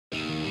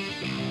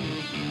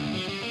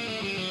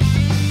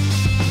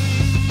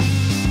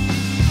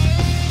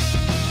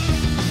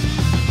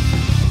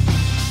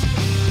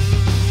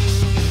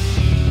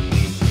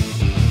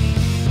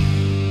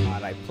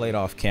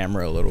off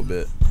camera a little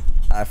bit.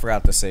 I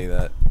forgot to say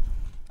that.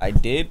 I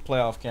did play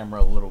off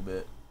camera a little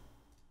bit.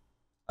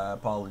 I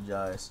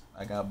apologize.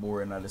 I got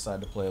bored and I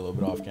decided to play a little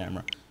bit off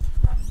camera.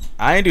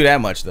 I didn't do that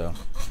much though.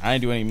 I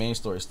didn't do any main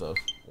story stuff.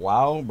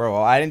 Wow,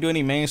 bro, I didn't do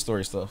any main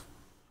story stuff.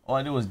 All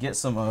I did was get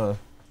some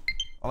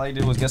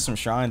some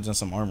shrines and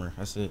some armor.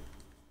 That's it.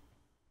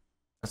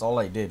 That's all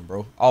I did,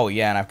 bro. Oh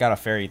yeah, and I've got a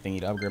fairy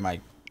thingy to upgrade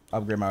my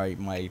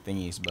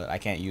thingies, but I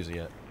can't use it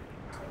yet.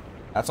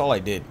 That's all I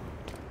did.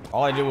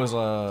 All I did was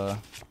I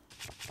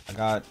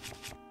got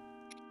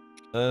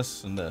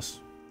this and this.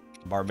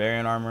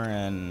 Barbarian armor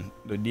and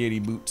the deity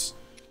boots.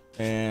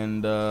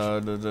 And I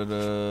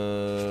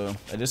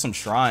did some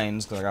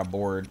shrines because I got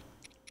bored.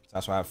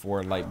 That's why I have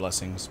 4 light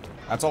blessings.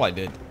 That's all I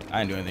did. I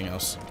didn't do anything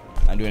else.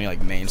 I didn't do any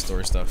like main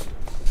story stuff.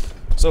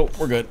 So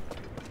we're good.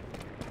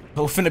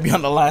 We're finna be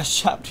on the last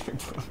chapter,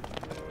 bro.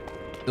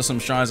 Just some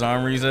shrines and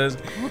armor, he says.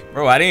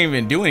 Bro, I didn't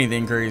even do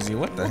anything crazy.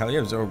 What the hell? You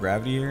have 0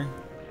 gravity here?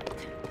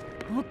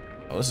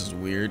 Oh, this is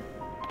weird.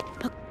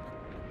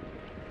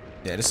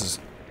 Yeah, this is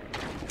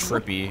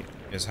trippy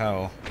as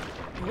hell.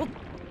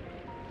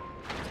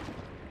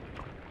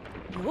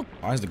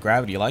 Why is the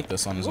gravity like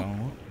this on his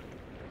own?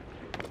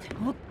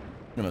 I'm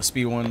gonna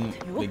speed run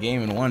the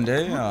game in one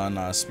day? Oh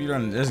no,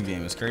 speedrunning this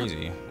game is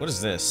crazy. What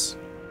is this?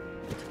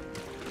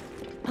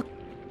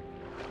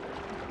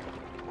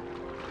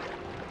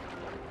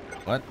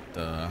 What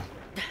the?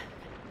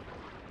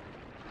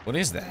 What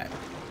is that?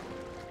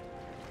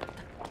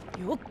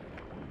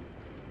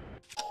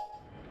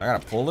 I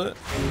gotta pull it?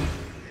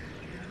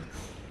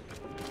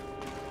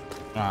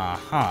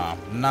 Uh-huh.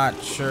 Not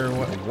sure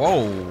what.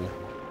 Whoa.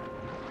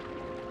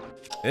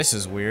 This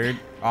is weird.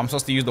 I'm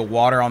supposed to use the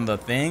water on the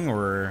thing,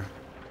 or?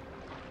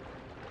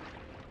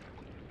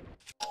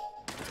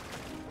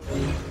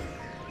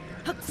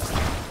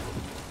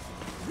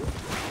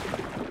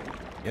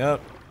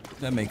 Yep.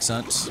 That makes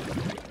sense.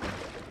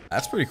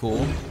 That's pretty cool.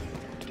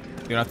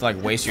 You don't have to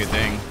like waste your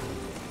thing.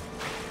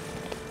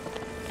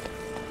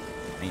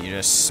 And you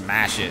just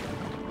smash it.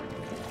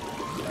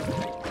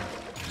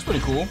 It's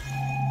pretty cool.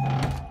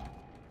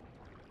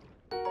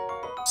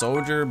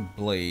 Soldier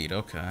blade,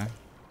 okay.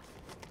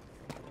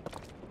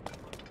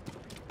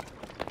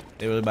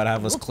 They really about to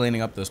have us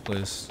cleaning up this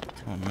place.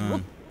 Oh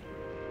man.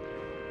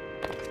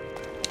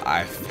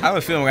 I have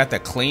a feeling we have to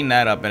clean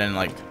that up and then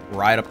like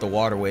ride up the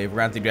water wave. We're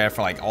gonna have to do that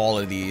for like all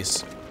of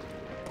these.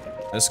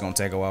 This is gonna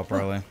take a while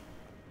probably.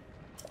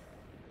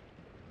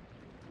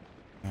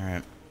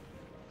 Alright.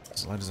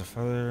 As light as a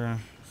feather.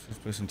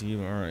 5th place in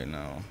TV. Alright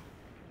now.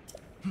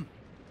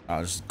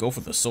 I'll just go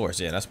for the source.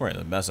 Yeah, that's probably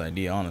the best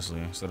idea,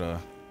 honestly. Instead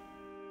of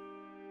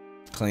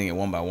cleaning it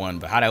one by one.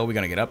 But how the hell are we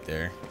gonna get up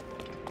there?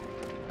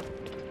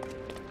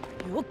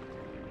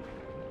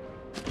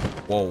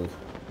 Whoa.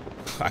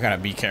 I gotta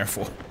be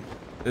careful.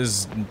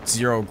 This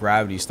 0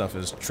 gravity stuff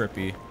is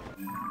trippy.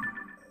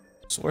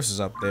 Source is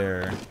up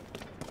there.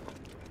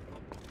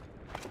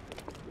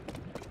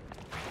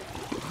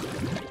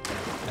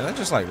 Can I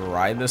just like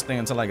ride this thing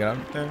until I get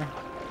up there?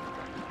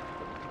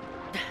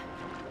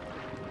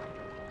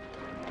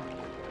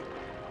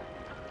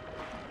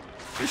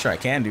 Pretty sure I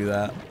can do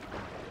that.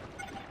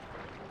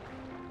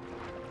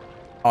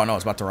 Oh no,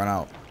 it's about to run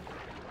out.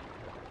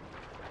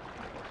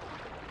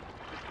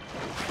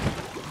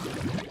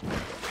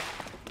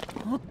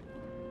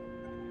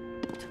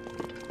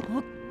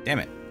 Damn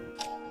it.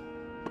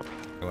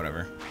 Okay,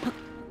 whatever.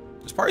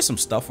 There's probably some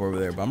stuff over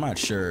there, but I'm not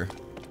sure.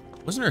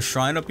 Wasn't there a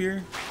shrine up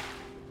here?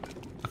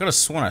 I could have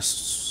sworn I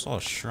saw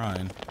a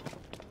shrine.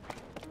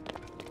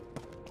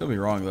 Could be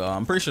wrong though.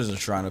 I'm pretty sure there's a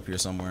shrine up here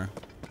somewhere.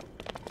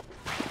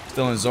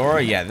 Still in Zora?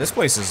 Yeah, this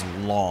place is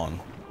long.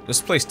 This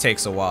place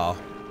takes a while.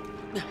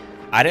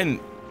 I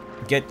didn't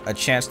get a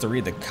chance to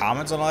read the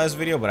comments on the last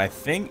video, but I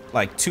think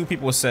like 2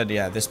 people said,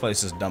 yeah, this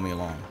place is dummy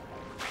long.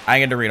 I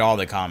didn't get to read all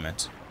the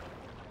comments.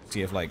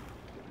 See if like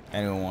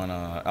anyone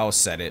else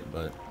said it,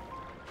 but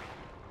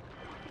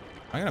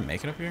am I gonna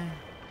make it up here?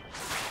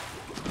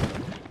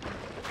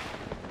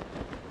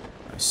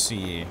 Let's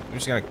see. We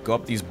just gotta go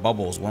up these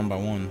bubbles one by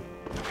one.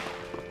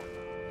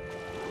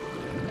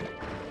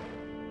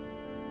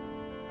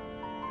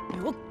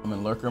 I'm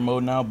in lurker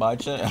mode now. Bye,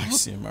 chat. I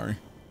see him, Murray.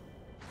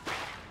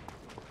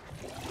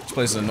 This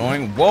place is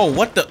annoying. Whoa,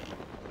 what the?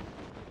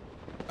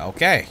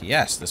 Okay,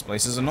 yes, this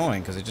place is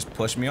annoying because it just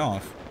pushed me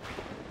off.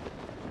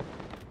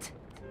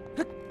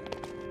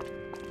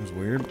 It's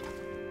weird.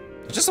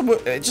 It's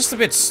just a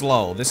bit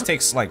slow. This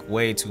takes like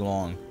way too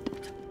long.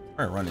 I'm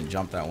gonna run and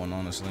jump that one,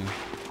 honestly.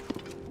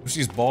 Wish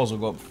these balls will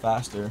go up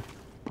faster.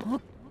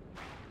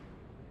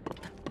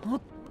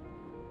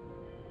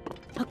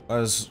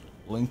 As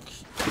Link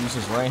uses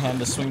his right hand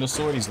to swing the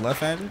sword, he's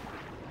left-handed?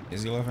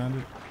 Is he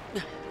left-handed?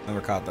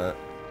 Never caught that.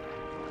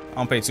 I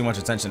don't pay too much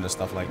attention to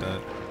stuff like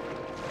that.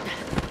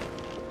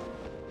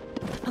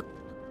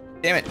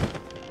 Damn it!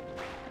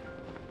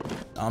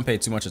 I don't pay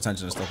too much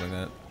attention to stuff like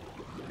that.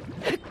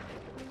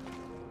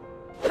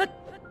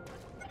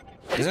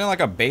 Isn't it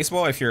like a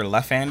baseball? If you're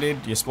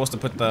left-handed, you're supposed to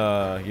put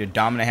your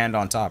dominant hand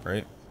on top,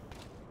 right?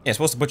 Yeah, you're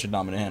supposed to put your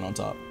dominant hand on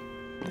top.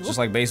 It's just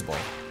like baseball.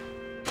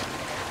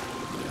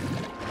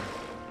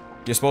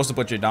 You're supposed to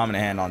put your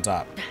dominant hand on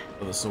top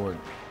of the sword.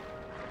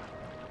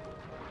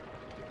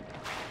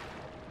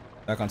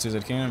 Back on Tuesday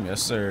Kingdom?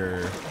 Yes,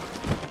 sir.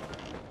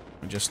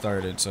 We just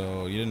started,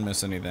 so you didn't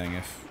miss anything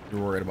if you're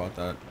worried about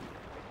that.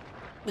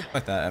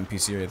 Like that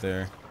NPC right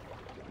there.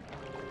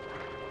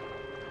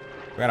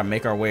 We gotta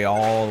make our way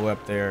all the way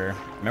up there.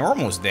 I mean, we're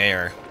almost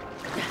there.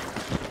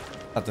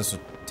 Thought this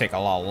would take a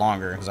lot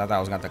longer because I thought I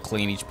was gonna have to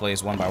clean each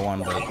place one by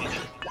one, but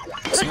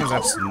it seems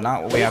that's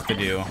not what we have to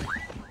do.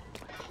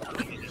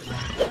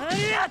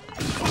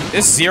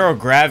 This zero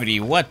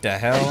gravity, what the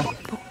hell?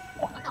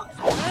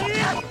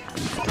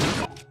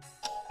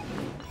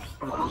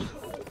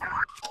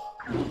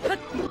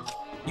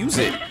 Use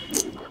it.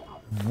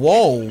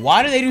 Whoa,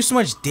 why do they do so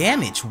much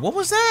damage? What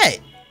was that?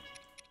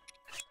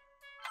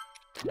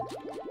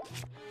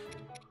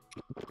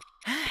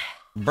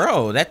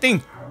 Bro, that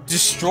thing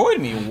destroyed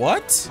me.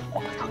 What?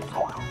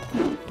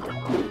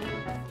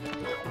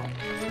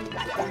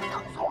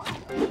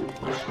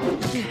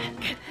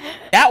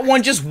 That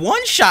one just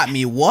one-shot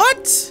me.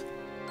 What?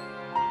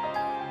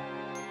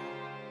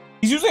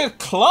 He's using a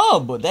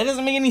club. That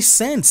doesn't make any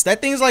sense. That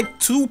thing's like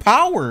 2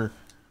 power.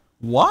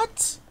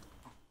 What?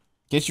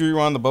 Get you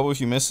rewind the bubble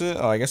if you miss it?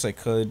 Oh, I guess I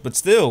could. But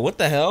still, what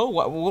the hell?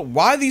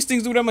 Why these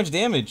things do that much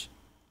damage?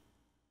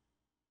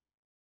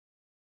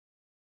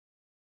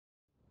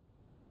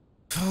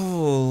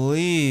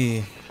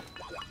 Holy.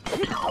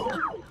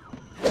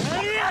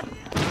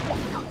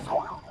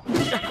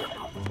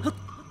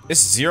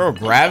 This zero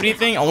gravity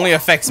thing only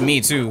affects me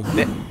too.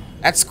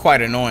 That's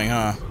quite annoying,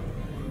 huh?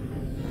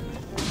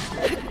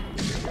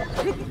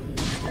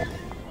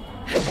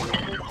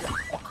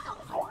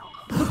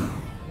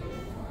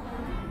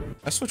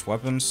 I switch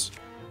weapons.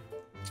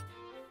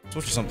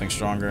 Switch to something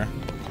stronger.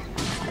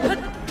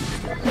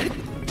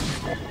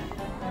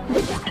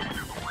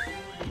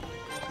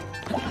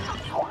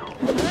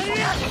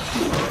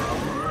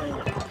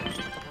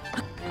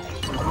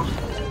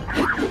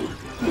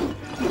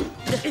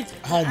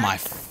 Oh my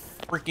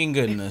freaking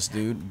goodness,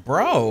 dude.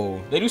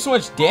 Bro, they do so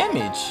much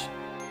damage.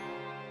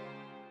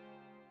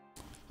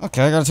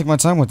 Okay, I gotta take my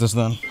time with this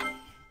then.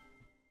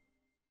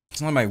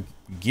 It's not like my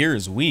gear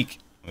is weak.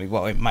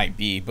 Well, it might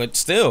be, but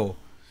still,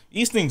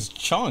 these things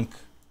chunk.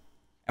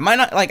 Am I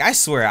not, like, I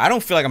swear, I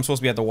don't feel like I'm supposed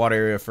to be at the water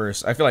area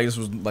first. I feel like this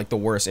was like the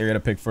worst area to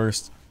pick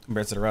first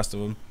compared to the rest of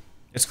them.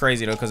 It's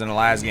crazy though, because in the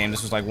last game,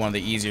 this was like one of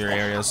the easier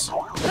areas.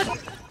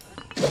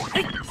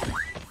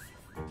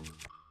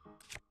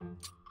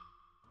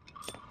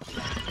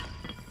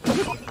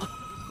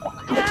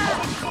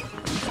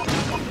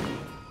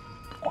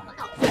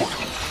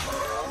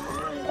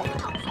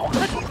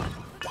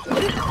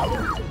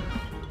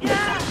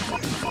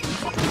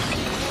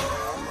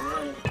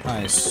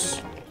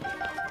 Nice.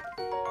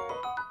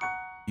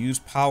 Use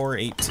power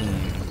 18.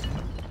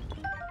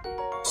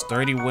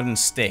 Sturdy wooden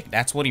stick.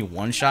 That's what he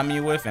one-shot me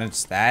with, and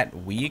it's that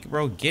weak,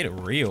 bro? Get it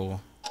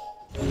real.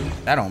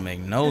 That don't make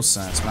no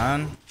sense,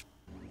 man.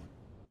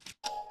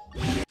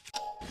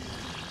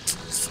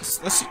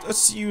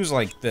 Let's use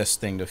like this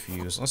thing to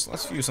fuse.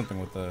 Let's fuse something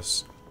with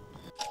this.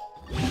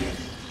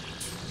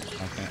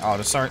 Okay. Oh,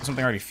 there's something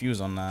already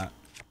fused on that.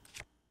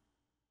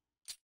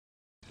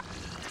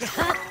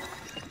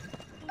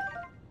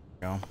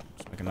 Go.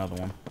 Let's make another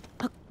one.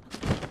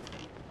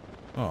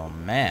 Oh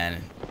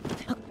man,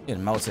 it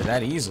melted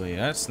that easily.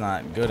 That's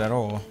not good at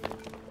all.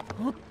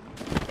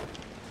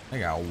 They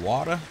got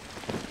water.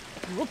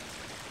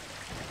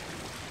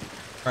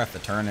 I have to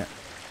turn it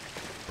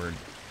or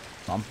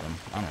something.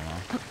 I don't know.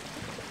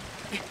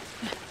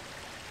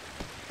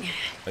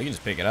 But you can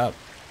just pick it up.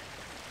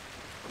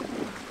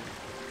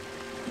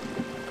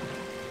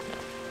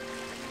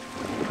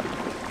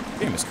 This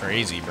game is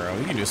crazy, bro.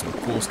 You can do some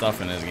cool stuff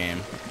in this game.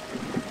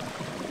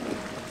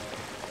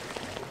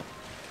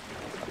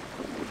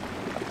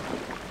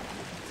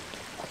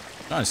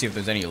 Trying to see if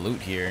there's any loot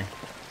here.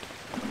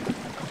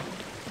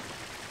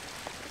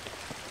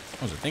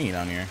 There's a thingy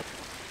down here.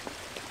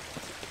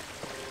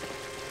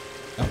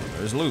 Oh,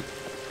 there's loot.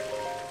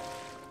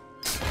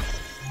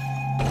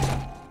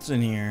 What's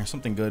in here?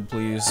 Something good,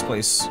 please. This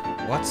place.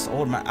 What's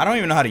old map? I don't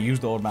even know how to use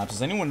the old maps.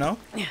 Does anyone know?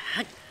 Any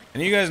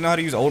of you guys know how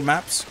to use old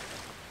maps?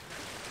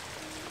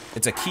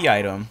 It's a key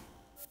item.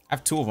 I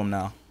have 2 of them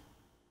now.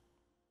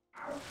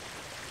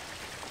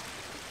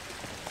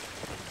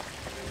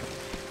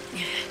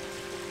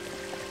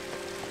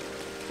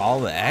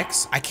 Follow the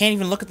X? I can't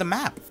even look at the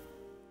map.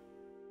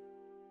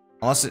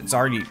 Unless it's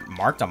already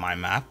marked on my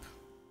map.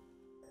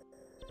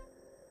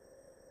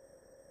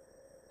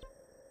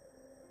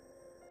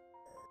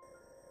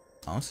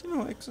 I don't see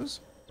no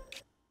X's.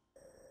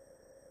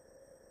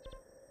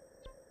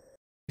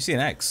 You see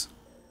an X.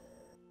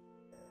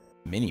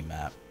 Mini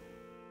map.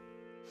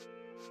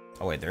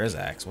 Oh wait, there is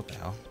an X. What the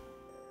hell?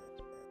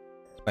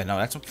 Wait, no,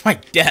 that's my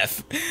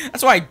death.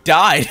 That's why I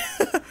died.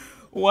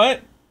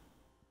 What?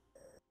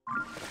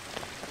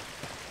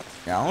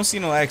 Yeah, I don't see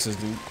no X's,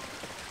 dude.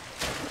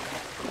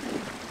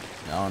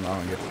 No, I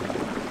don't get that.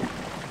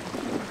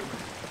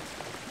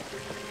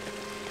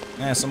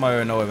 Yeah, somebody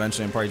will know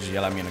eventually and probably just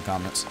yell at me in the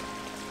comments.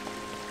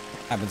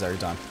 Happens every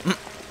time.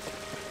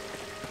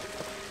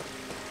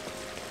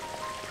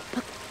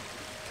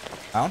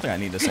 I don't think I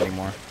need this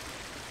anymore.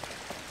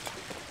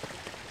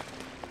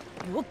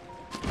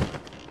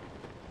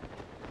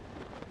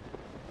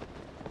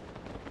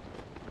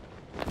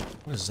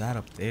 What is that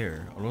up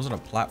there? Oh, those are the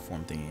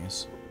platform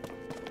thingies.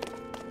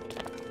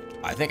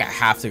 I think I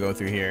have to go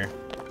through here.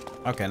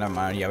 Okay, never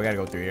mind. Yeah, we gotta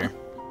go through here.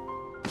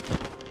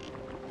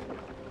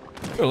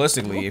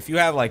 Realistically, if you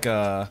have like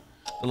the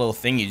little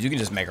thingies, you can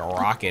just make a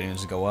rocket and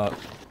just go up.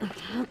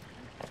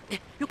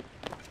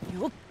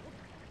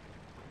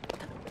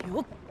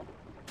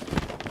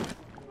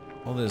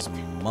 All this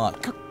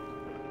muck.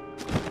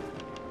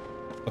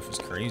 Stuff is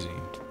crazy.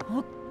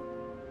 I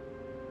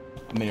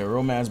mean, a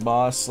romance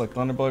boss like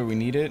Thunderblade, we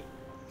need it.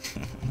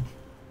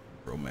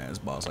 Romance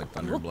boss like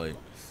Thunderblade.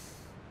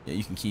 Yeah,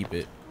 you can keep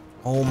it.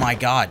 Oh my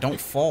god, don't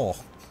fall.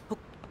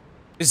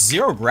 This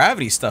zero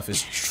gravity stuff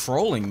is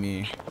trolling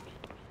me.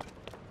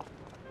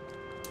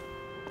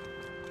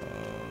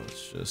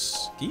 Let's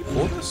just... Can you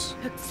pull this?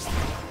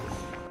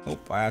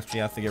 Nope, I actually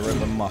have to get rid of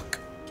the muck.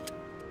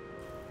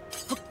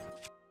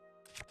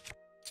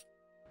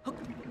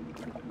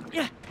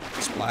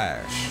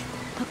 Splash.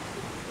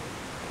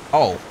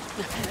 Oh.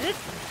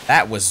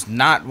 That was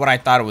not what I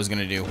thought it was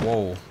gonna do.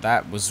 Whoa,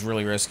 that was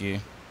really risky.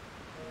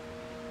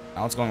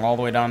 Now it's going all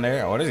the way down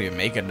there. Oh, it doesn't even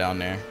make it down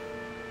there.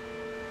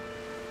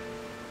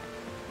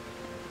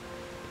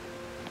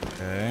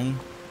 Okay.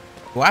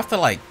 Do I have to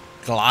like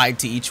glide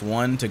to each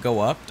one to go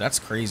up? That's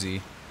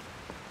crazy.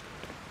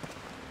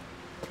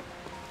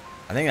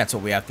 I think that's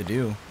what we have to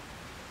do.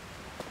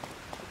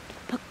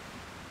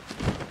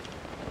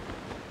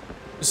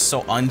 This is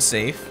so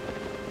unsafe.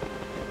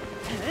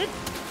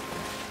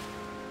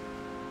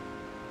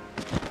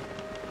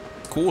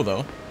 Cool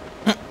though.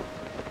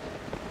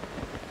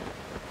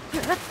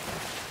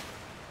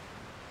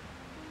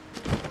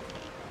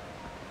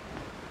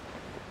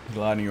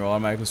 Gliding, you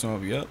automatically swim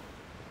up. Yep.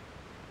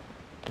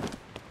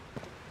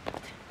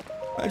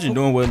 Imagine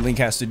doing what Link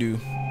has to do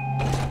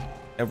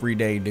every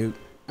day, dude.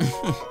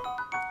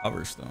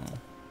 Hoverstone.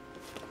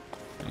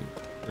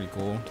 Pretty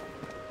cool.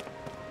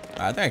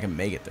 I think I can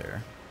make it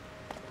there.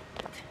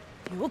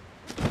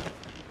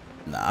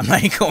 Nah, I'm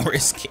not even gonna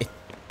risk it.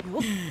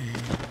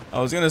 I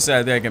was gonna say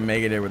I think I can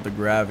make it there with the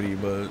gravity,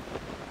 but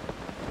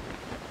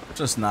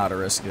just not to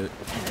risk it.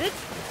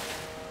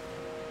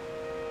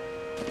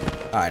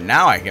 Alright,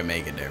 now I can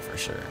make it there for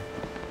sure.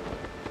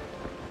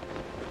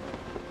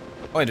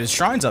 Oh, wait, there's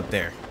shrines up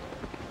there.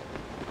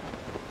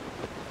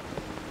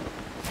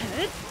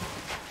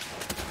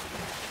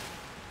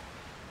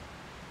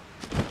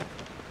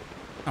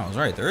 Oh, I was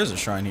right, there is a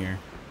shrine here.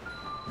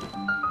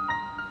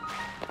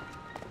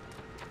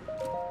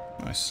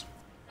 Nice.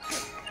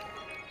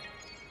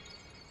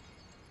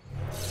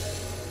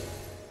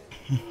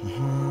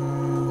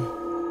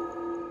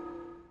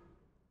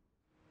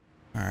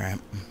 Alright.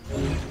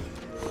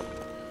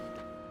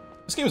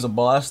 This game is a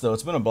blast though.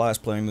 It's been a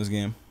blast playing this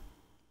game.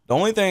 The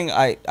only thing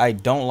I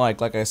don't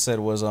like I said,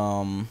 was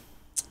what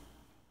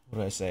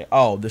did I say?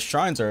 Oh, the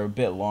shrines are a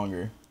bit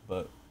longer,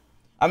 but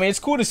I mean it's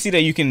cool to see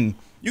that you can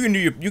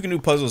do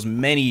puzzles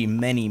many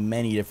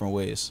different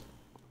ways.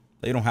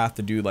 You don't have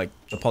to do like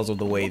the puzzle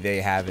the way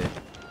they have it.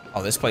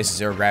 Oh, this place is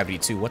zero gravity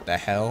too. What the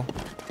hell?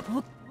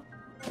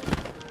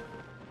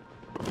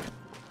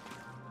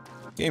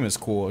 Game is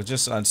cool. It's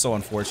just so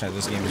unfortunate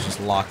this game is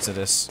just locked to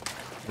this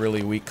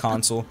really weak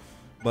console.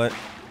 But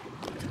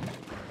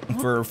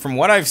from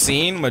what I've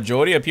seen,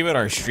 majority of people that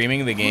are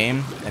streaming the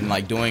game and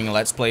like doing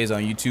let's plays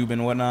on YouTube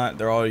and whatnot,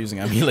 they're all using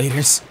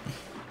emulators.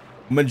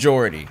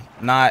 Majority,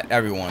 not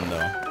everyone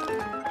though.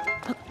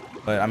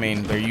 But I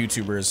mean, they're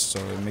YouTubers, so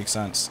it makes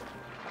sense.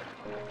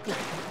 I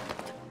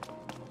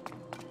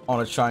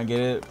want to try and get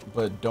it,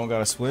 but don't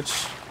got a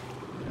Switch.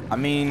 I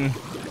mean,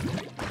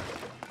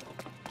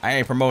 I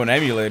ain't promoting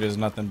emulators,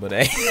 nothing but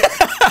a.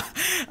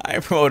 I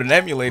ain't promoting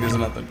emulators,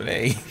 nothing but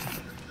a.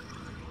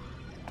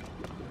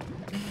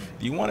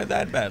 Do you want it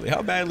that badly?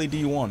 How badly do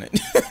you want it?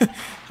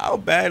 How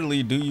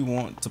badly do you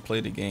want to play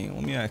the game?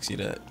 Let me ask you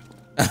that.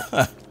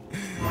 Can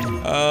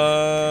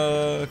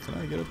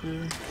I get up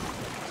here?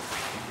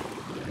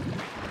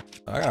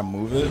 I gotta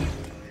move it?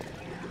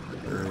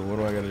 Or what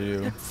do I gotta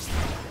do?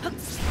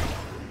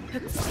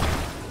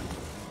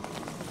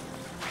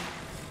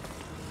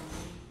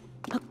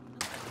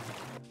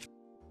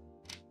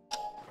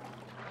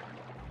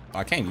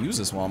 I can't use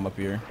this while I'm up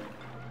here.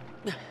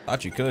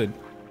 Thought you could.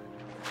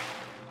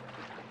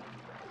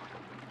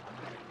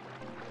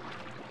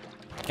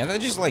 Can't I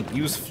just like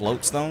use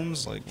float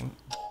stones? Like,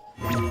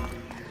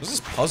 what's this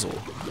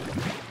puzzle?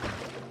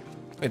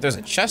 Wait, there's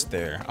a chest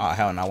there. Oh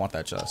hell no, I want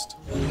that chest.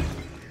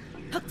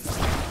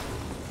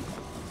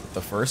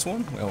 The first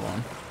one? Wait, hold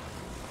on.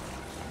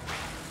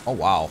 Oh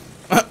wow.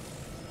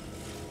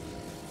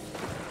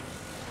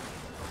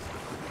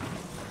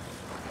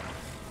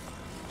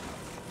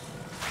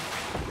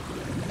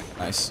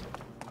 Nice.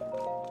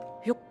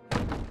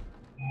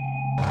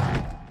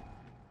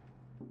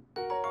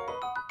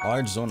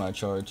 Large zone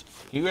charge.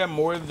 Can you grab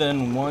more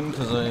than one?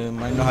 Because I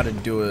might know how to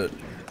do it.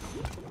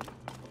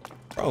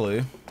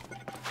 Probably.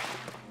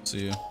 Let's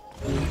see.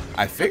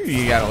 I figure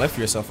you gotta lift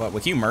yourself up.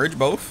 Wait, can you merge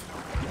both?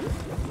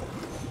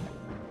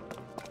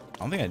 I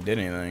don't think I did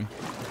anything.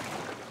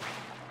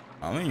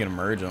 I don't think you can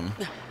merge them.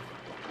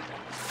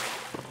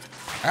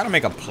 I gotta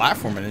make a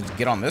platform and just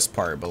get on this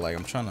part, but like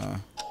I'm trying to.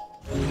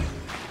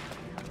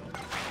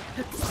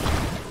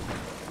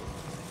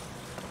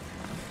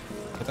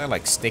 Did I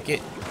like stick it?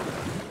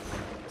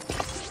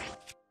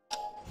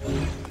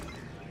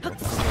 What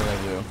the fuck did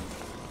I do?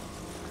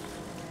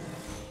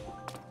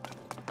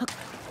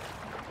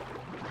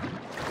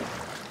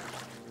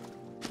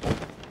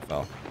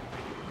 Fell.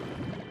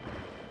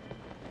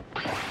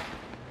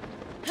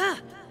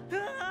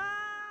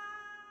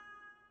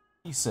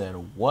 He said,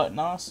 what,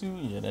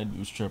 Nasu? Yeah, that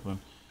dude's tripping.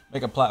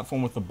 Make a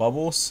platform with the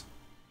bubbles?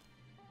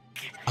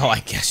 Oh, I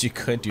guess you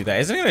could do that.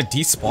 Isn't it gonna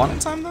despawn in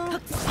time, though?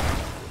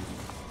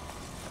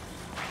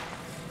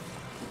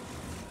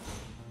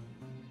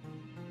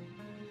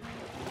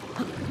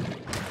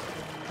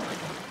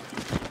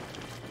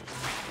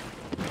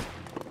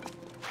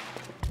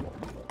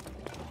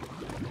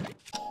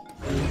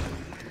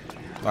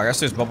 Oh, I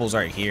guess there's bubbles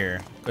right here.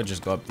 Could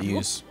just go up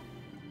these.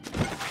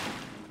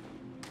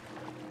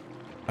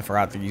 I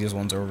forgot these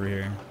ones over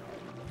here.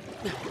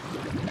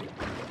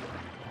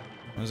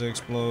 Does it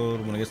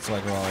explode when it gets to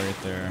like right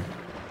there?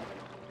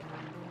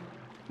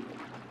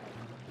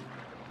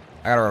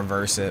 I gotta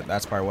reverse it.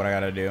 That's probably what I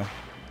gotta do.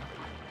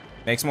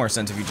 Makes more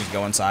sense if you just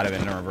go inside of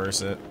it and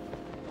reverse it.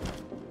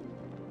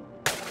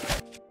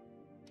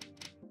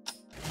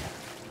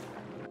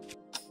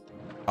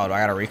 Oh, do I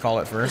gotta recall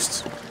it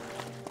first?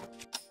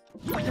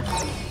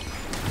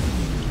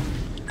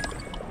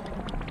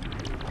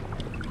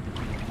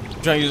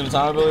 Trying to use the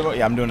time ability?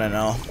 Yeah, I'm doing that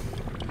now.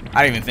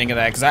 I didn't even think of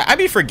that because I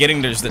be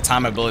forgetting there's the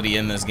time ability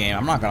in this game.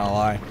 I'm not gonna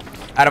lie.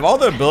 Out of all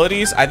the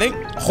abilities, I think.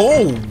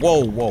 Oh,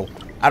 whoa, whoa!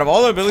 Out of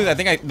all the abilities, I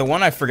think the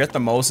one I forget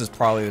the most is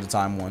probably the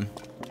time one.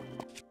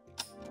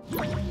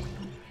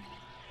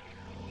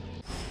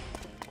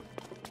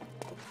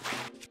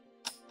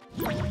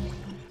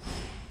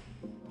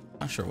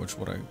 Not sure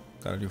what I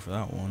gotta do for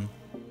that one.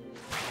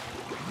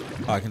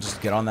 Oh, I can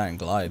just get on that and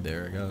glide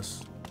there, I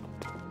guess.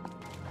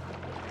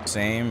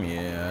 Same,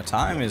 yeah.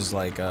 Time is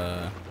like,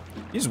 you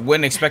just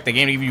wouldn't expect the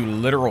game to give you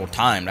literal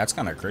time. That's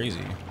kind of crazy.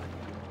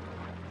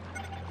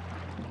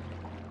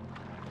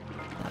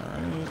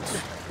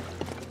 Alright.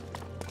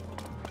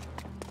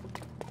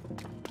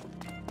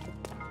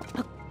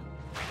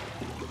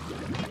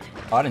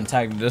 Oh, I didn't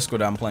tag the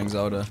Discord that I'm playing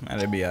Zelda. And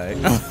they'd be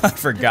alright. I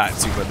forgot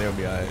to, but they'll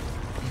be alright.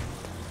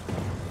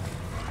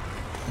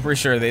 I'm pretty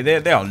sure they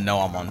don't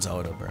know I'm on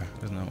Zelda, bro.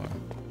 There's no way.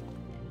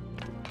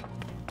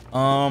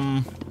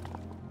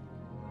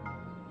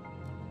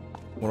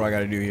 What do I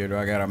gotta do here? Do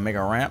I gotta make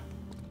a ramp?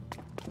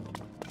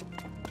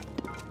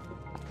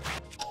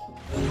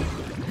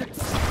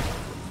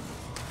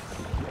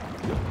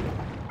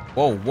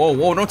 Whoa, whoa,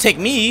 whoa, don't take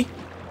me!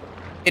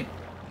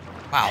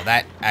 Wow,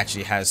 that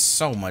actually has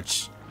so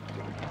much.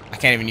 I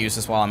can't even use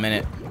this while I'm in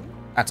it.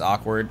 That's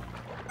awkward.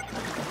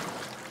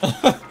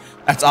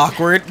 That's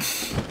awkward.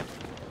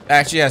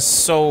 That actually has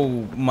so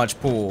much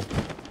pull.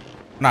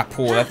 Not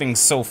pull, that thing's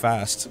so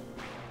fast.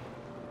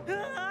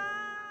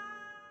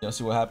 Y'all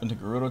see what happened to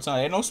Gerudo time?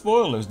 Hey, no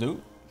spoilers, dude.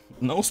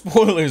 No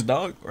spoilers,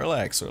 dog.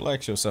 Relax,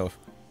 relax yourself.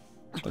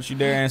 Don't you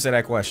dare answer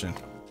that question.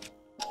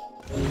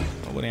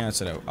 Nobody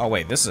answer that. Oh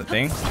wait, this is a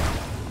thing?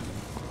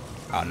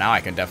 Oh, now I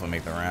can definitely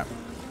make the ramp.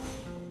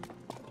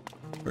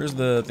 Where's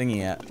the thingy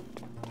at?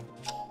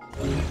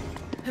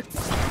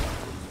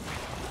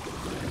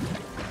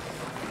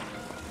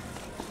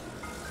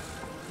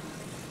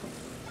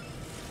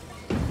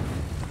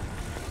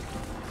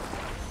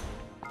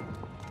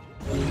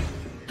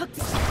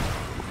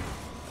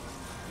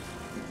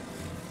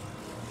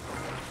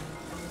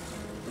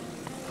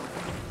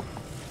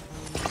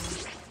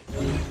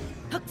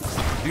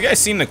 You guys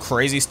seen the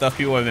crazy stuff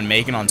people have been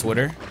making on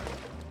Twitter?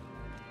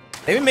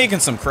 They've been making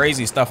some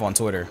crazy stuff on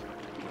Twitter.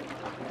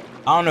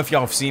 I don't know if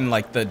y'all have seen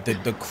like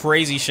the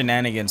crazy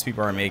shenanigans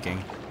people are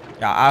making.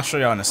 Yeah, I'll show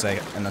y'all in a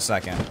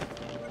second.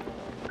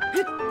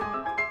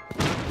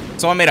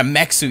 Someone made a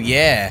mech suit,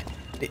 yeah.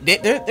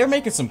 They're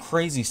making some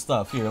crazy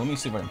stuff. Here, let me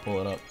see if I can pull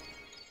it up.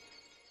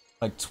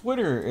 Like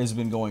Twitter has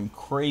been going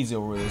crazy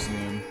over this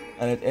game,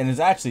 and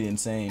it's actually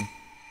insane.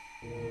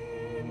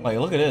 Like,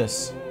 look at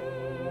this.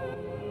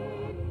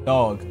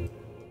 Dog.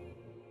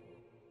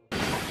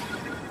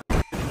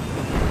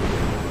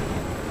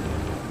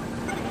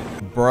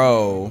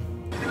 Bro.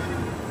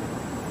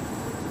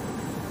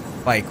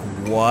 Like,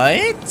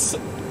 what?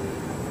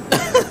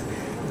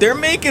 They're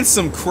making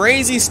some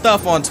crazy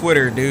stuff on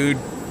Twitter, dude.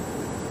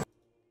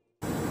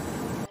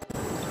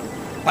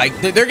 Like,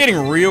 they're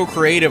getting real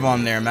creative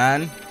on there,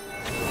 man.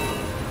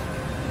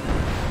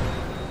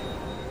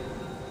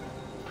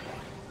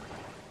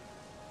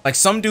 Like,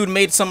 some dude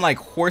made some, like,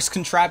 horse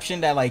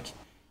contraption that, like,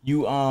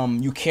 you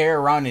carry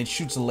around and it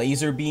shoots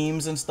laser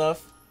beams and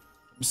stuff.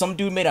 Some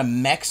dude made a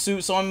mech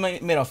suit. Someone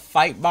made a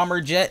fight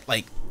bomber jet.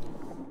 Like,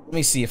 let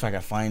me see if I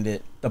can find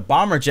it. The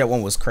bomber jet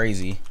one was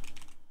crazy.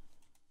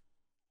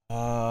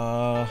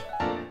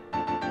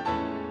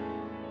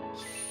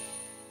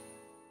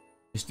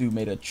 This dude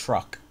made a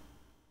truck.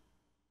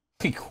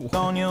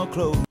 On your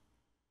clothes.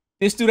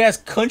 This dude has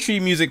country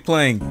music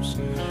playing.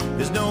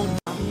 There's no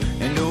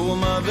and no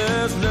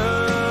mother's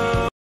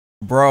love.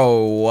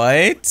 Bro,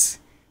 what?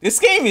 This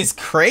game is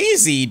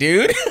crazy,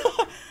 dude.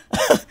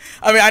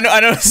 I mean, I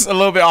know it's a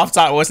little bit off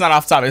topic. Well, it's not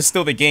off topic. It's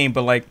still the game,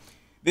 but like,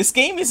 this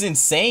game is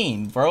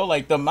insane, bro.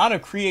 Like the amount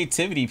of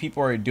creativity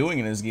people are doing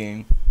in this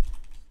game,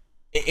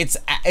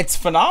 it's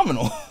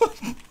phenomenal.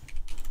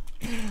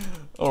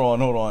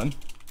 Hold on.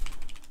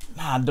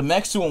 Nah, the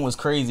Mexu one was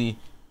crazy.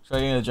 Should I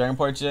get the dragon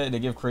parts yet? They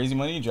give crazy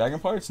money dragon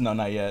parts? No,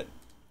 not yet.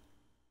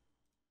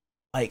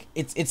 Like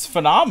it's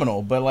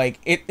phenomenal, but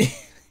like the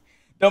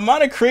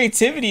amount of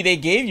creativity they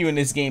gave you in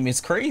this game is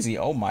crazy.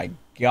 Oh my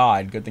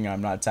god! Good thing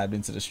I'm not tapped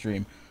into the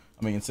stream.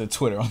 I mean, into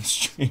Twitter on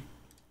stream.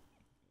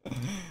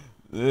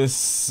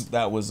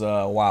 That was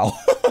wow.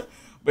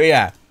 But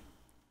yeah,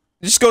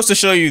 it just goes to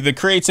show you the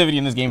creativity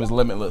in this game is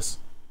limitless.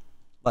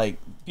 Like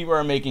people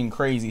are making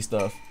crazy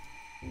stuff.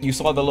 You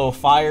saw the little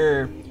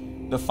fire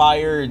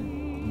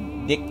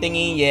dick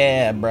thingy?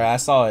 Yeah, bruh, I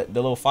saw it.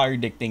 The little fire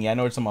dick thingy. I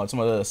know what you're talking about. Some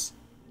of this.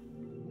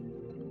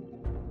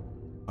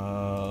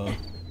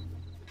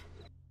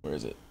 Where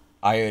is it?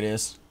 Ah, here it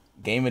is.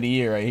 Game of the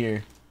year right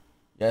here.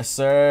 Yes,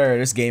 sir.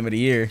 This game of the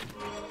year.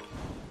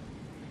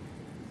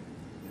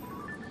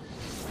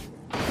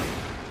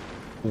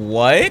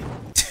 What?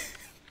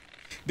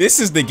 This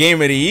is the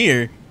game of the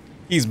year.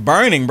 He's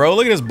burning, bro.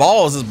 Look at his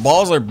balls. His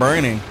balls are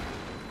burning.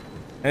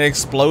 It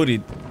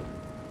exploded.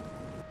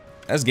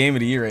 That's game of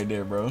the year right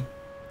there, bro.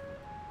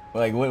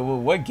 Like,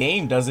 what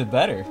game does it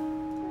better?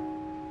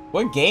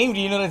 What game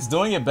do you know that's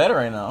doing it better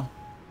right now?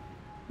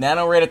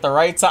 Nano raid at the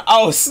right time.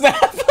 Oh,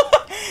 snap.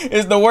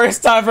 It's the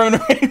worst time for him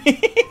to raid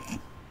me.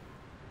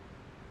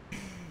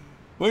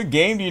 What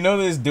game do you know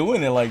that's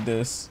doing it like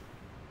this?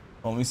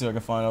 Oh, let me see if I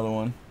can find another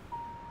one.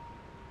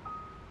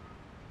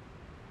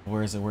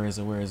 Where is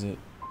it?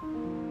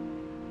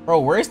 Bro,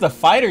 where's the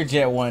fighter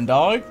jet one,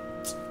 dog?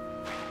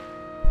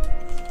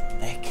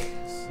 Mech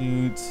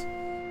suits.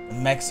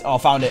 Mech. Oh,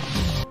 found it.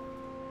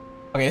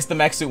 Okay, it's the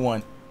mech suit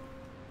one.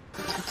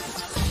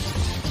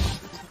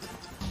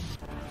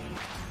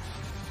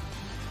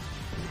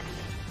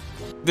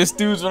 This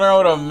dude's running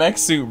around with a mech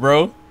suit,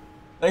 bro.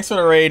 Thanks for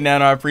the raid,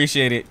 Nano. I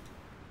appreciate it.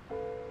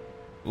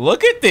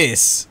 Look at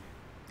this.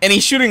 And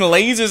he's shooting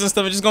lasers and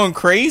stuff and just going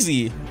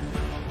crazy.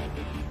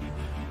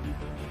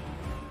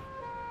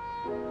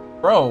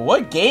 Bro,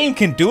 what game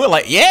can do it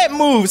like... Yeah, it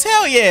moves.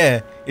 Hell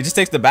yeah. It just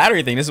takes the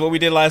battery thing. This is what we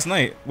did last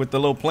night with the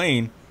little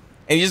plane.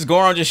 And he just go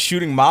around just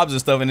shooting mobs and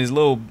stuff in his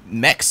little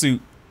mech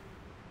suit.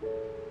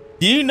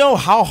 Do you know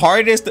how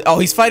hard it is to... Oh,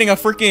 he's fighting a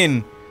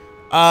freaking...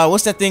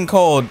 what's that thing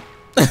called?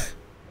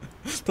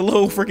 The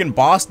little freaking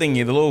boss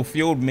thingy. The little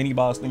field mini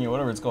boss thingy or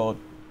whatever it's called.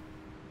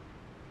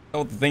 I don't know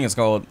what the thing is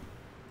called.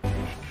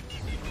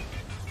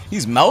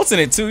 He's melting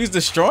it too. He's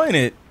destroying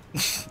it.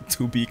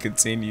 To be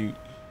continued.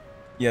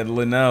 Yeah, the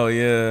Linnell,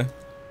 yeah.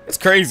 It's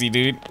crazy,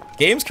 dude.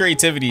 Games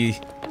creativity,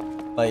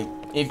 like,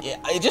 if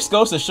it just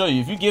goes to show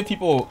you, if you give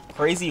people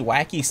crazy,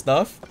 wacky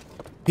stuff,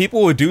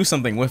 people will do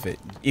something with it.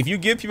 If you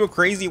give people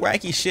crazy,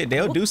 wacky shit,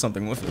 they'll do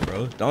something with it,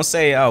 bro. Don't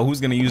say, oh,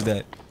 who's gonna use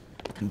that?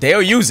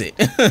 They'll use it.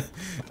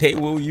 They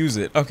will use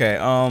it. Okay,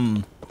 what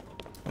am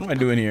I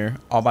doing here?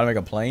 Oh, I'm about to make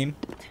a plane?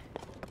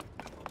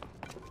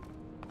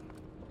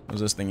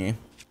 What's this thingy?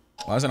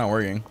 Why is it not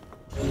working?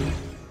 Is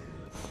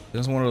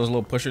this one of those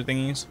little pusher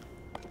thingies?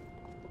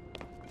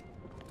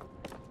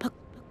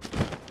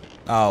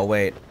 Oh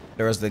wait,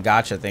 there was the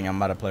gacha thing I'm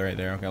about to play right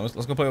there. Okay,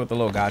 let's go play with the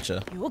little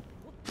gacha.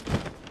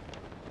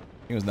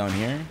 He was down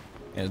here.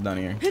 Yeah, it's down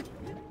here.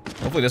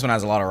 Hopefully this one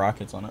has a lot of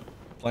rockets on it.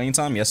 Plane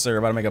time? Yes sir,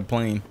 about to make a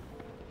plane.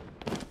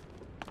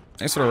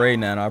 Thanks for the raid,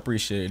 Nano. I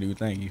appreciate it, dude.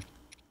 Thank you.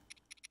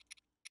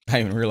 I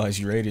didn't even realize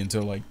you raided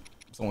until like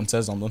someone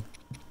says something.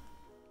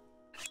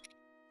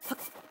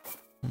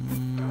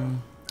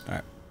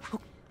 Alright.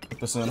 Put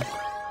this in.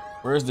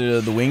 Where's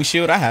the wing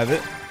shield? I have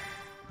it.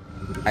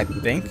 I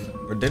think.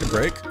 Or did it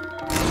break?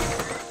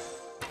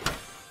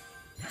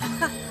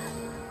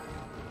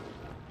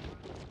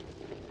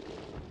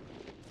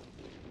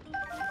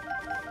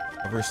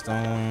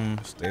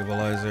 Coverstone,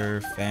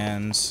 stabilizer,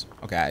 fans.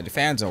 Okay, the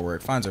fans don't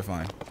work. Fans are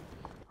fine.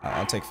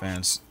 I'll take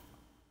fans.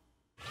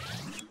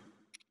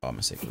 Oh, I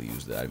mistakenly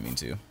used that. I didn't mean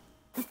to.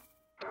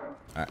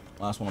 Alright,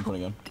 last one I'm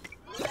putting in.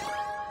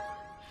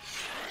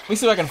 Let me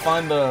see if I can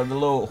find the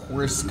little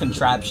horse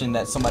contraption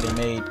that somebody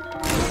made.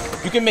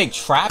 You can make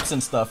traps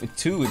and stuff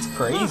too. It's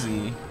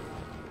crazy.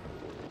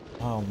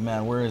 Oh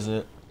man, where is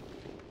it?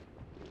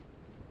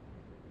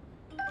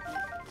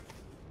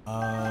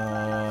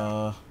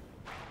 I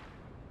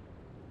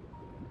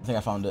think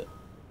I found it.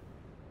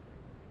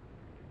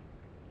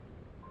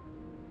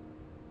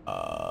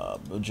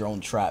 Drone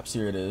traps.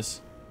 Here it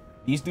is.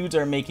 These dudes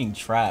are making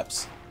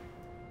traps.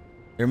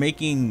 They're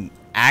making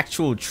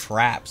actual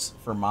traps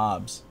for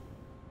mobs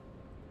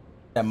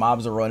that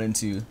mobs will run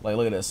into. Like,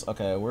 look at this.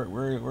 Okay,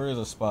 where is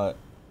a spot?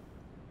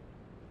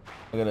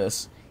 Look at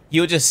this.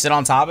 He'll just sit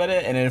on top of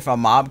it, and then if a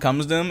mob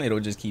comes to him, it'll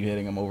just keep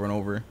hitting him over and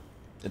over.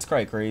 It's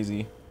quite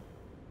crazy.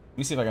 Let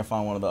me see if I can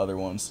find one of the other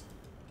ones.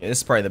 Yeah, this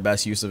is probably the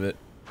best use of it.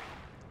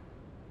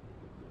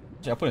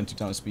 Yeah, I put in 2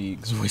 times speed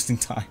because we're wasting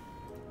time.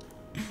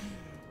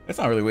 It's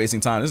not really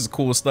wasting time. This is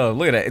cool stuff.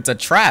 Look at that. It's a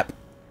trap.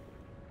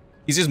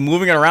 He's just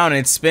moving it around and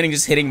it's spinning,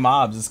 just hitting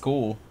mobs. It's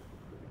cool.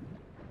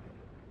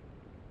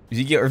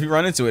 If you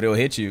run into it, it'll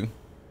hit you.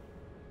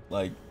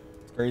 Like,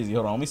 it's crazy.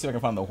 Hold on, let me see if I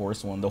can find the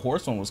horse one. The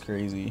horse one was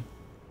crazy.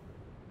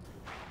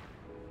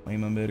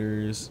 Flame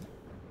emitters.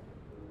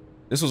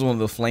 This was one of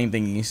the flame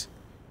thingies.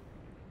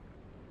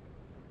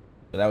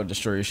 But that would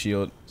destroy your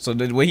shield. So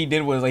what he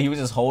did was like he was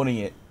just holding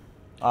it.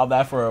 All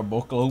that for a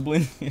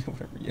Bokoblin?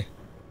 Whatever, yeah.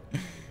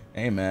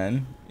 Hey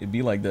man, it'd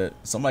be like that.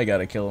 Somebody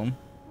gotta kill him.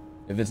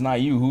 If it's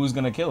not you, who's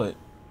gonna kill it?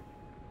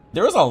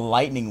 There was a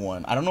lightning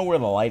one. I don't know where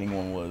the lightning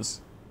one was.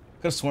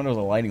 I could've sworn there was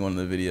a lightning one in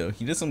the video.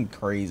 He did something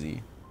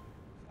crazy.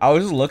 I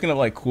was just looking at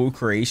like cool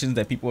creations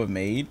that people have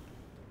made.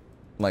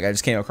 Like I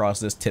just came across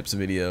this tips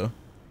video.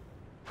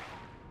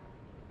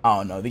 I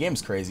don't know. The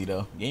game's crazy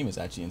though. The game is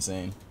actually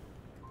insane.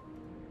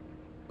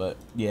 But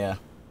yeah.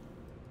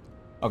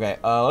 Okay,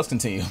 let's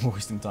continue. We're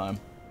wasting time.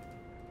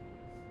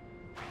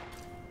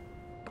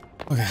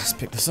 Okay, let's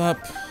pick this up.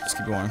 Let's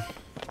keep going.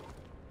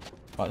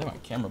 Oh, I think my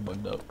camera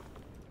bugged up.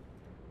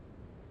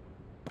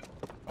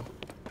 Oh.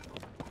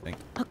 I think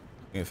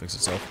it'll fix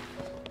itself.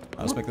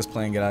 Let's make this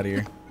play and get out of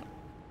here.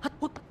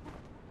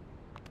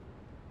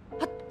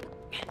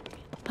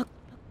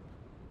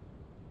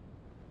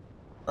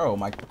 Bro,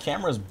 my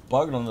camera's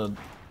bugged on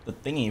the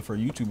thingy for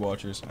YouTube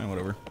watchers.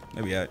 Whatever.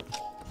 Maybe I.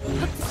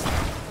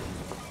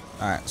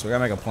 Alright, so we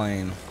gotta make a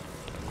plane.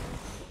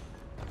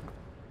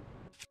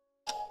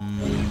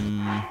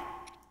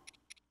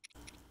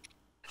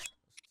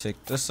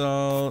 Take this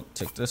out.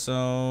 Take this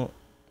out.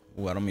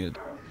 Ooh, I don't mean to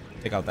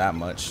take out that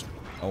much.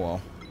 Oh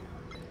well.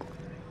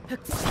 We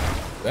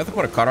have to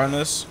put a cutter on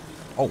this.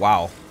 Oh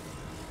wow.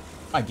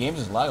 My game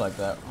just lag like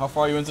that. How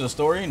far are you into the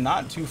story?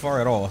 Not too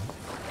far at all.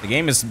 The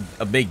game is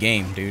a big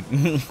game, dude.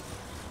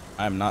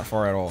 I am not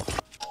far at all.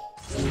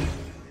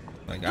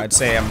 Like I'd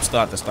say I'm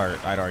still at the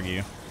start. I'd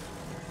argue.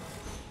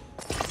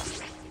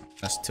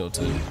 That's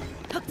tilted.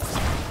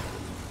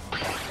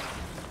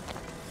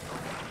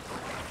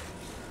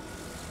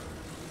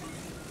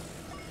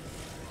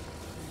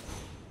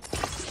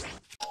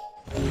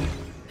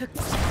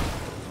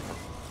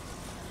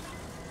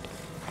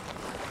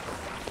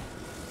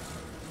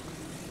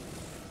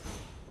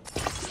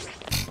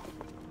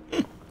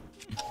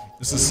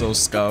 This is so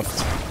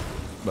scuffed,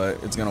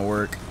 but it's gonna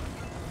work.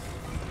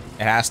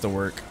 It has to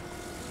work.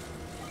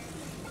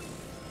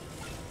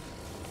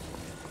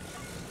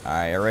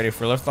 Alright, you ready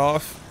for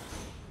liftoff?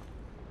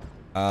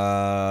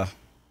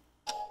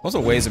 Those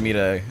are ways of me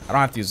to. I don't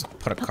have to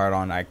put a card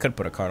on. I could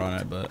put a card on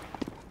it, but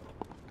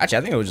actually,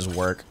 I think it would just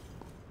work.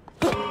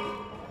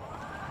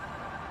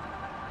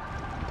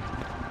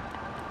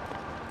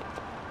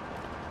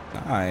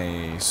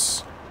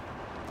 Nice.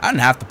 I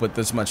didn't have to put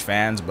this much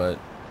fans, but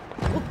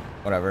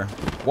whatever.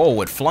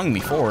 Whoa, it flung me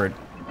forward.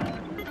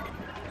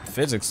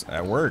 Physics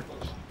at work.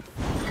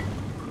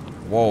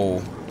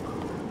 Whoa.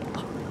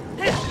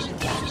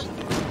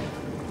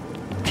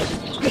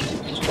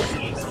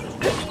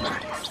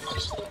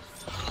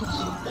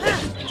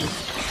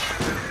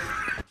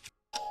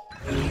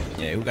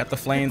 Yeah, who got the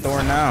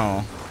flamethrower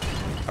now?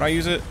 How do I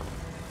use it?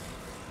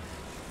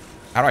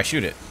 How do I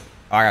shoot it?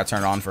 Oh, I gotta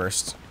turn it on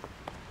first.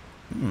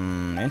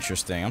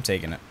 Interesting. I'm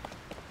taking it.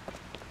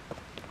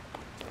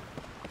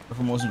 What's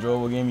the most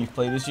enjoyable game you've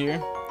played this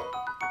year?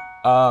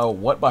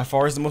 What by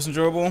far is the most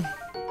enjoyable?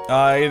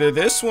 Either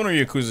this one or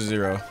Yakuza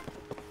 0.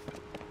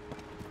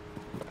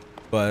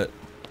 But,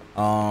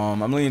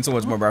 I'm leaning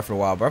towards more Breath of the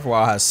Wild. Breath of the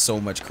Wild has so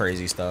much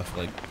crazy stuff.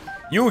 Like,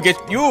 you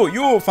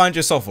will find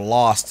yourself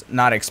lost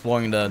not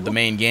exploring the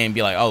main game.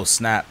 Be like, oh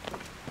snap.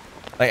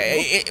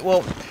 Like,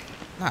 well,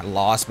 not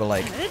lost, but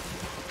like,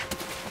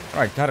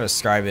 alright, gotta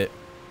describe it.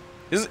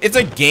 It's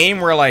a game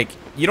where like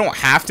you don't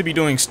have to be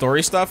doing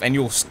story stuff and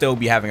you'll still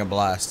be having a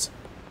blast.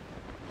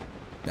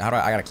 How do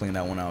I gotta clean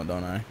that one out,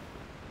 don't I?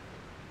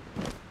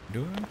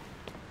 Do I?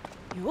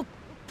 How do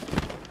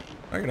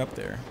I get up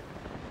there?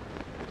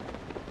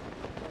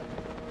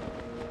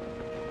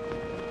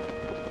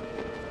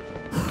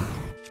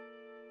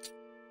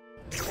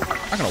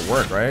 Not gonna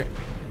work, right?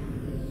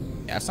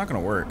 Yeah, it's not gonna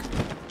work.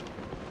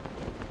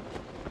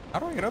 How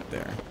do I get up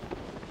there?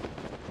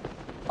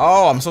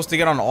 Oh, I'm supposed to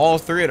get on all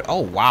three of. Oh,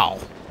 wow.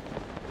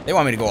 They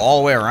want me to go all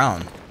the way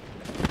around.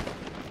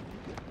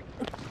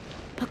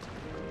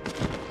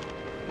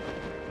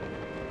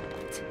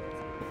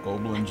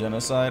 Goblin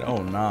genocide? Oh,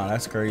 nah,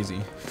 that's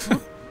crazy.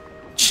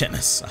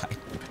 Genocide.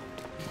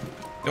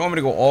 They want me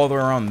to go all the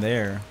way around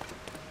there.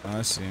 Oh,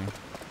 I see.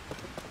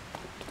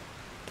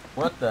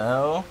 What the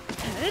hell?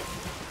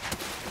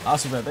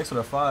 Awesome, man. Thanks for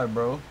the 5,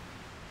 bro.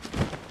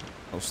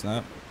 Oh,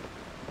 snap.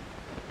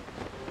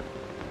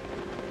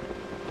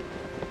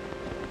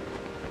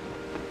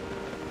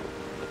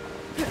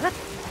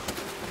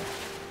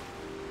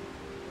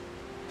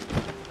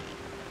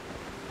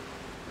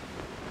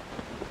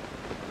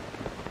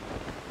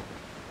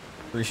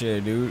 Appreciate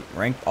it, dude.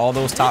 Rank all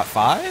those top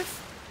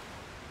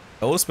 5?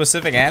 Those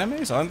specific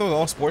animes? Aren't those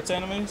all sports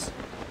animes?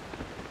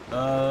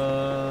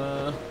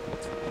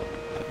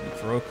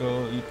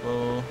 Kuroko,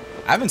 Ippo.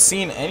 I haven't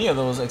seen any of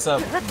those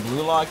except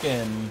Blue Lock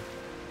and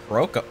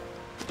Kuroko.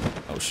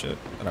 Oh shit,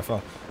 and I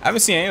fell. I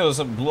haven't seen any of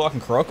those Blue Lock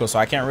and Kuroko, so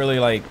I can't really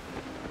like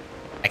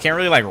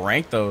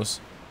rank those.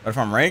 But if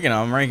I'm ranking,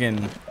 I'm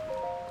ranking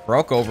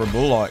Kuroko over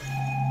Blue Lock.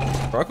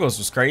 Kuroko's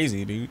was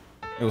crazy, dude.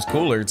 It was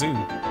cooler too.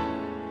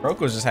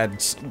 Kuroko's just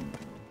had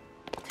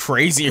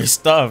crazier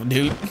stuff,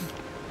 dude.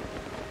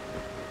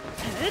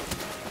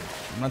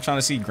 I'm not trying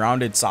to see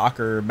grounded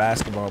soccer or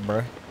basketball,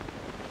 bro.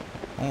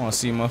 I want to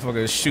see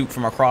motherfuckers shoot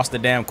from across the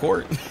damn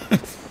court.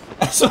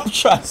 That's what I'm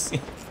trying to see.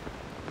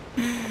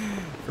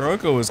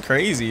 Kuroko was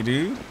crazy,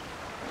 dude.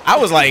 I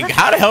was like,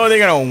 how the hell are they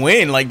gonna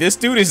win? Like, this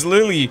dude is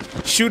literally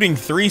shooting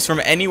threes from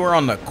anywhere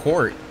on the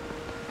court,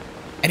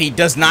 and he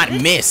does not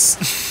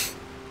miss.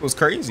 It was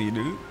crazy,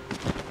 dude.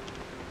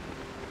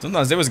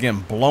 Sometimes they was getting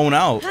blown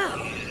out.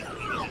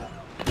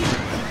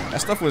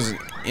 That stuff was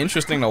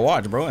interesting to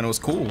watch, bro, and it was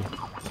cool.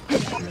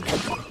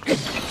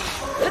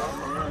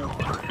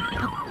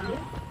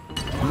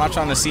 I'm not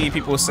trying to see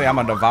people say I'm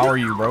gonna devour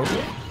you, bro.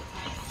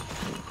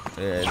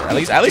 At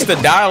least the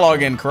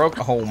dialogue in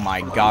Kuroko. Oh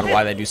my god,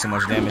 why they do so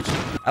much damage?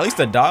 At least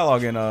the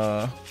dialogue in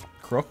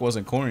Kuroko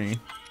wasn't corny.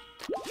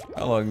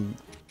 Dialogue in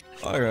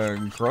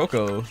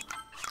Kuroko,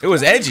 it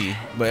was edgy,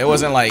 but it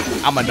wasn't like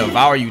I'm gonna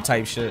devour you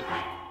type shit.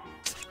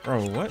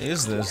 Bro, what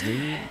is this,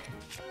 dude?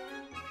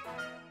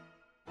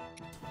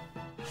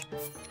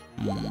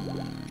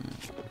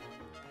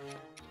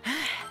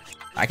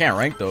 I can't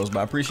rank those, but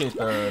I appreciate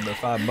the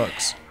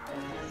 $5.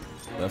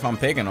 But if I'm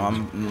picking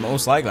them,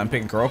 most likely I'm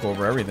picking Kuroko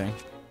over everything.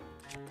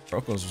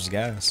 Kuroko's was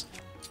gas.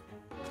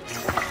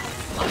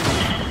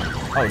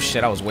 Oh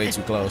shit, I was way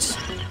too close. I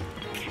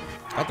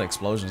thought the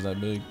explosion's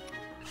that big.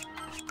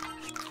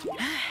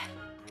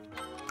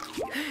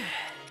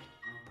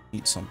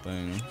 Eat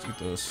something. Let's eat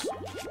this.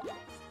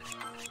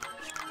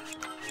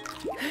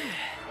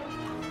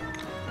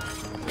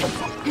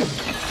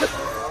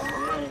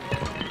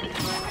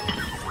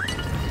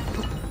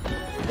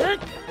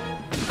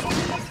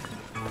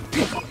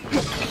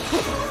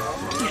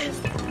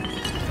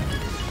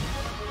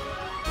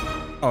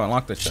 Oh,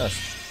 unlock the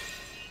chest.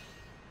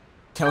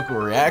 Chemical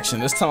reaction.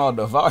 This time I'll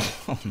devour.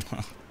 Oh, no.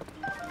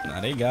 Nah,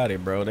 they got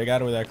it, bro. They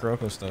got it with that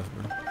Kuroko stuff,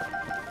 bro.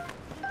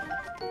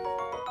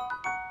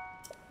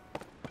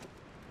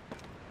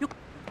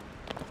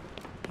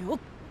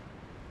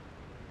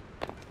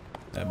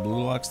 That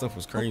Blue Lock stuff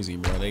was crazy,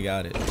 bro. They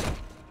got it.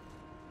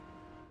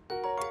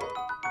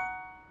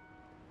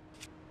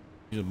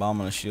 Use a bomb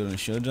on a shield and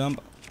shield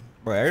jump.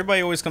 Bro,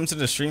 everybody always comes to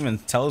the stream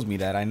and tells me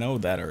that. I know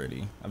that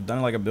already. I've done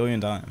it like 1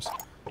 billion times.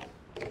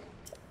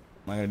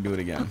 I'm not gonna do it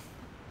again.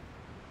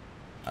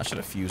 I should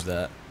have fused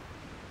that.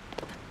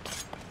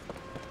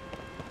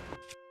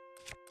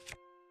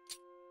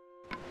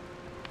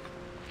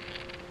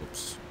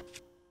 Oops.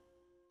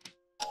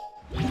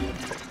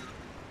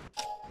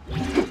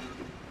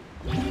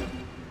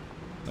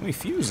 Let me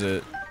fuse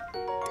it.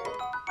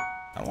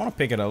 I don't want to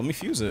pick it up. Let me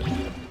fuse it.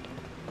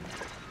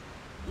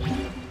 You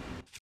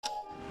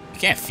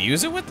can't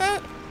fuse it with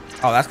that?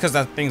 Oh, that's because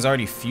that thing's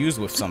already fused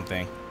with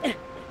something.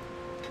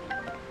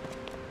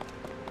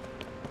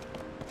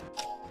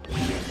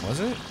 Was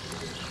it?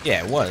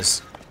 Yeah, it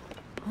was.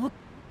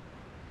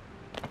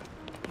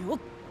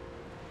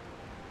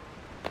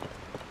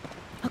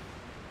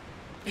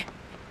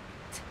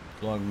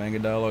 Log manga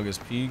dialogue is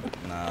peak.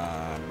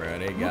 Nah, bro,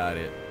 they got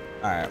it.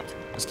 All right,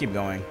 let's keep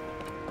going.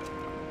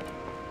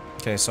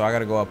 Okay, so I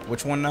gotta go up.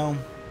 Which one now?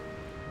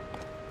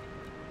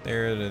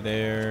 There to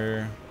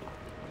there.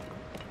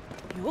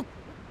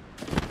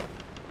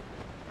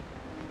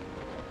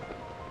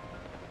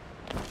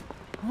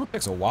 It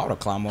takes a while to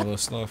climb all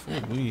this stuff.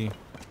 Ooh-wee.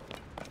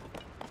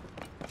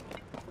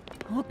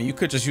 You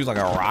could just use like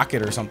a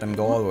rocket or something and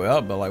go all the way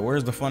up, but like,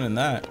 where's the fun in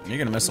that? You're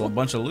gonna miss a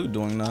bunch of loot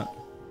doing that.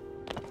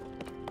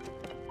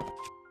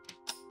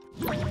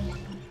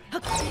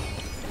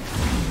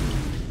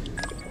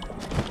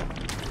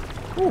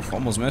 Oof,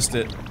 almost missed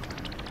it.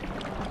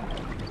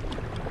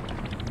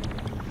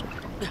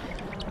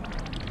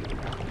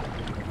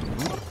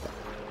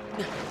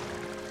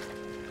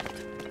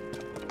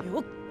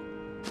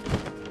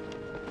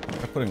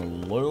 I'm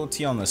putting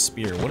loyalty on the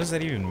spear. What does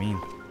that even mean?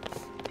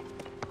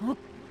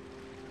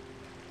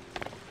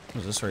 What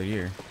is this right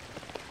here?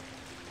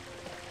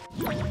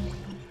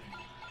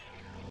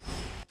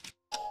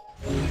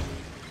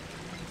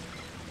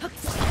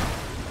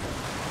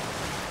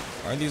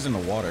 Why are these in the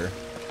water?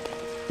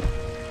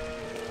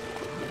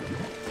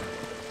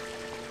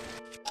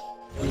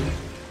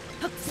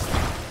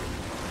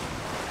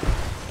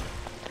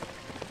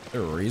 Is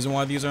there a reason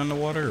why these are in the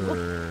water,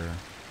 or?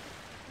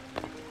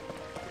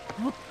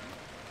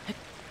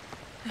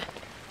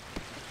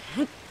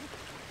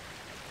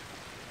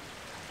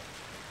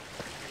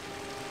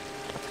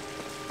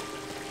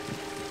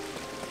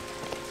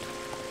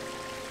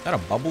 Is that a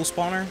bubble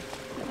spawner?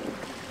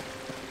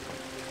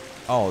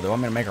 Oh, they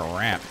want me to make a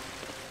ramp,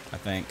 I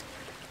think.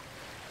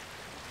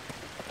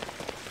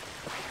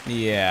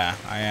 Yeah,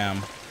 I am.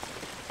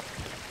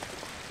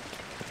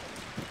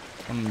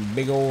 One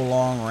big old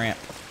long ramp.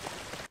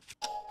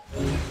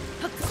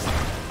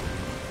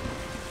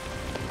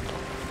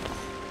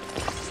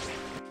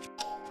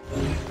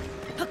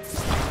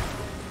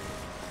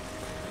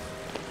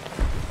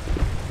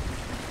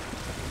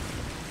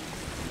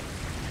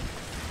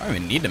 I don't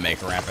even need to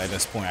make a ramp at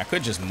this point. I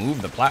could just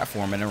move the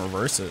platform and then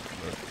reverse it,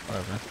 but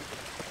whatever.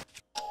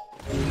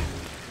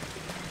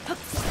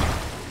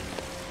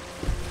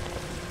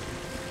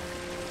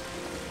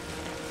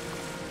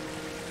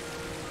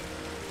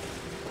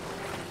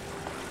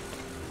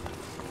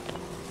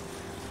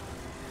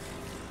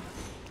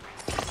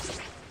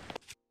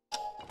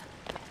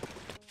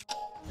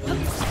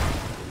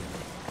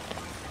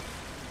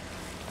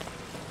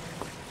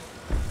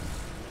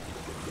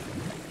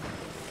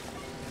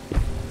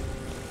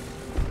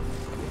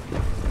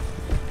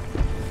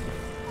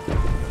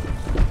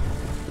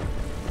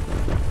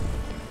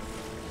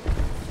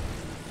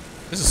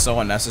 This is so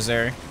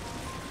unnecessary.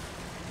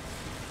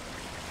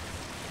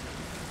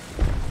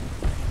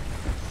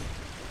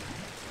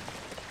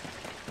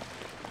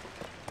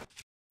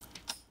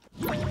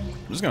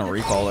 I'm just gonna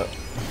recall it.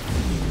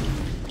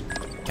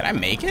 Can I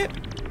make it?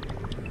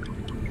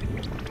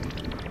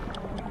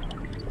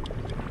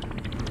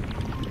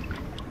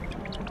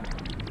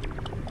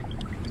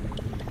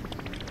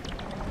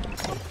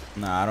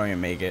 Nah, I don't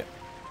even make it.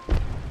 I'm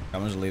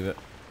gonna just leave it.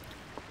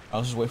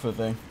 I'll just wait for the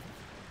thing.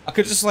 I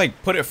could just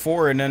like put it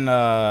forward and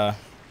then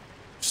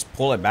just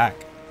pull it back.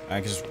 I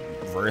could just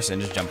reverse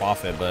and just jump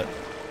off it, but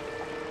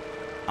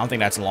I don't think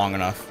that's long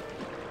enough.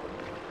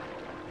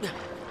 I'm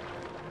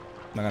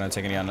not gonna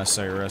take any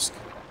unnecessary risk.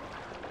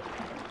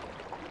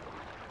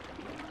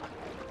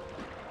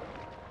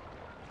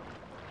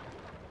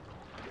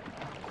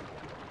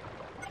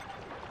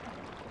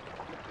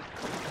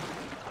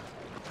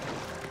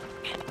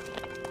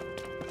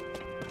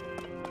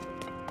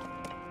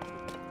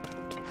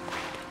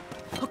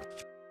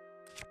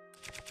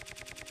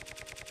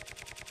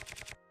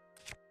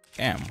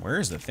 Damn, where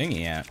is the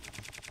thingy at?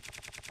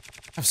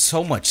 I have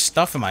so much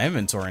stuff in my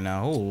inventory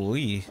now.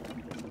 Holy.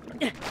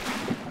 There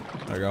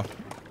we go.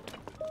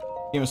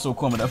 Game is so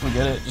cool. I'm gonna definitely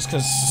get it just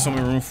because there's so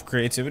many room for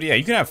creativity. Yeah,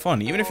 you can have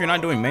fun. Even if you're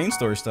not doing main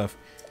story stuff,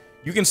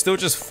 you can still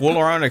just fool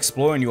around and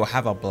explore and you'll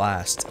have a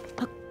blast.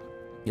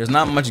 There's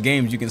not much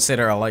games you can sit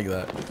there like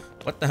that.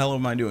 What the hell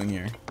am I doing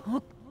here?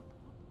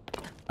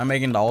 I'm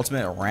making the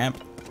ultimate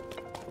ramp.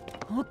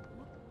 I'm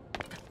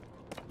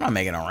not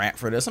making a ramp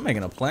for this. I'm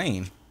making a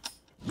plane.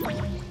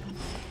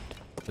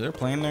 Is there a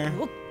plane there?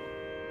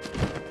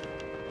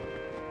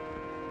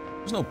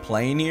 There's no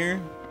plane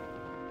here.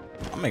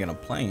 I'm making a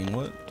plane.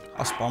 What?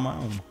 I'll spawn my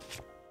own.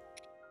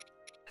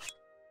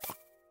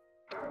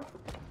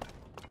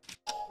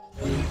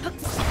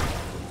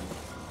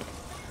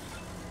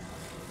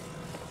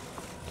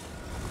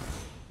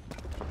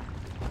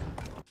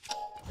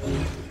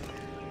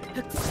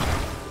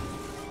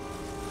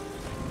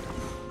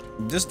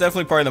 This is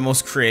definitely probably the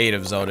most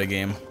creative Zelda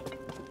game.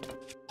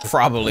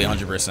 Probably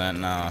 100%.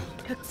 Nah.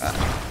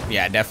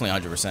 Yeah,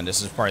 definitely 100%.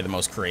 This is probably the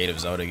most creative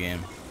Zelda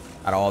game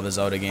out of all the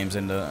Zelda games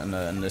in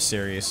this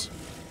series.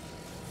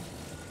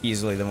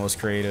 Easily the most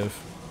creative.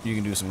 You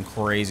can do some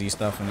crazy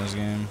stuff in this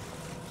game.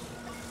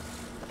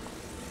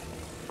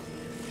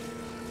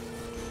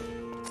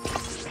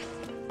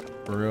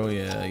 For real,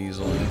 yeah,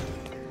 easily.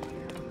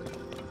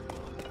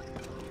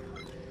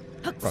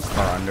 Put a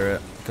car under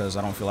it because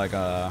I don't feel like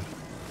I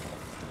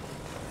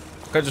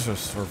could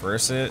just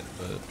reverse it,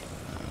 but it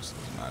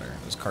doesn't matter.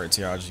 This cart's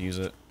here, I'll just use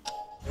it.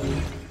 I'm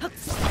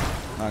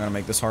not gonna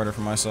make this harder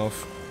for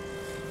myself.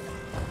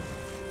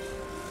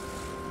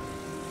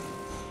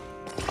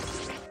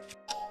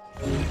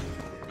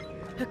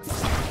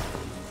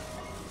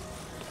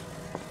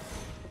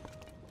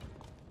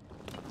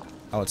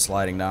 Oh, it's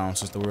sliding down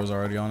since the wheel's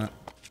already on it.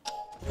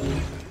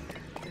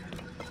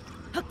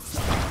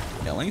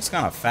 Yeah, Link's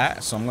kind of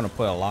fat, so I'm gonna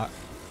put a lot.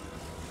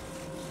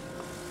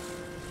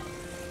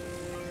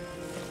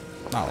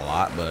 Not a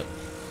lot, but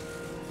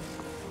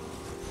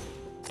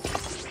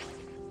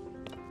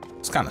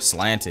it's kind of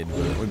slanted, but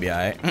it would be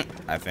alright,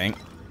 I think.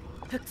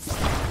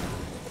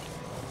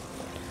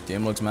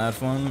 Game looks mad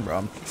fun,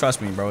 bro. Trust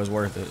me, bro, it's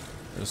worth it.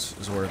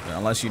 It's worth it,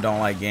 unless you don't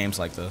like games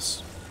like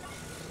this.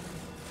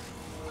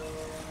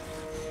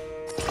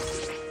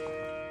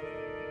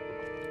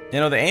 You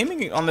know, the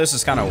aiming on this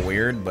is kind of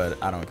weird,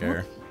 but I don't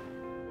care.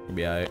 It'll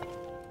be alright.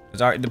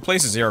 The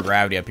place is zero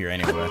gravity up here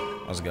anyway.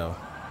 Let's go.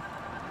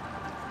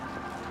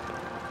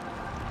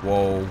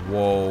 Whoa,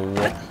 whoa,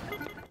 whoa.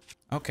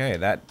 Okay,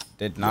 that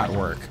did not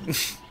work.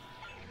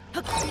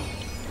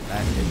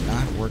 That did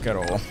not work at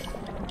all.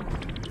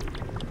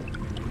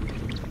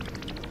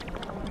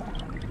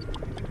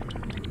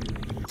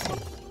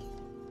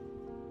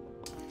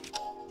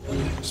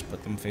 Just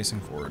put them facing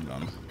forward,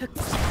 done.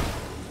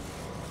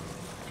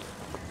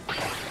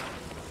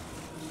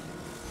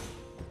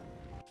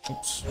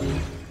 Oops.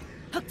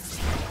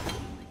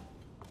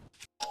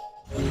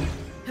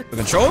 The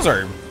controls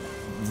are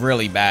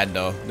really bad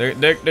though. They're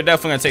definitely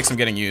gonna take some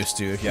getting used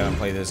to if you haven't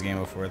played this game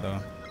before though.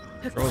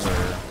 Controls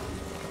are...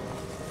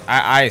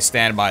 I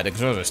stand by. The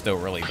controls are still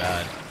really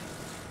bad.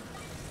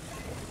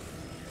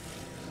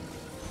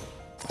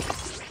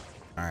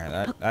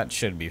 Alright, that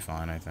should be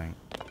fine, I think.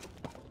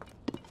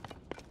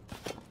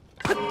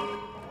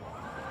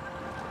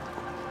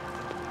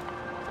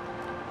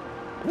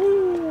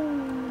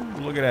 Woo!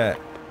 Look at that.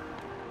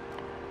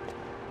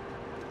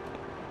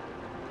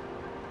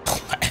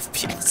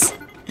 FPS.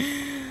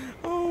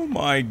 Oh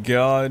my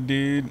god,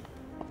 dude.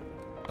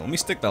 Let me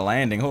stick the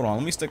landing. Hold on,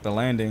 let me stick the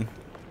landing.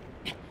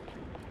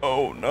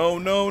 Oh, no,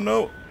 no,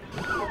 no.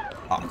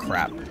 Oh,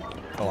 crap.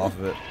 Fell off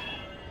of it.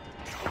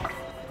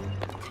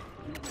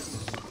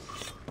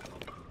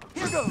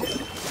 Here goes.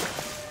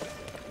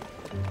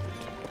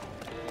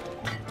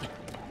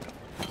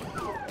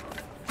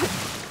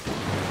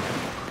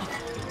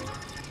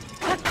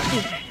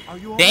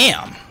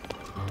 Damn!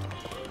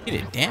 He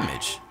did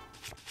damage.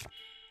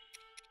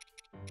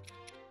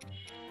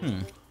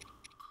 I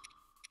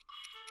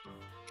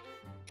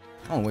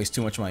don't waste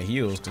too much of my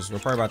heals because we're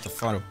probably about to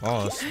fight a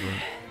boss. But...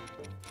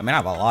 I mean, I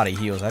have a lot of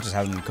heals. I just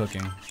haven't been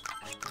cooking.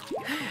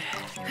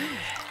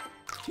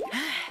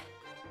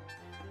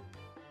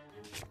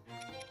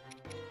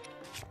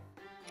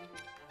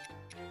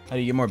 How do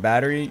you get more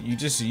battery? You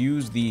just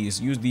use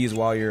these. Use these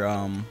while you're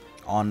on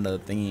the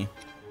thingy.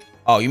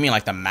 Oh, you mean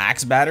like the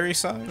max battery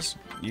size?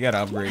 You gotta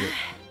upgrade it.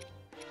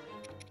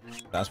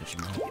 That's what you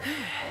meant.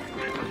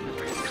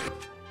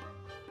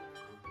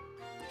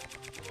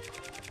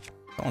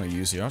 I don't want to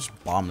use here. I'll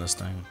just bomb this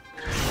thing.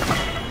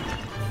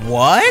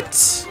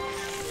 What?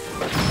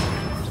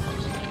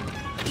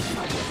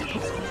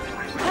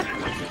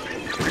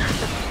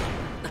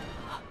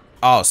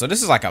 Oh, so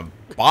this is like a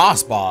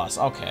boss.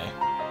 Okay.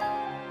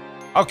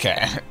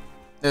 Okay.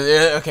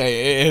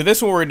 Okay, if this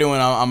is what we're doing,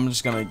 I'm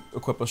just gonna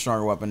equip a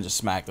stronger weapon and just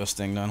smack this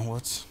thing then.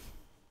 What's...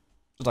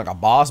 It's like a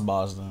boss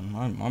then.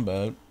 My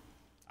bad.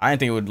 I didn't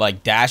think it would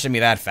like dash at me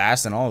that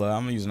fast and all that.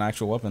 I'm gonna use an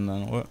actual weapon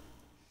then. What?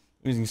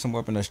 I'm using some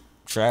weapon to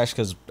trash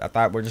because I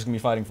thought we're just gonna be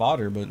fighting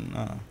fodder, but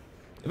nah.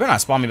 It better not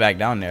spawn me back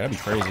down there. That'd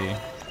be crazy.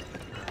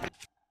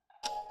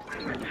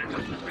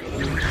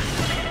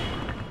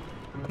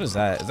 What is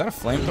that? Is that a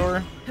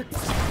flamethrower?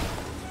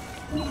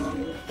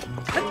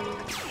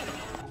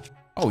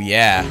 Oh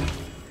yeah.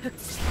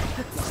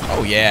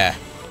 Oh yeah.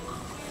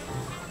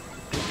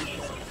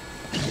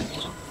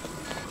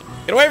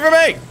 Get away from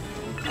me!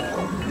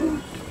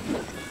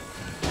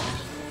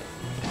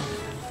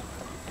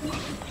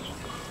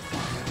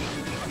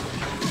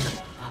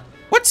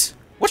 What?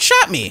 What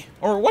shot me?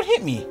 Or what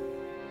hit me?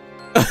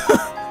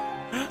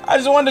 I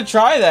just wanted to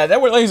try that.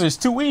 That laser's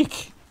too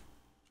weak.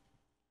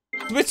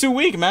 It's a bit too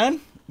weak,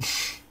 man.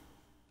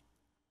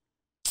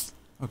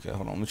 Okay,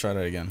 hold on. Let me try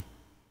that again.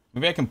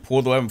 Maybe I can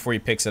pull the weapon before he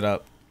picks it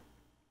up.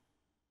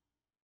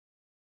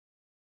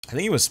 I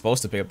think he was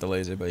supposed to pick up the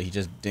laser, but he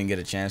just didn't get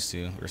a chance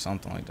to, or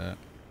something like that.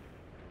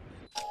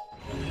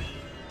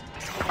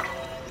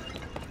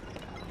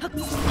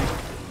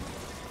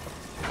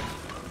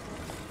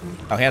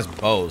 Oh, he has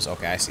bows.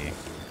 Okay, I see.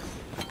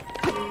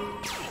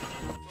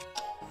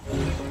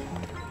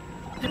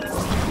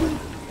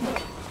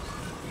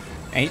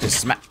 And he just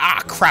smacked.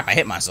 Ah, crap! I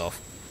hit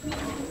myself.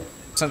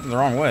 Something the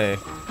wrong way.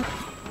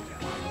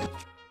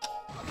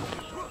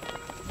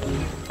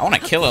 I want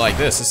to kill it like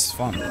this. This is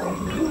fun.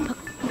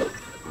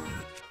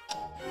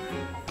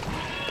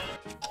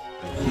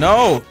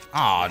 No!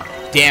 Aw,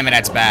 oh, damn it,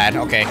 that's bad.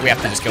 Okay, we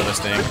have to just kill this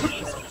thing.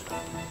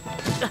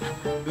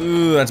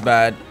 Ooh, that's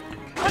bad.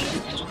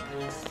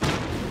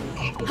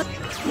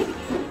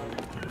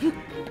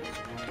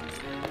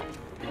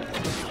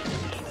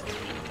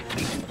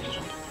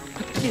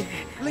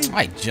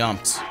 I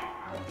jumped.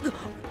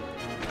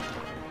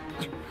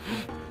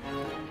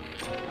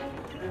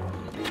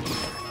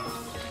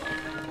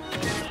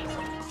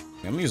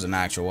 I'm gonna use an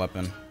actual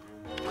weapon.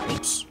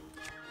 Oops.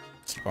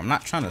 I'm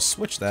not trying to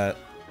switch that.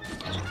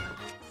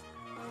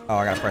 Oh,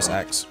 I gotta press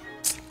X.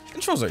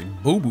 Controls are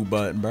boo-boo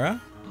butt, bruh.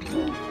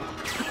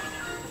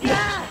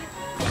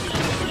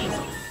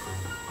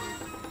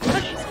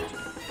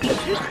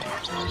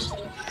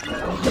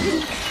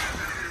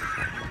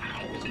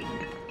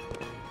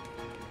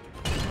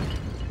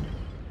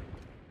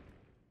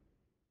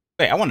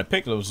 Hey, I want to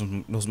pick those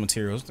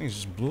materials. Things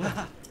just blew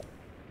up.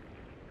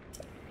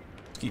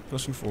 Let's keep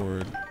pushing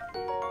forward.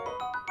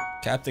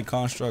 Captain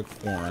Construct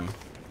Foreign.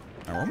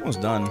 We're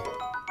almost done.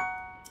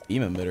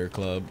 Beam Emitter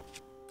Club.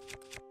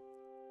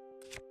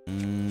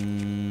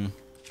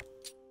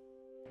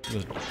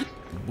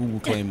 Boo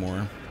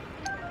Claymore.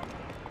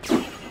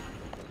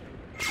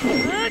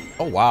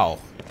 Oh wow.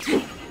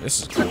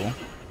 This is cool.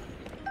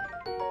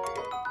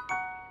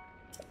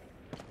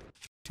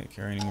 Can't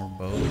carry any more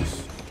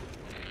bows.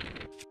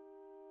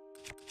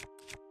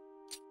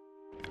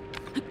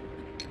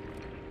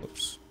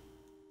 Whoops.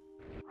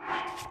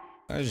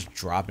 I just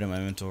drop it in my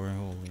inventory.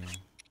 Holy.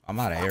 I'm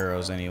out of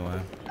arrows anyway.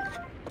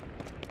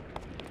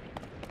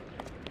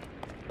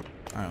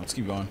 Alright, let's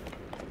keep going.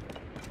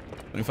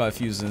 25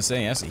 fuses is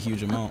insane. That's a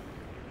huge amount.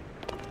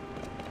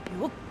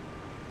 Alright,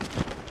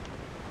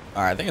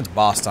 I think it's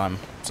boss time.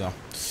 So,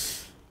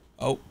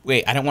 Oh,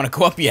 wait, I didn't want to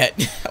go up yet.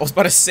 I was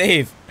about to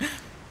save.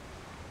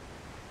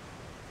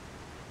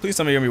 Please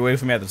tell me you're going to be waiting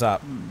for me at the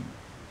top.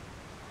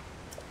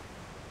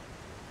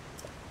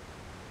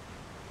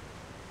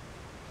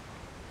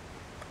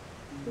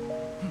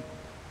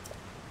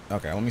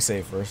 Okay, let me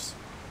save first.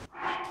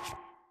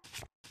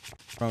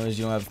 Problem is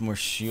you don't have more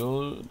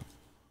shield.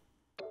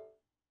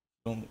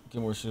 Don't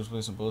get more shield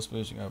space and bullet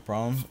space. You got a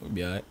problem? We'll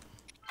be alright.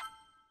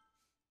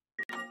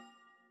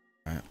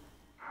 Alright.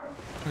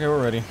 Okay,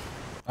 we're ready.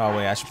 Oh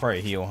wait, I should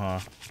probably heal, huh?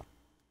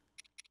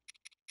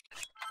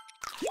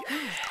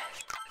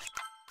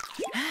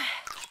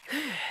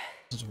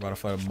 Since we're about to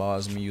fight a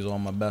boss, let me use all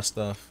my best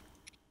stuff.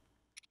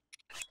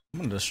 I'm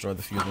gonna destroy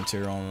the fuse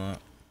material on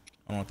that.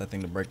 I don't want that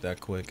thing to break that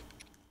quick.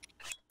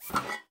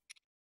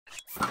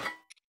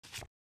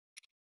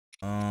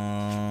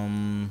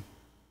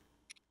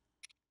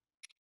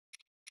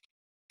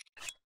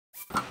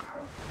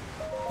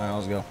 Alright,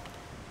 let's go.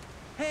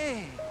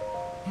 Hey.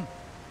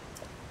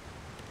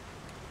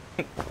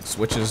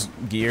 Switches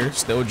gear,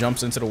 still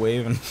jumps into the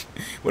wave, and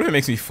what if it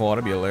makes me fall?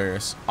 That'd be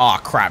hilarious. Oh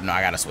crap, no,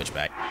 I gotta switch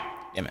back.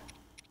 Damn it.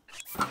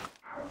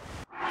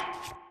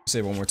 Say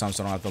it one more time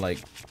so I don't have to like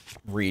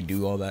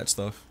redo all that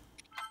stuff.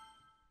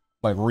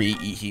 Like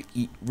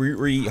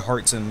re-eat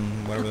hearts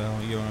and whatever the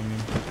hell, you know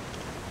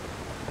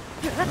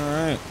what I mean?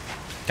 Alright.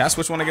 Can I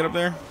switch when I get up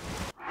there?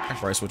 I can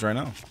probably switch right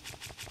now.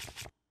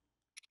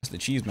 That's the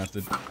cheese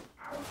method.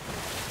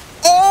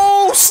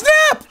 Oh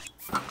snap!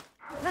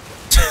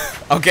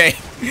 Okay.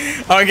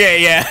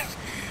 Okay, yeah.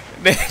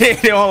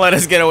 They won't let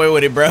us get away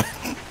with it, bro.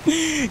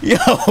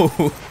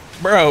 Yo,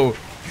 bro.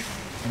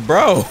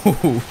 Bro.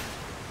 I'm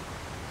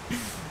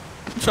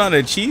trying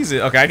to cheese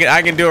it. Okay,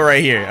 I can do it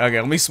right here. Okay,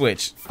 let me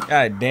switch.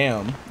 God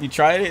damn. You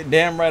tried it?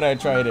 Damn right I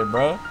tried it,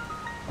 bro.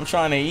 I'm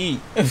trying to eat.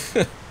 I'm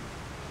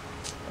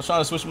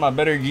trying to switch my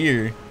better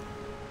gear.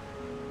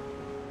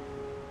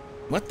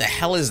 What the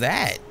hell is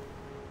that?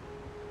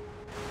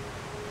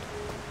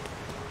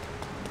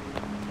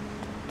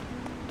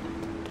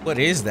 What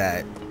is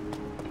that?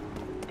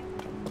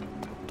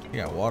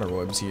 You got water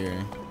webs here.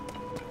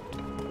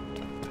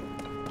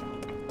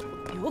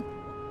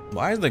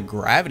 Why is the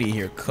gravity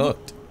here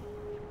cooked?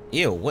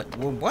 Ew,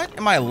 what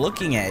am I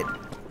looking at?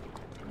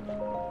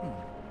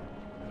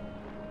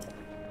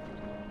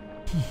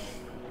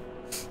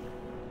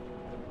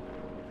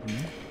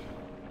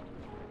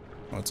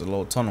 Oh, it's a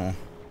little tunnel.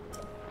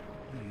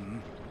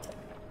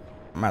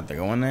 I'm about to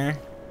go in there.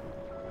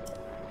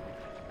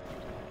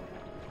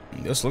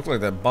 This looks like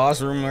that boss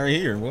room right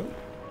here.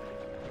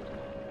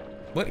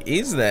 What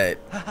is that?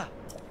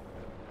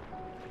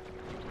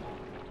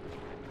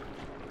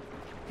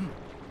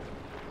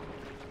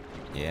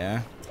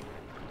 Yeah.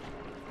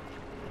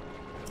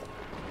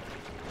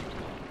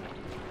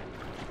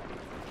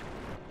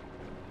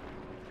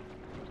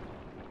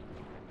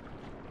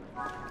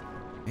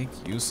 Make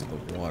use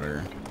of the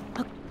water.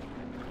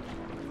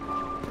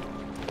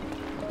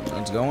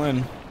 Let's go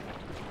in.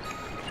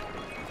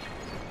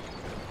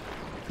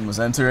 We must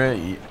enter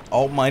it.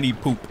 Almighty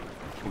poop.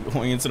 We're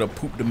going into the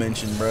poop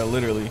dimension, bro.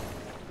 Literally.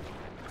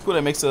 It's cool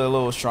that makes a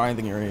little shrine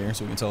thing right here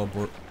so we can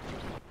teleport.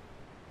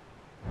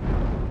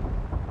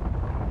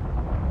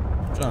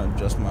 I'm trying to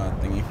adjust my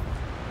thingy.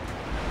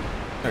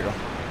 There you go.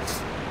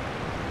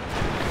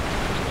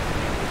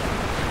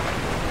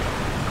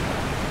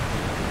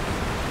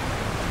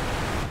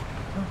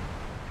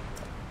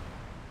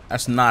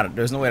 That's not,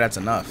 there's no way that's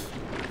enough.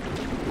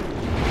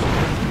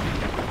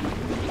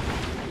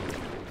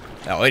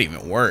 Oh, it didn't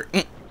even work.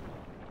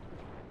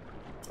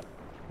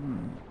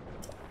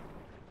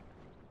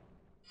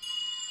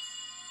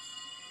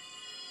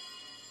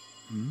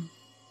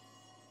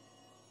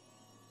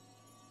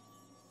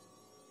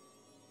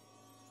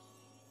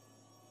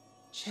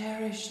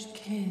 Cherished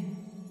kin,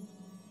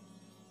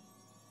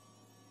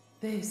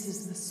 this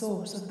is the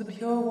source of the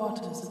pure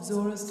waters of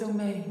Zora's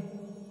domain.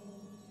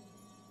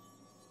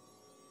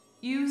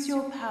 Use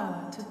your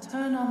power to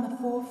turn on the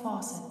 4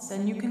 faucets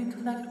and you can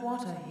collect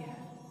water here.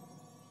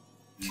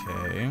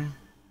 Okay.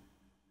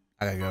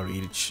 I gotta go to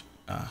each.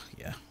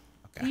 Yeah.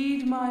 Okay.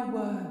 Heed my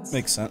words.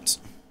 Makes sense.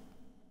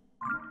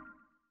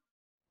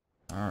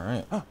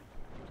 Alright.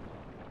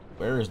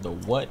 Where is the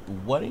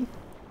whatting?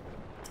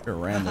 You're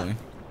rambling.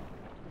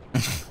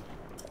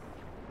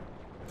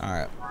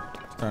 Alright.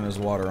 Turn this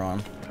water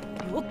on.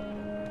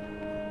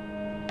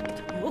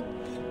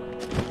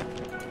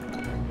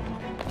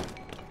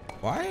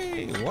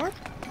 Why? What?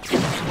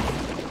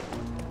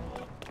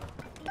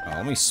 Oh,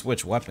 let me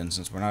switch weapons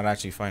since we're not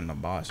actually fighting the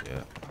boss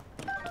yet.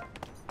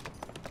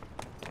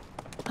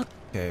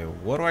 Okay,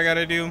 what do I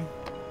gotta do?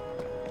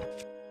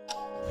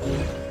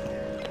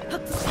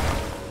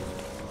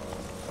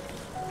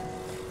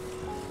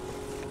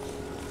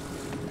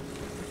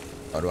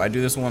 Oh, do I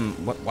do this one?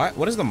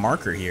 What is the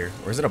marker here?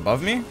 Or is it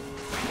above me?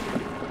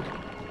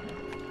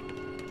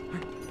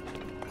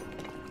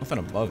 Nothing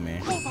above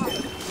me.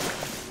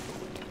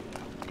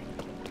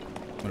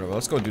 Whatever,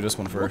 let's go do this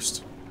one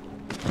first.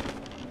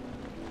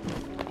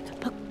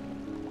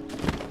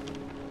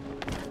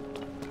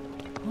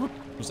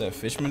 Was that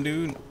Fishman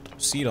dude?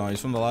 Sidon, he's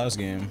from the last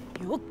game.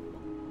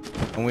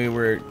 When we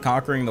were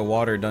conquering the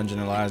water dungeon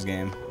in the last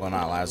game. Well,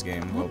 not last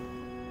game. Well,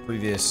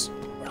 previous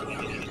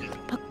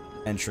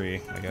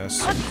entry, I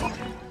guess. He's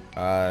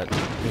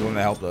the one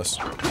that helped us.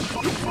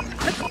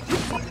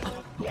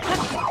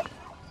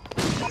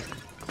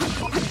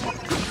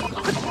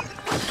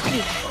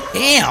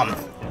 Damn!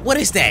 What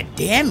is that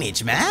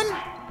damage, man?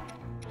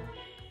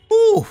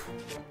 Ooh.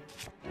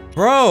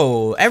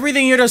 Bro,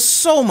 everything here does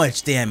so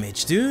much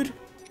damage, dude.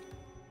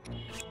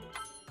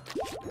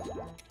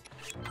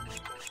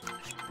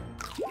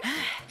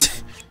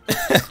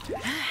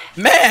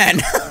 Man!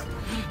 I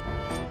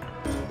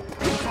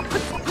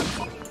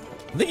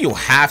think you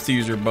have to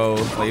use your bow.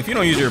 Like, if you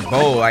don't use your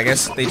bow, I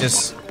guess they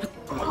just...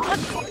 I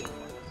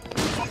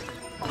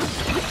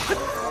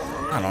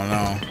don't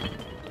know.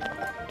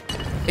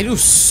 They do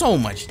so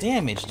much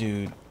damage,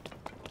 dude.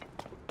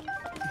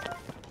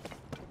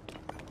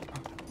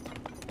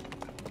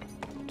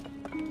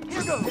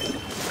 Is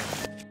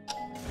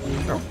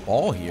there a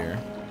ball here?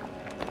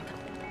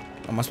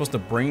 Am I supposed to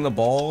bring the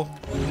ball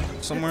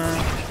somewhere?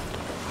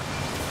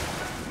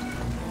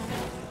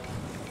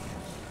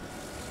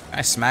 Can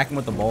I smack him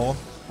with the ball?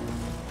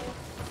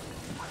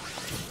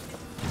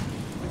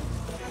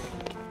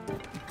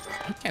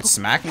 Can't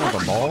smack him with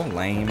the ball?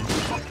 Lame.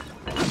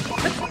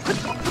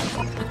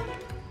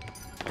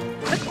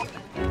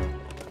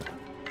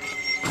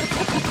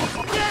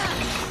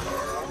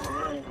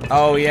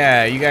 Oh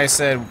yeah, you guys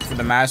said for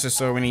the Master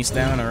Sword we need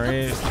stamina,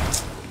 right?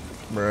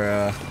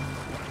 Bruh.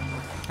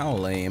 How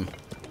lame.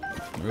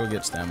 We'll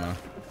get stamina.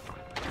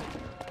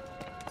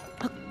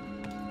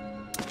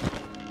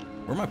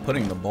 Where am I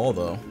putting the ball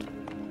though?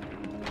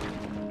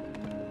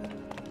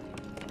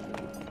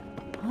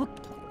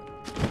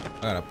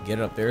 I gotta get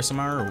it up there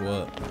somehow or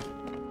what?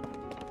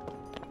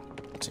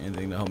 Is there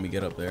anything to help me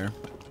get up there?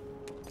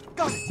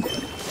 Got it.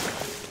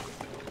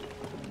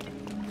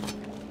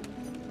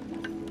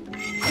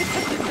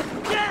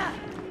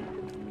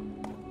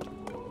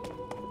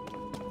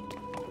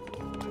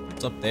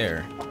 What's up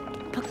there?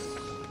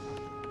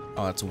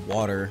 Oh, it's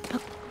water.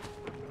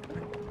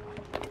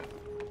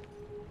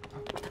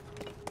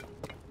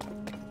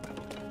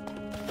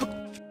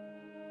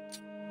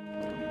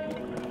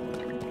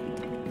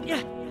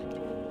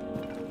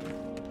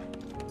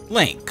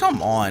 Link,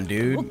 come on,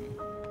 dude.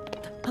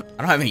 I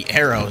don't have any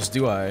arrows,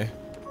 do I?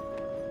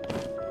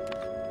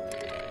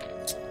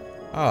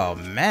 Oh,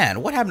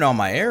 man. What happened to all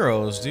my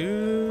arrows,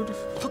 dude?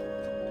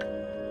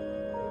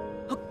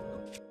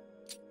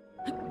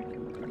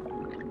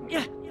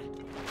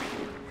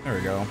 There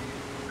we go.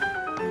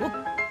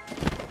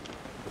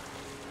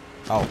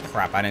 Oh,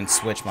 crap. I didn't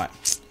switch my...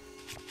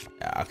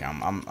 Yeah, okay.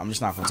 I'm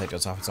just not going to take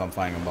this off until I'm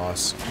fighting a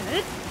boss.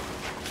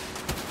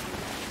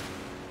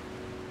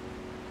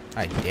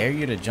 I dare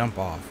you to jump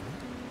off.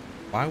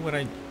 Why would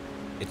I?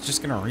 It's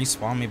just gonna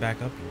respawn me back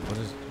up here. What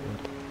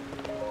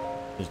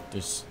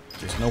is?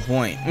 There's no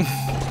point.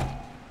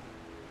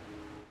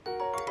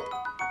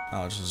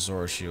 Oh, it's just a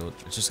Zora shield.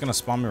 It's just gonna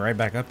spawn me right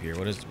back up here.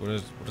 What is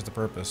the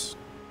purpose?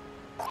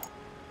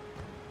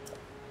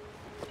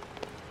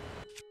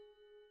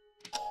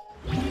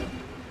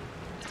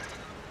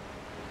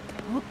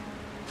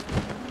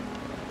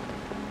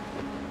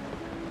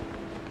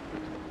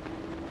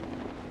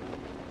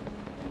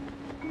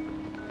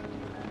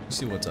 Let's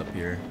see what's up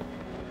here.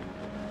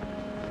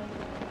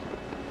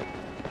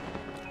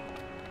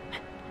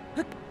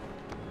 What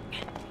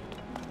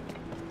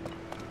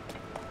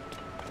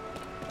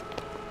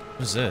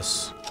is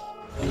this?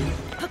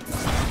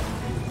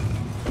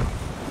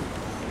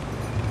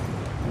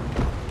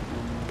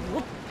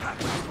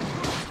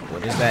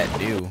 What does that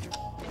do?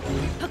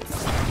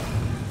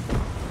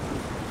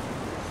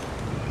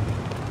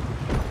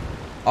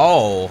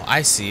 Oh,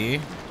 I see.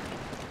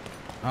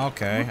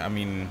 Okay, I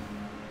mean,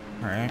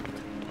 all right.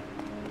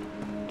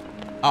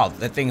 Oh,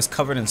 that thing's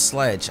covered in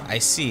sledge. I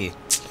see.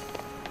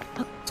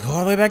 Let's go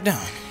all the way back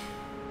down.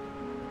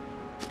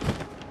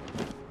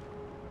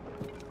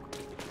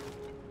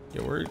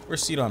 Yo,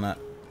 where's Seed on that?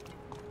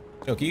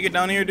 Yo, can you get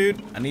down here,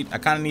 dude? I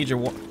kind of need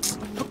your It's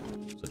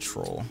a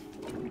troll.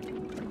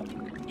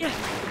 Yeah.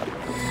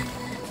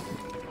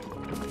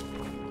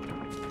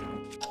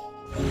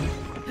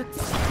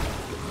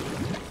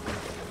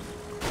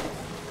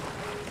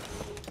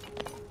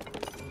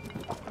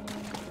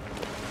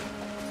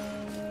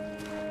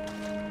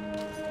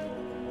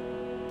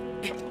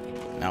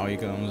 Now he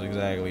comes,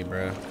 exactly,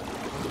 bruh.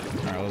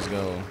 Alright, let's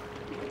go.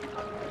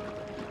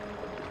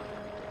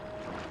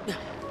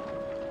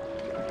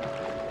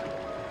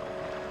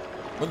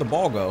 Where'd the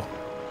ball go?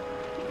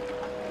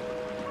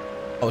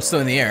 Oh, it's still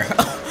in the air.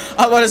 I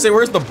was about to say,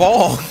 where's the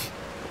ball?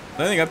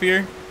 Anything up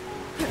here?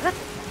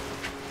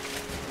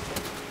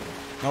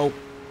 Nope.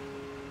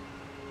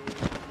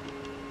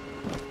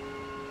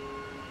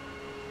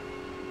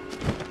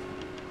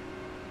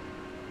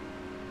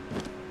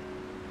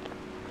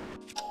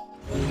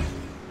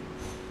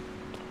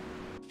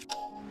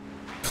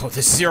 Oh,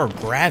 this is zero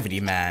gravity,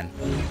 man.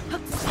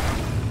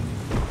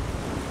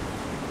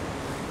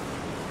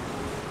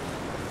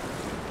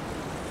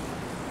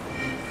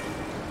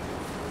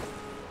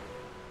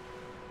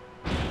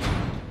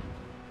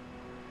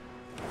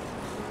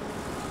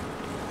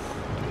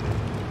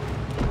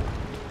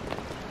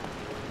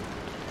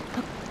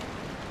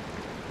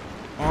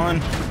 on.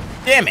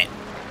 Damn it.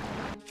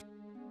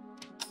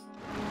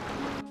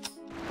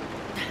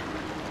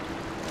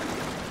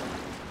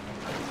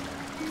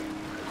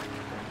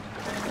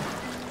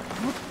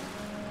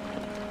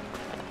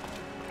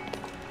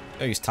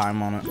 Gotta use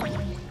time on it.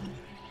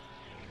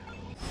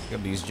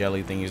 Got these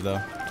jelly thingies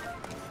though.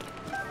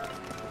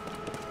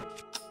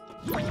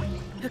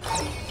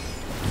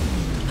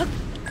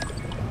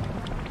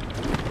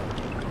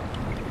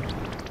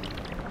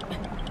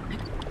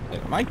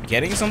 Am I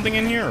getting something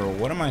in here, or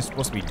what am I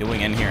supposed to be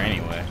doing in here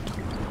anyway?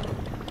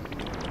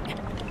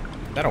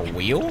 Is that a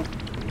wheel?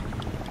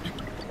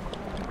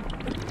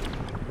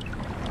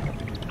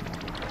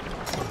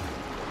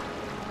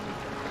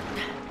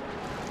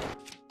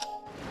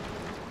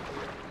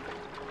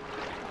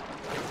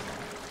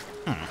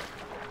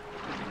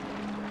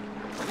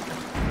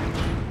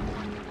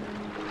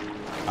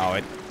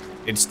 Oh,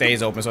 it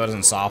stays open so it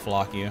doesn't soft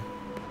lock you.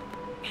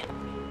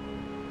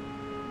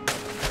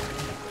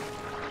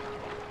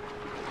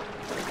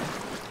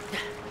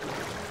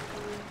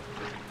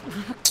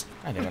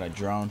 I think I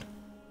drowned.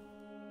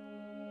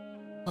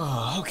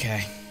 Oh,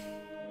 okay.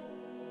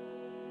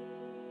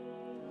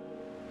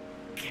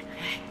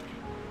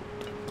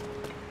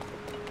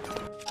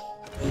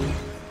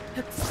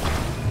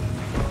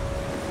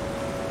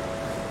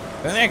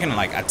 I think I can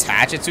like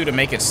attach it to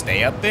make it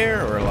stay up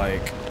there, or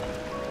like.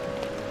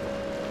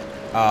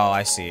 Oh,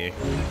 I see.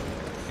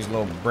 These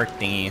little brick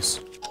thingies.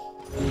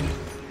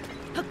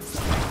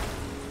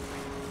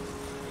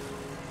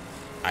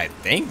 I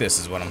think this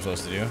is what I'm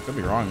supposed to do. Could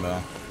be wrong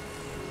though.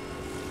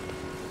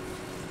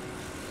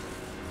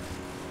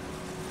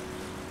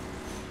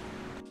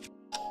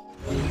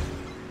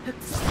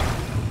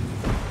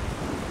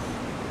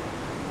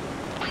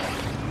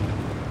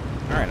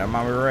 Alright, I'm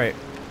on my right.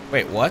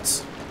 Wait,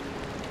 what?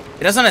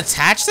 It doesn't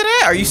attach to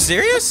that? Are you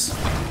serious?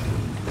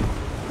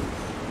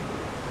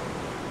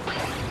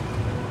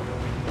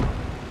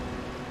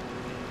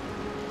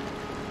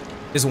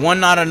 Is one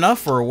not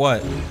enough or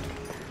what?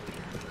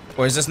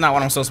 Or is this not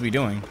what I'm supposed to be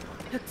doing?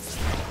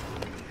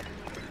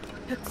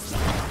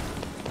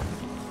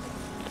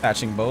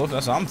 Attaching both?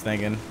 That's what I'm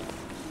thinking.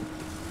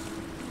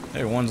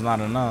 Maybe one's not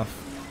enough.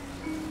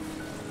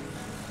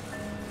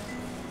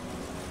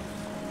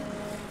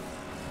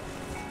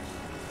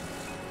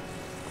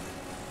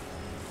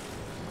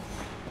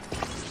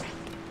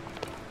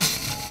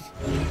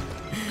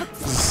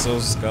 This is so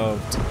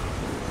scoped.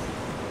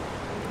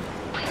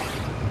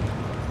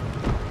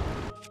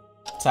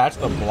 Attach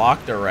the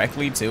block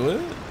directly to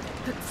it?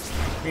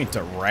 I mean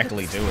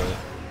directly to it.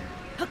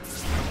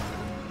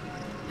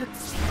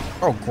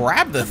 Bro,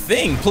 grab the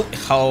thing.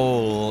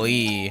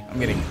 Holy. I'm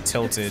getting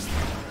tilted.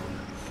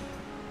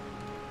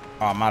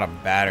 Oh, I'm out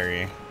of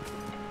battery.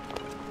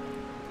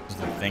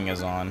 The thing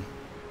is on.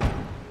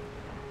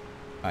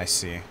 I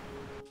see.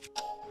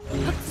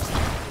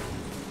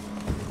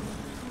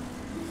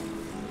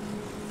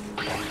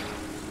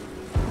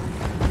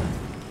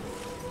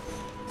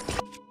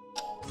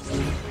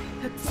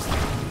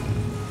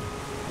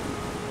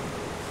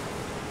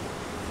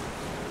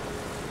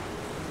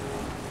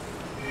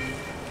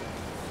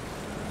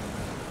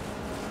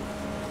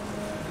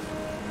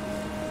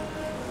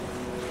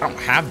 I don't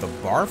have the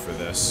bar for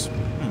this.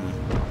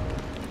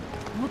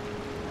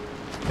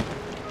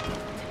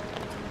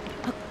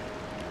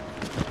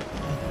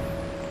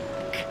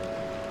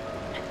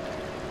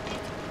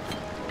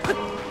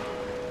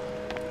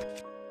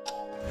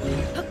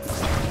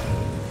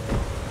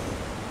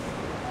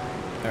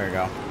 There we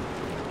go.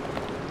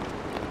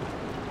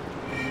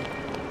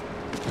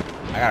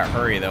 I gotta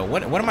hurry though.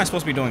 What am I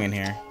supposed to be doing in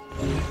here?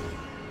 Am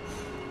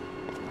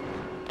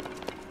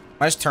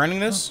I just turning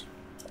this?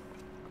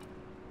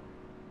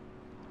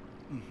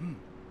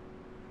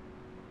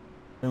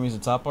 That means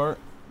the top part.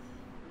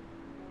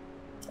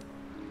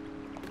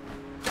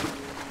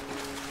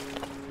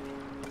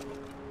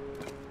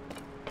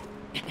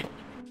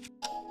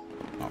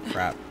 Oh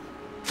crap.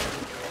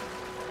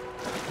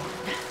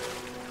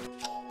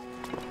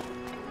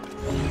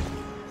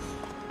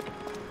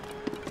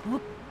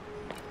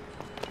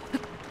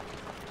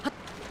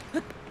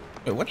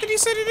 Wait, what did he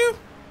say to do?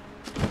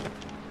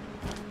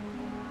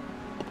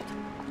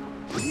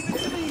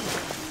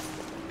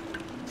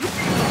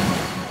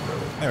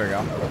 There we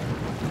go.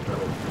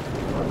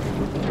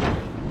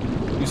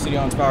 New city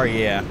on power,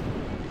 yeah.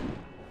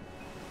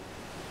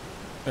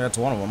 That's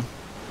one of them.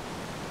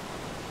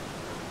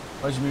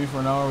 Why'd you move for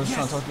an hour? I was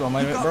trying to talk to you about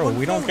Mighty Omega. Bro,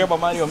 we don't care about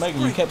Mighty Omega.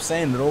 You kept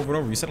saying it over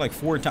and over. You said like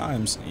 4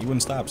 times. You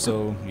wouldn't stop,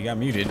 so you got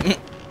muted. What do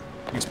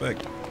you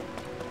expect? You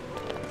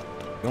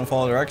don't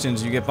follow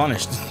directions, you get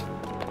punished.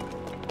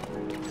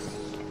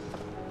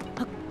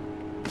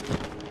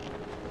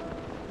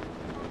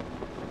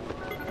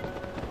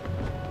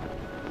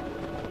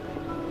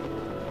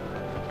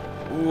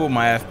 Ooh,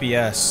 my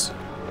FPS.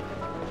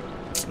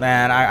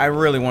 Man, I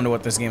really wonder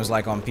what this game is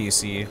like on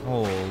PC.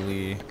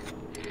 Holy.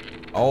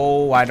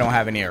 Oh, I don't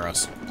have any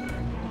arrows.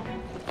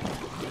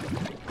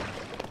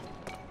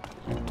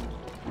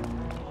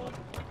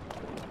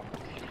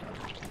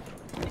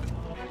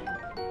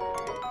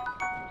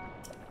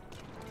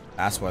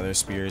 That's why there's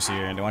spears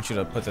here, and they want you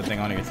to put the thing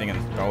on your thing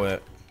and throw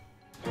it.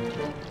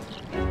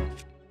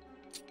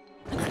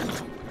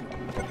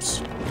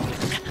 Oops.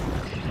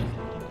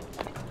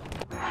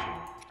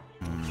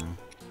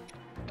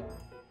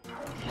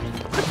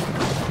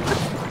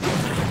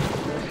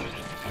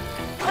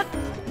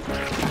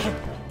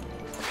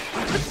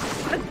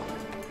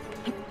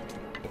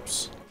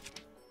 Oops.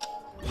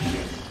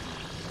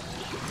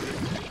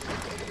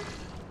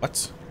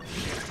 What?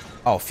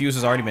 Oh, fuse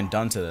has already been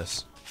done to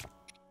this.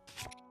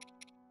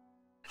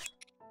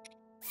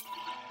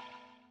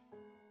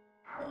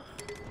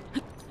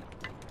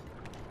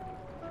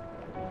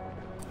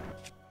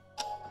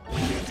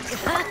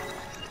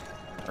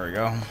 There we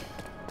go.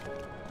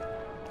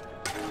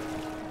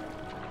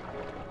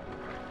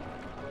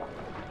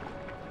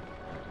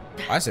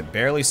 Why is it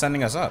barely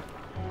sending us up?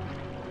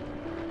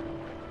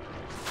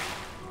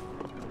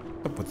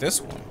 Up with this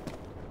one.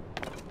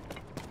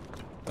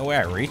 No way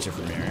I reach it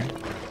from here.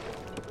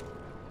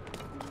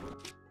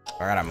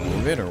 I gotta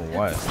move it or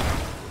what?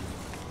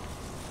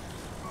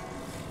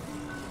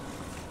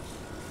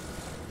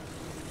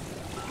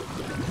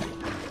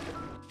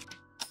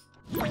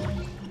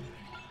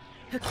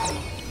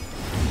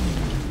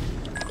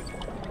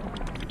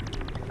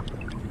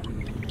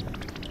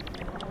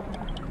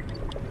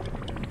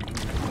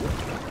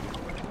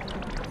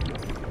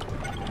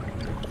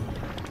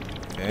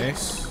 Okay.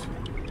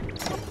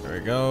 There we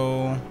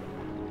go.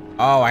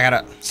 Oh,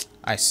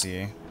 I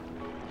see.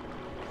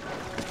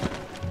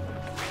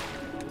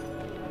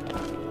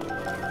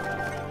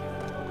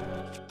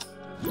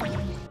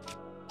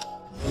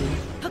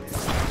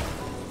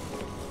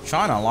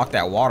 Trying to unlock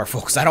that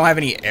waterfall because I don't have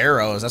any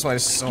arrows. That's why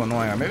this is so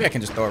annoying. Or maybe I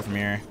can just throw it from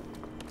here.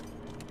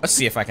 Let's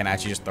see if I can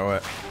actually just throw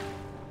it.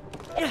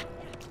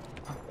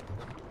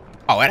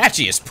 Oh, it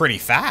actually is pretty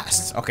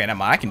fast. Okay, never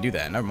mind. I can do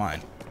that. Never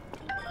mind.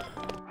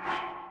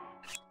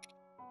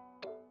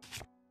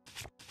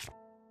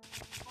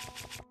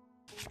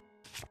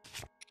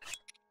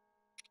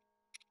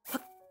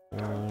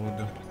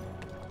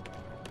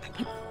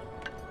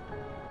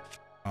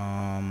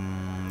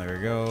 There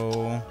we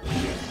go.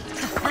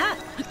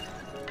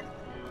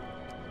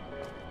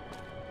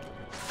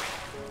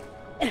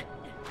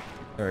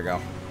 There we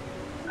go.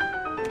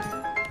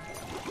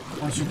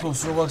 Don't you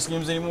post Roblox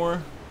games anymore?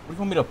 What do you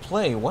want me to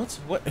play? What?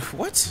 What?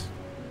 What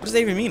does that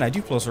even mean? I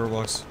do post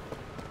Roblox.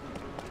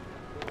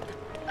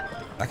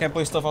 I can't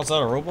play stuff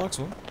outside of Roblox?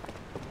 What?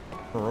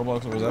 For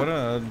Roblox or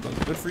Zelda?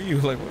 Good for you.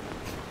 Like what?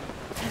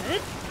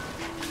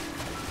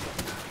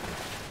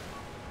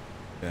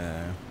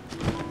 Yeah.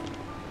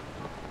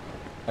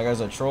 That guy's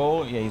a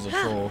troll? Yeah, he's a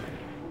troll.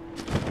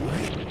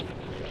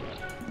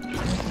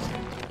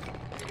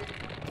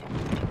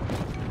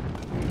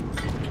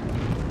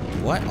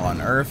 What on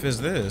earth is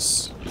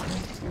this?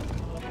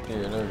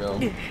 Here, there we go.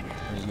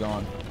 He's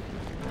gone.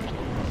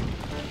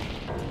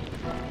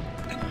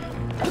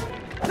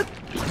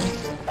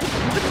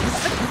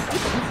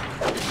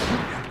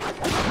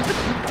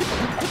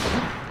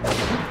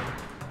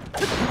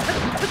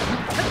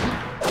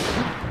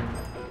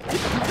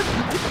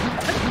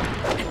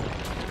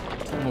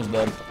 Almost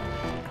dead.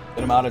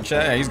 Get him out of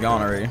chat. Yeah, he's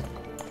gone already.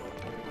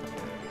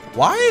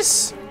 Why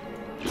is...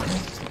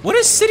 What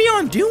is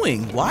Sidion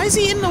doing? Why is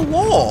he in the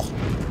wall?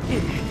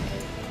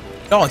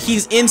 Oh,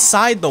 he's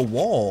inside the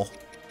wall.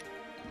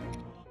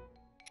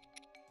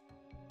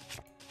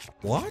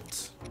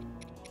 What?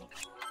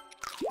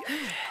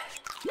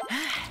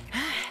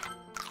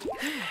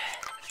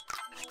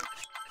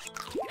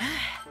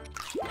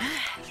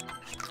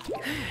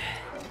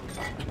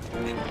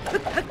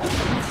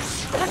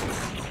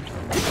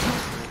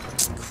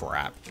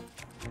 Crap.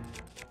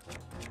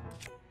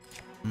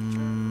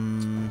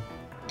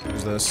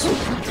 Who's this?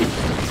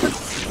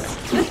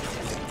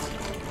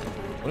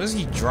 What does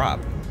he drop?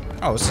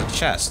 Oh, it's a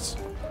chest.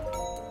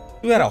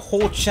 He had a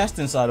whole chest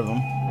inside of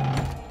him.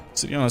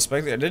 So you don't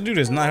expect that. That dude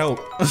does not help.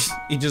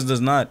 He just does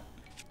not.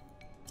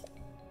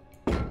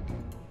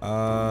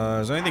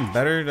 Is there anything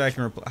better that I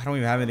can replace? I don't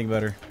even have anything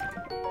better.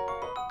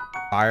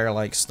 Fire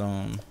like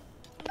stone.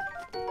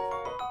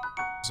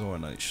 So a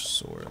nice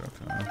sword.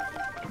 Okay.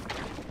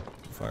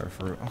 Fire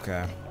fruit.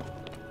 Okay.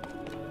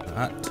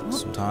 That took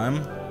some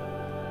time.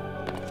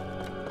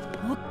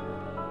 What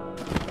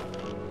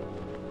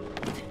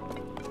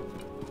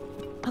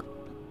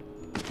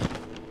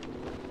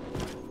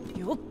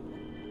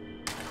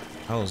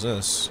the hell is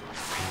this?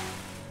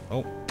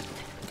 Oh,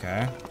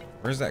 okay.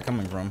 Where's that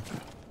coming from?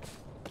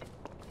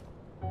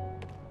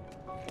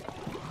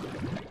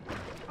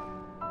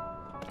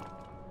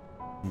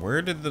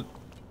 Where did the...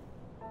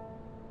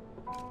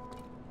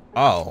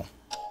 Oh.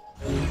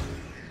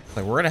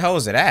 Like, where the hell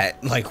is it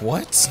at? Like,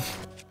 what?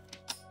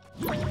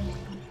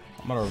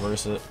 I'm gonna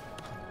reverse it.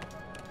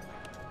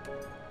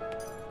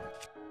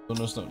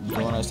 Don't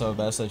I still have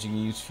best that you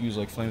can fuse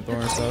like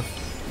flamethrower and stuff?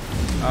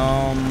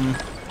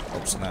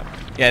 Oh snap.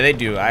 Yeah, they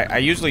do. I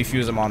usually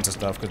fuse them onto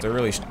stuff because they're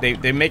really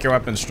they make your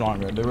weapons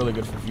stronger. They're really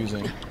good for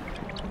fusing.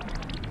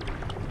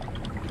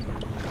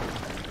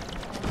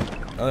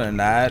 Other than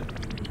that,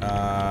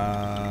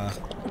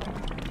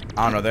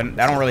 I don't know.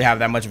 They don't really have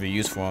that much of a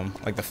use for them.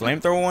 Like the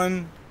flamethrower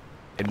one,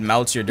 it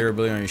melts your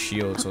durability on your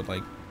shield. So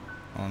like,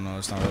 I don't know.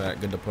 It's not really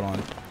that good to put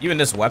on. Even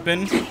this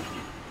weapon,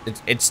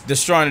 it's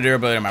destroying the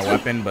durability of my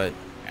weapon, but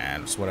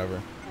it's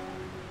whatever.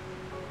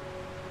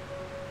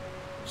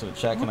 So the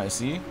chat, can I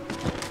see? I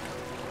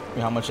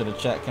mean, how much of the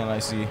chat can I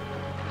see?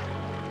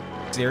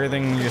 See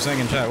everything you're saying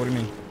in chat. What do you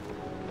mean?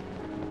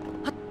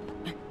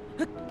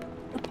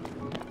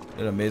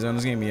 Did amazing on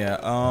this game? Yeah.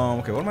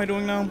 Okay, what am I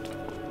doing now?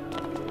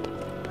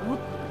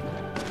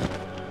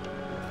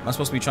 Am I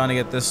supposed to be trying to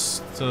get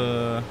this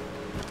to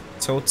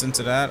tilt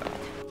into that?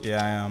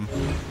 Yeah, I am.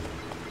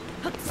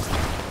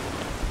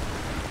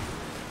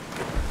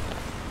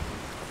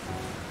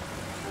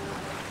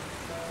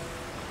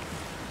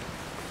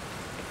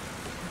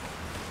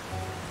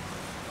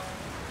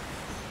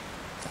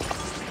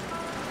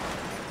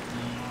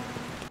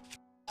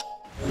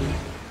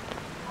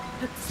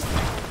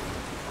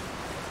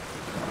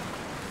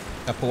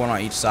 I put one on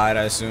each side,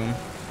 I assume.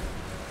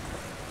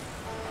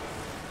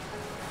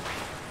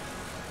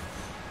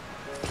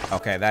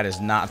 Okay, that is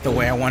not the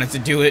way I wanted to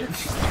do it.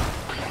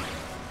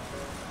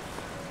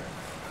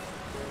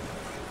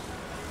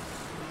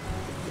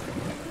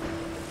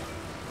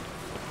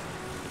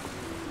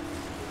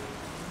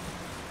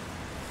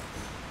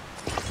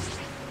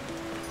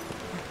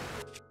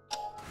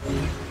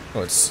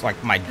 Oh, it's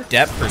like my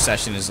depth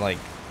perception is like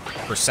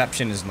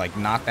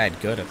not that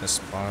good at this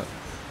spot.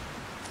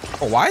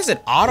 Oh, why is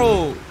it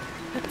auto?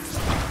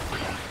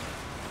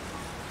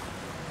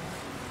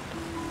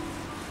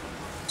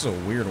 It's a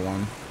weird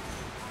one.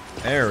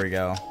 There we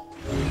go.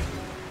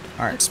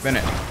 Alright, spin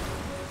it.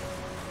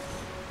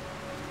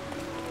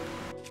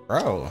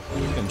 Bro,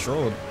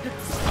 controlled.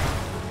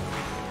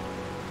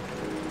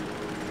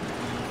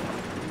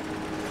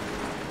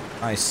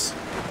 Nice.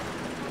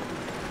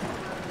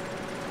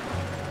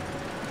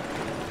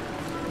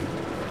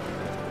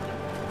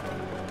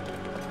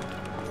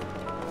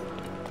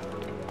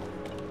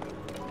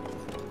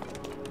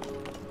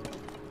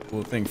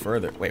 We'll think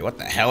further. Wait, what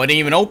the hell? It didn't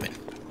even open.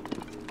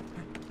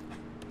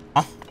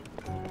 Huh?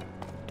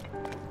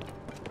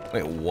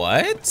 Wait,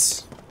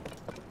 what?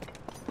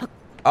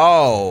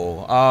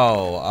 Oh,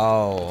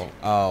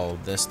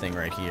 this thing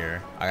right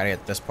here. I gotta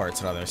get this part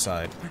to the other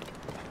side. Is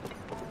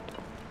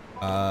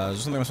there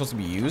something I'm supposed to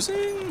be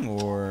using?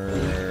 Or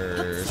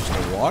just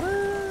the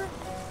water?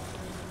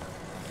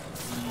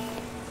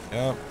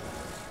 Yep.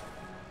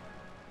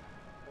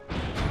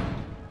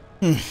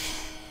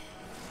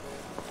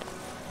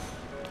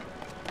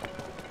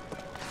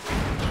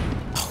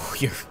 Oh,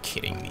 you're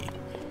kidding me.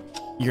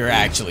 You're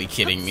actually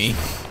kidding me.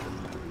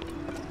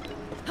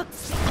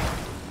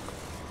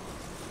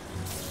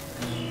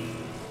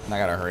 I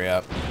gotta hurry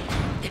up.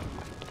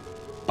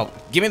 Oh,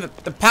 give me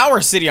the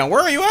power city on. Where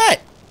are you at?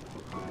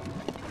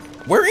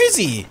 Where is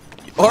he?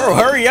 Oh,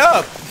 hurry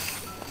up.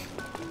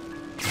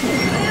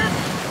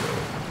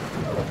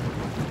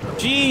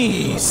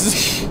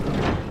 Jeez.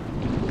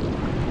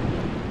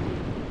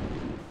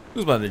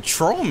 Who's about to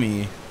troll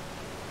me?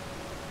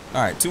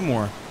 Alright, 2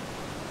 more.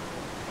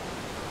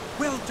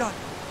 Well done.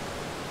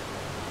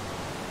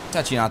 It's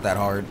actually not that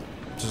hard.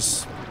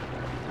 Just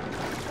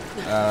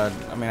I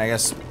mean, I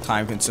guess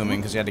time consuming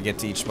because you had to get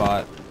to each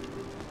spot.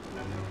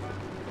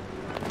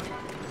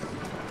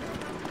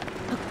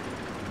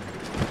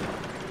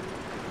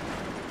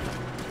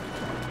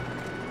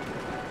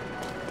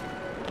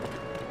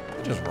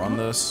 Just run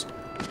this.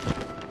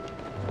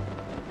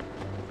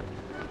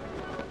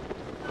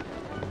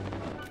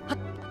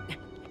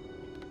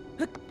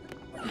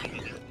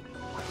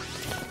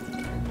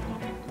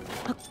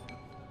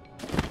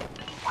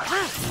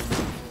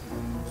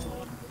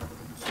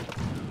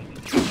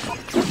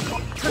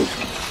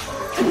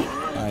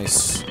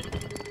 Nice.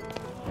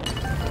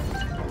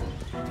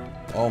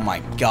 Oh my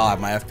god,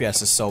 my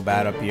FPS is so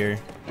bad up here.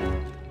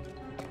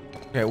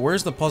 Okay,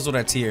 where's the puzzle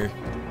that's here?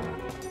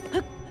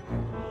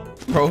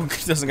 Bro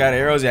doesn't got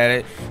arrows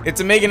yet.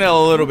 It's making it a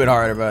little bit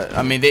harder, but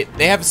I mean,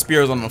 they have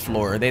spears on the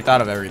floor. They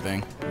thought of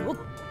everything.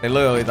 They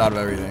literally thought of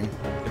everything.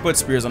 They put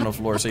spears on the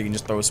floor so you can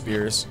just throw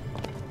spears.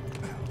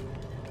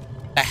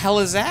 The hell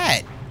is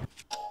that?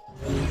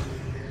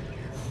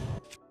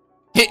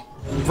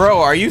 Bro,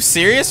 are you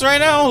serious right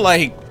now?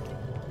 Like,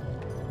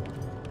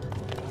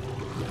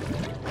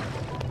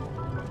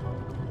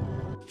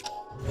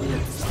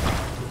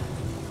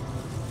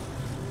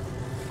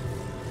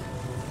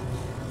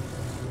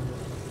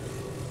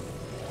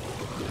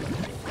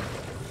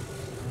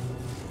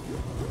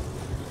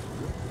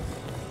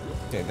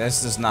 okay,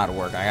 this does not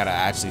work. I gotta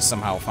actually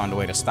somehow find a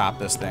way to stop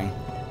this thing.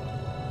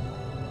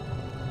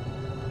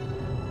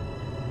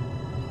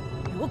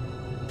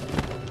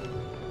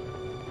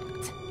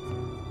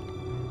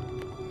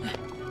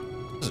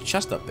 There's a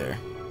chest up there.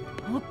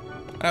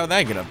 How did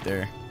that get up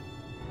there?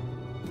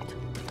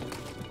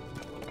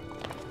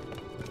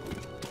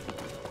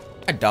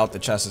 I doubt the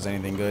chest is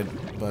anything good,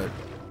 but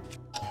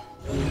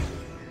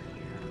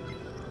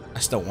I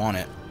still want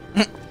it.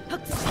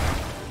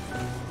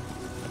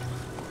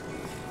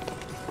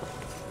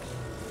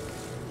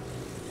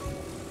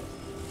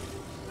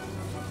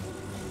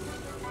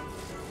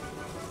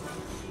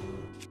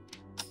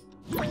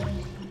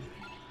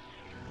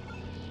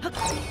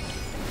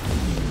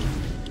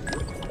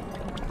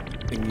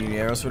 You need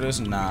arrows for this?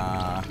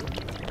 Nah.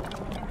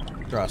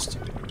 Trust.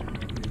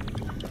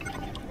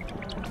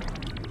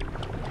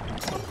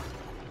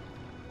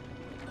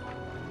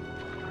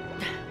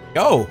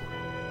 Yo!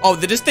 Oh,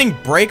 did this thing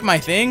break my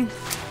thing?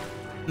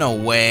 No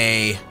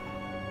way.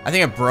 I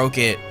think I broke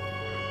it.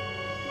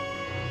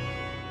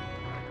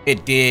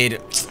 It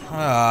did.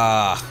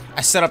 I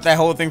set up that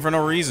whole thing for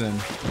no reason.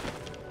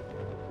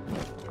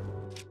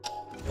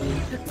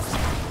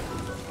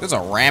 There's a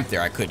ramp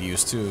there I could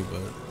use too,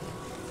 but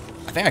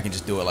I think I can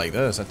just do it like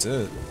this. That's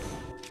it.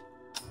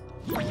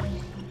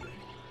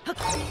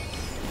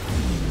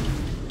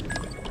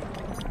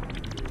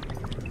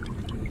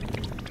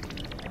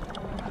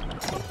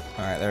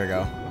 Alright, there we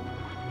go.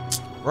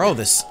 Bro,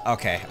 this...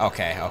 Okay.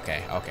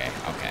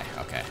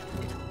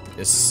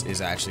 This is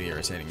actually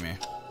irritating me.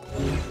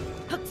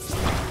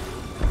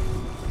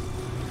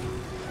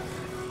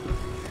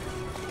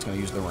 Just gonna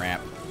use the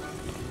ramp.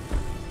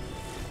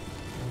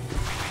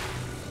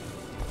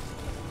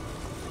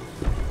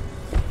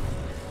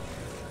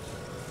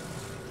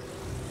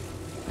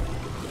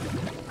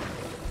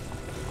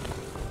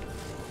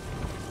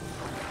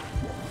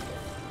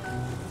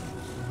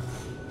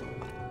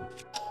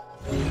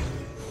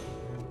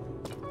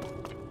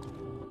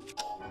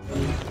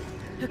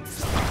 I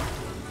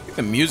think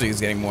the music is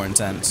getting more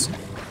intense.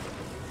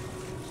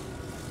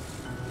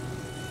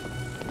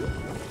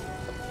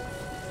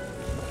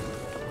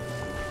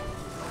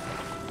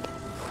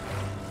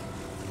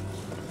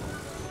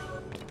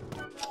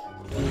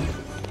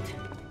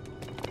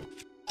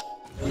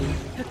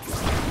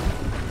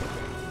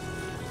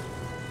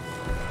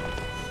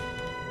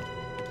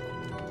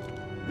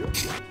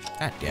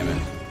 God damn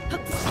it.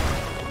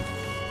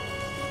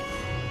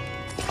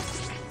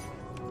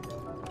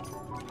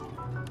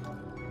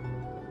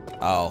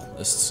 Oh,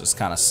 this is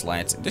kind of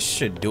slanted. This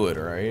should do it,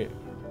 right?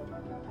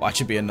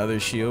 Watch it be another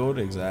shield.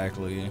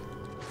 Exactly.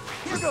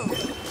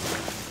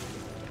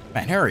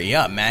 Man, hurry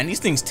up, man. These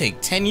things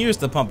take 10 years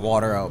to pump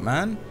water out,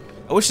 man.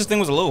 I wish this thing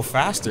was a little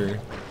faster.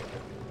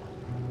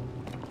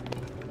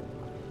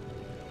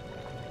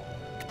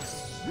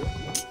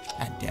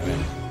 God damn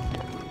it.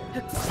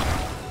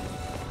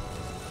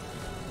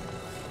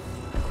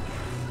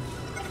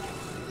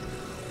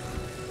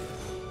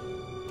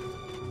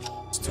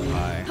 It's too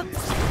high.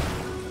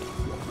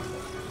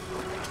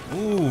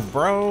 Move,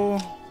 bro.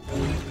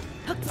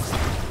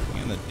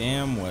 In the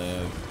damn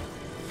way.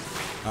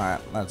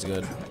 Alright, that's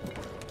good.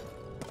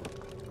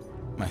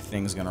 My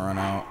thing's gonna run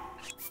out.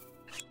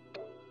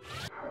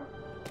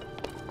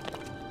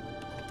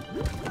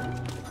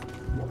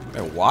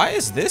 Wait, why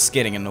is this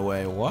getting in the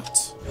way?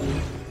 What?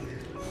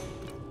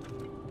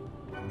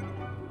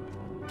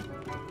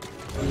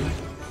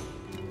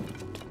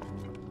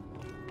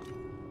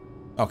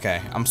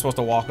 Okay, I'm supposed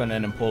to walk on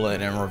in and pull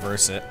it and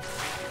reverse it.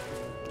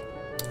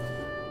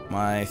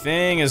 My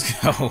thing is...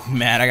 Oh,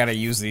 man, I gotta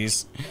use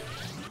these.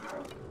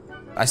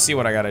 I see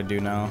what I gotta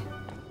do now.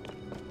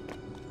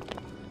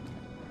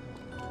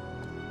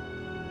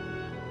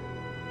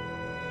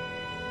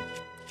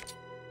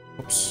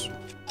 Oops.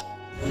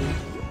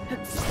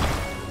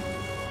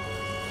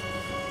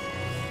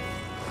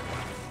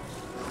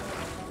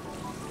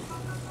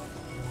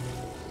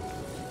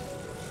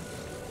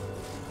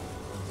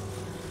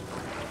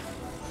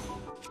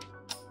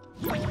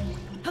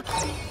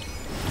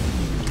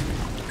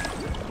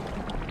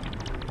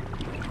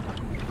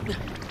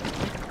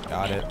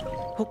 Got it.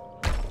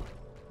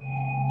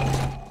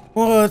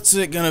 What's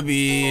it gonna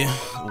be?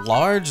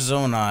 Large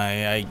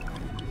Zonai.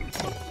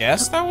 I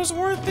guess that was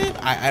worth it?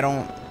 I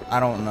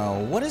don't know.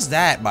 What is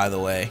that, by the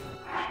way?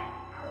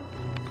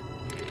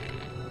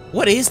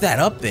 What is that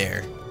up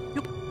there?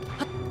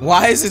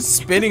 Why is it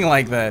spinning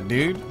like that,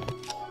 dude?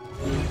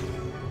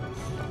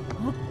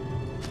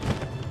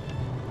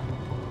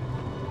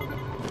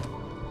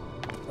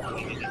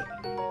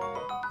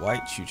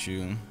 White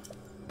choo-choo.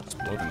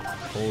 Exploding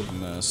cold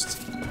mist.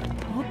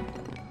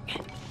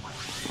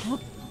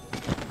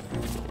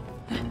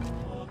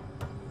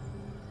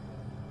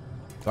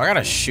 Do I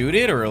gotta shoot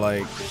it or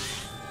like...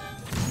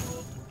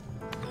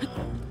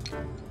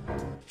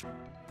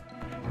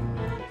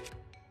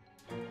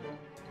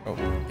 Oh,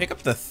 pick up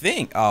the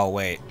thing. Oh,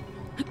 wait.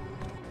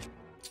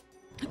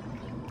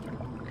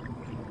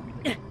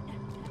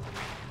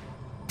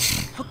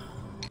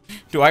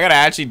 Do I gotta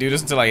actually do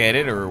this until I hit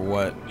it or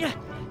what? Yeah.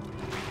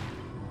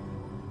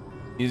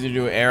 Easy to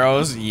do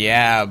arrows?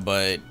 Yeah,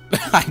 but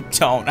I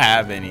don't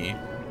have any.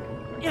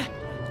 Yeah.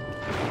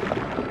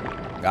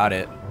 Got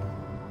it.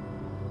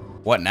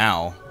 What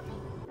now?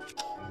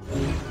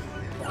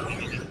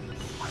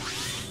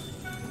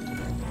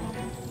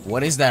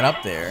 What is that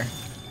up there?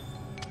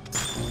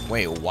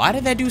 Wait, why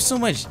did that do so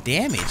much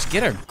damage?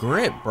 Get a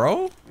grip,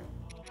 bro.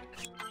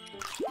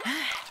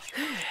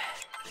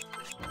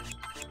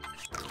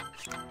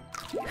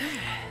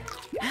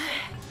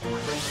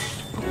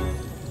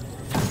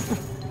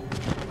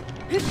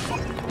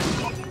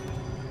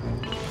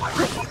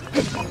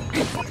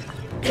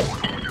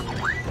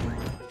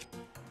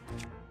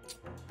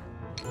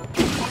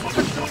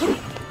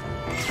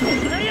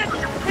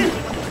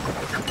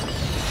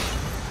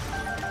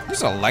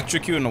 Just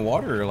electrocute in the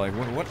water? Like,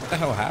 what the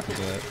hell happened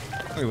to that?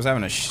 I think he was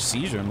having a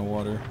seizure in the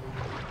water.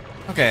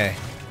 Okay.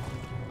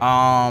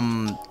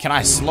 Can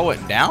I slow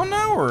it down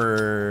now,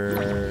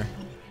 or?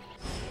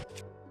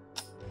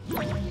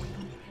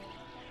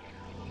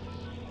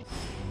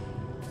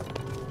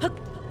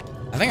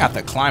 I think I have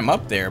to climb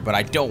up there, but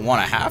I don't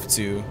want to have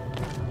to.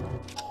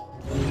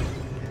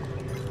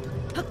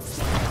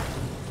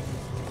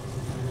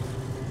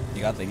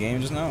 You got the game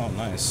just now? Oh,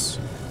 nice.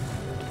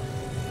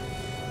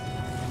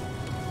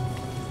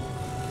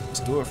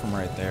 Let's do it from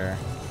right there.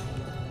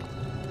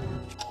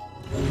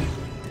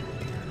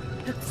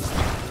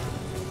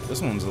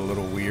 This one's a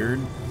little weird.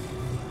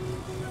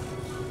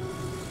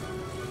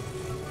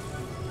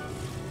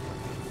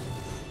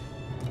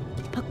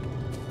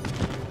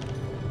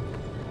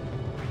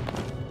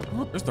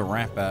 Where's the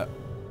ramp at?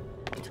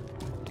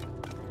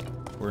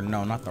 Or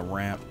no, not the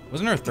ramp.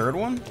 Wasn't there a third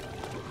one?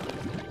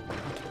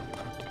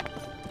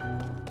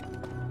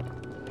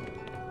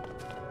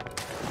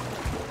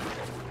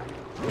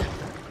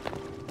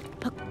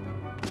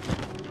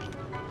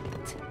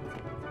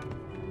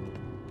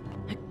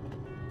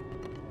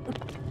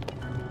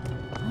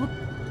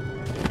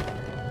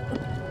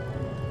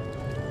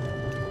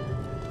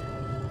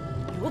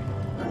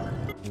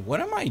 What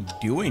am I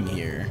doing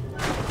here?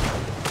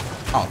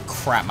 Oh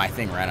crap, my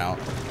thing ran out.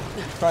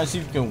 Trying to see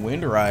if you can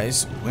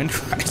windrise.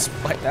 Windrise?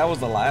 What? That was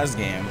the last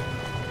game.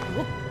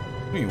 What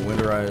do you mean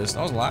windrise?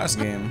 That was the last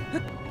game.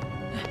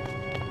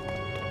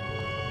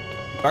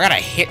 I gotta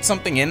hit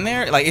something in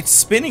there? Like, it's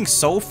spinning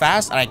so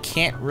fast and I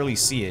can't really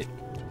see it.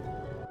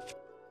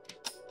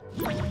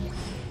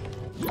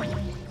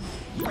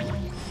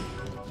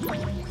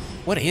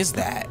 What is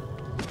that?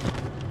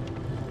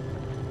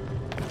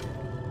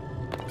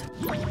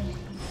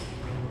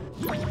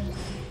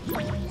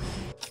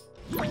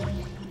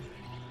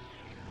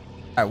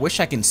 I wish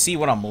I can see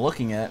what I'm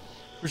looking at.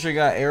 Pretty sure you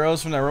got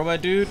arrows from that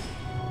robot dude.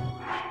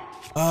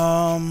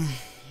 Oh,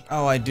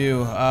 I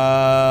do.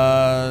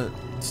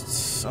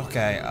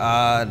 Okay.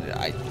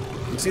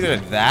 It's either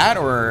that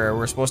or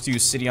we're supposed to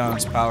use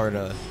Sidion's power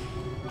to.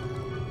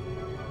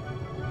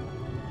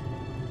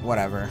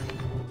 Whatever.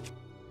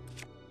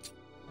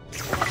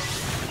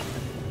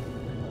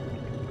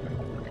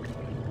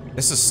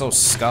 This is so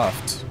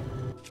scuffed.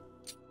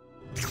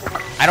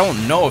 I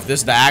don't know if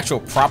this is the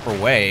actual proper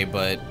way,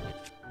 but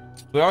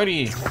we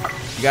already,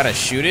 you gotta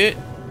shoot it.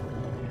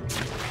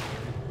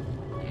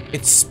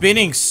 It's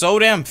spinning so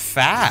damn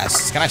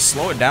fast. Can I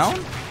slow it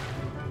down?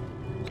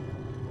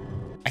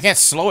 I can't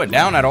slow it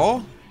down at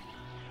all.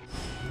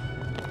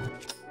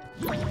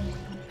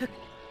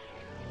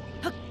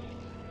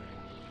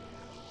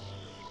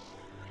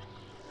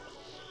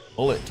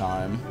 Bullet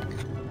time.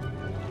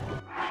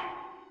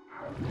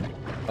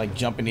 Like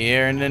jump in the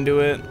air and then do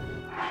it.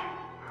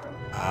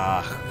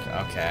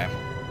 Ah, okay.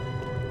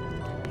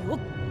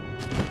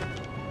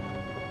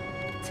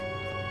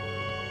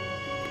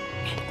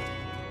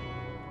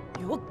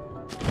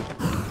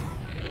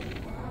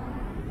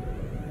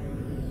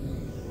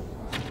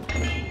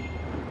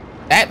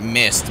 That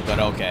missed, but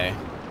okay.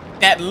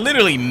 That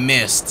literally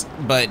missed,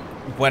 but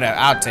whatever,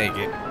 I'll take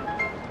it.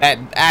 That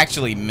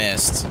actually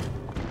missed.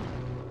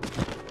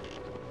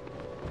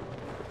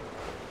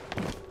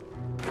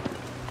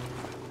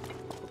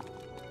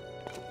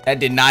 That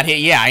did not hit.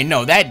 Yeah, I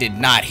know, that did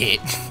not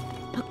hit.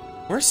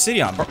 Where's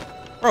Sidion?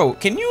 Bro,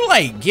 can you,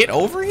 like, get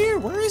over here?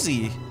 Where is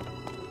he?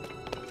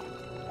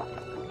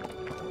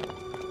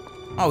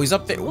 Oh, he's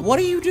up there. What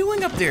are you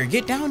doing up there?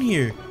 Get down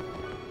here.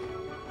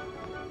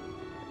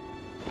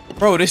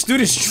 Bro, this dude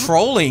is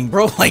trolling,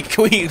 bro. Like,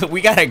 we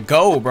gotta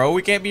go, bro.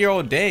 We can't be here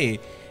all day.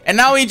 And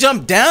now he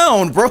jumped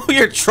down, bro.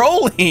 You're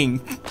trolling.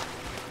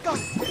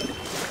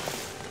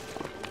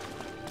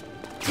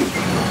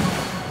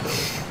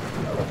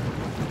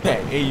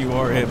 That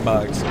AUR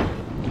hitbox.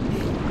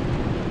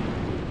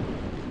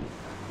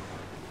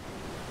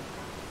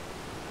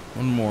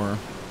 One more.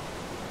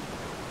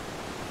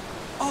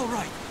 All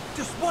right,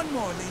 just one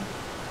more, Lee.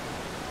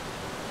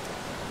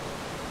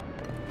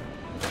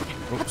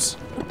 Oops.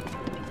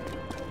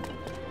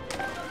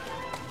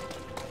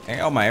 I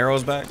got all my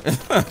arrows back.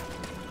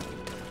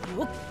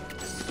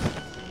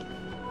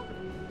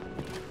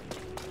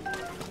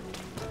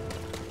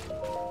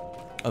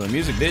 Oh, the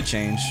music did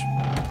change.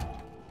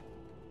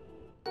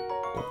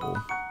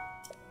 Uh-oh.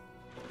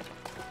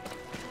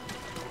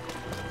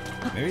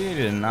 Maybe it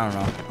didn't, I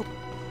don't know.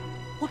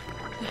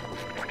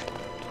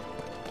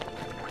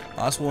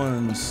 Last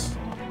one's...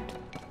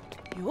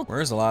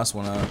 Where's the last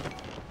one at?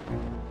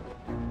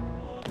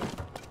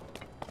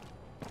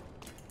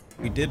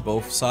 We did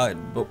both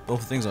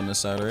things on this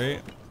side,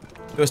 right?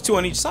 There was two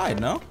on each side,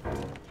 no?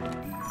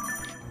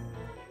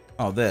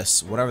 Oh,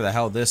 this. Whatever the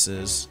hell this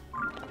is.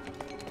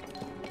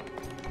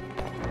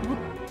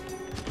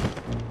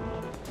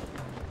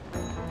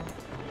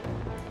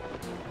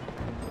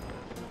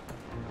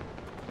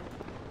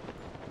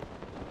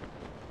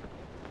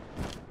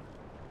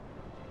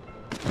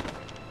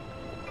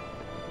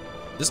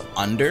 Is this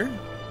under?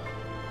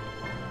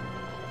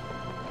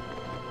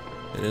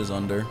 It is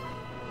under.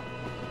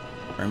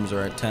 Frames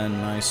are at 10.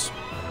 Nice.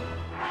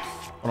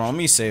 Hold on, let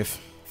me save.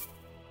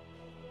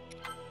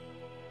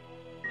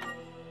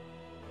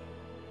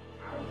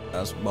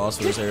 That's boss.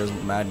 His hair is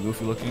mad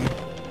goofy looking.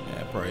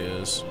 Yeah, it probably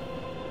is.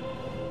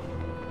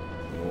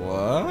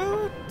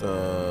 What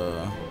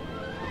the?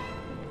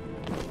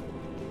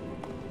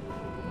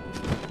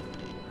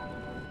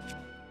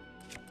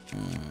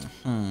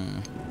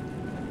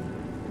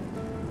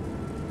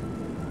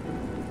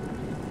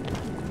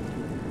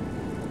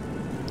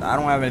 I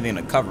don't have anything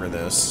to cover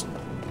this.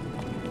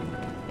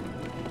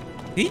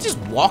 Did he just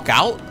walk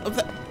out of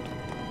that?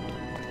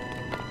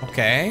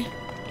 Okay.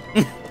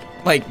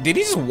 Like, did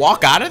he just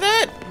walk out of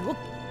that?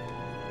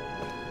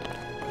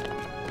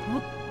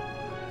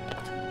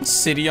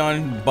 City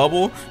on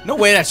bubble? No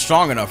way that's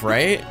strong enough,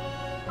 right?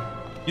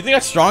 You think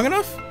that's strong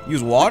enough?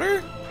 Use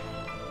water?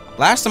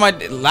 Last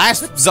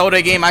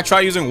Zelda game I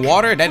tried using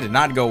water, that did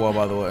not go well,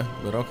 by the way.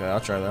 But okay, I'll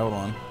try that. Hold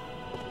on.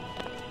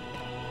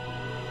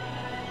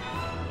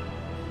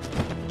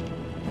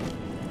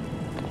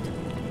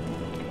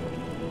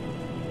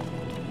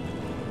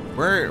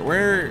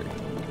 Where?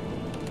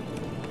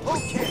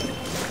 Okay.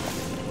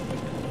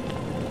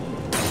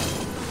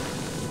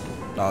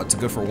 Oh, it's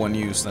good for one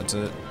use. That's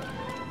it.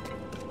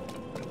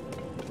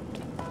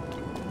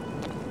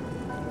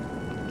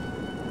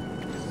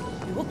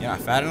 Yeah,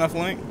 fat enough,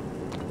 Link?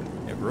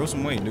 Yeah, grow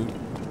some weight, dude.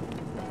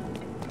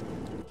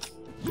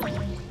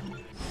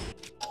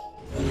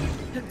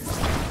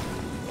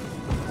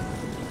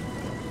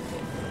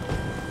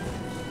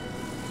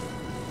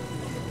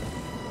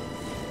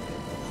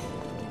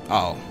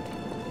 Oh.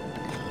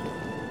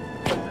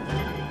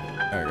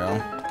 There we go.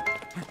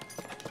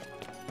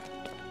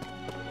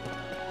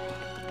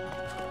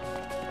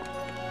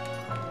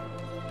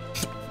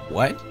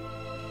 What?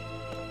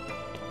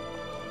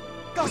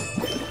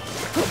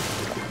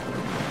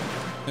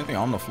 Anything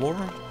on the floor?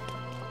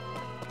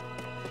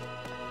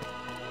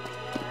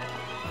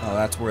 Oh,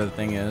 that's where the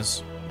thing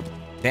is.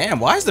 Damn,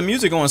 why is the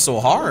music going so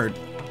hard?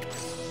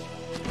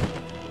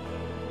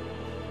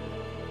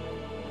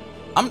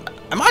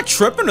 Am I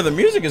tripping or the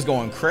music is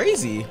going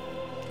crazy?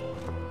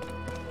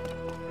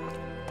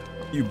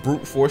 You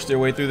brute forced your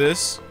way through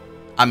this?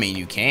 I mean,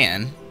 you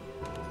can.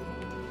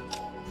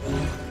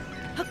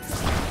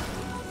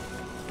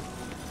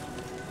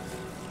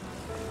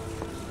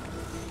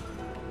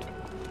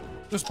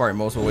 There's probably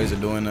multiple ways of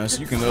doing this.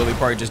 You can literally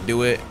probably just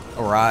do it,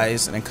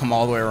 arise, and then come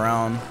all the way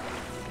around.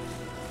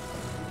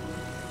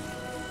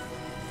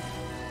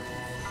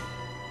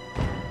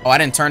 Oh, I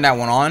didn't turn that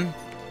one on?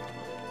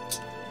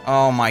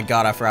 Oh my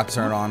god, I forgot to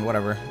turn it on.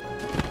 Whatever.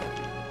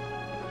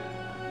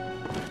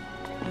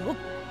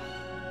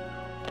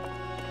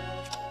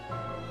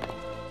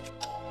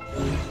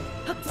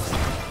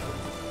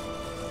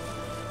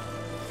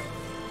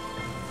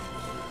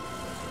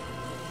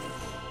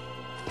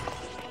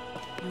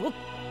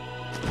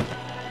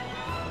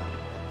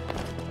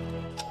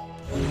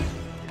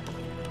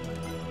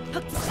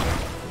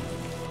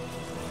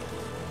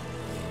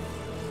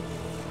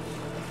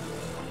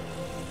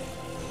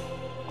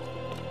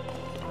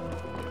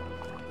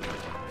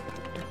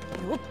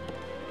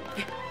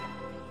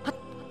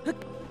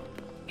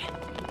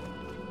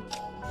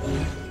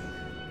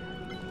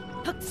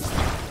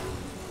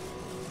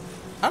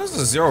 How does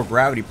the zero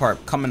gravity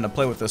part come into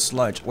play with the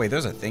sludge? Wait,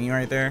 there's a thingy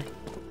right there.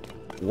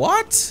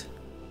 What?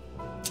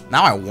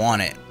 Now I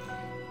want it.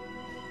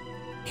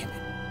 Damn it.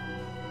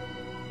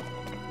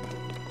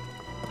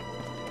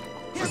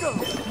 Here goes.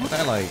 What's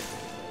that like?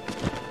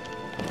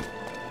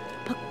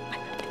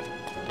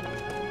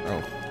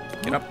 Oh,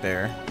 get up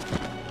there.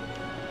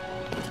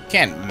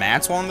 Can't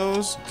match one of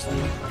those?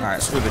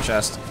 Alright, screw the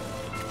chest.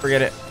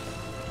 Forget it.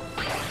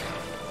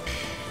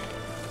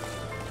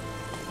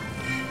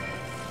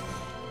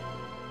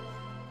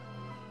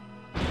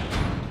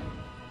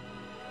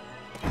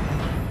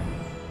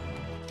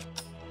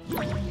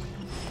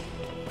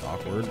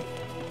 Awkward.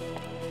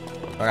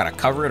 I gotta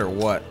cover it or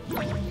what?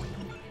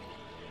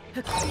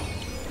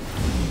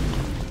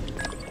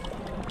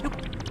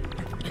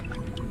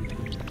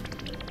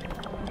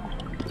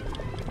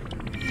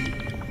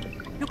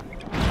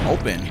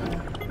 Open.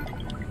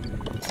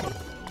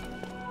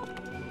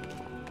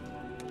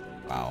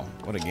 Wow,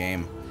 what a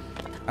game.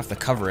 I have to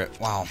cover it.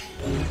 Wow.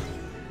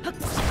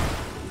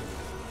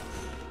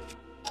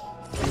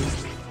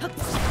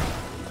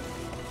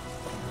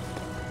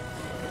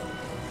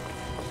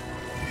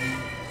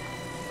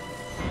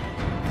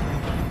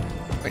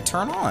 Wait,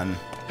 turn on.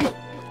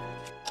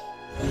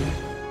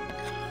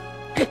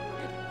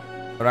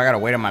 But I gotta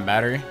wait on my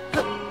battery.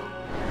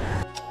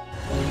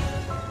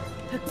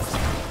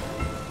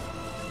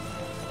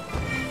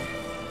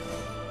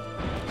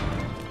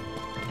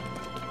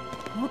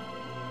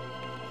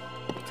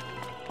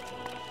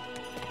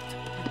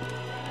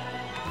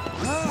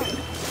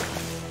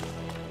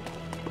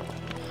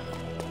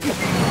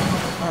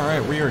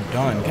 Alright, we are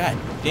done. God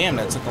damn,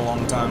 that took a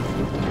long time.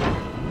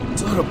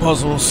 It's a lot of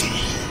puzzles.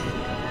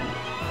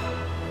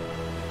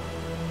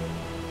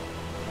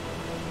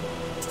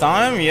 It's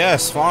time?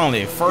 Yes,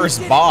 finally.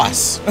 First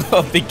boss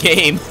of the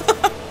game.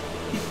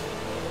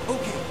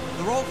 Okay.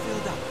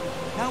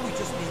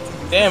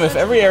 Damn, if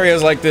every area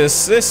is like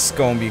this is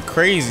gonna be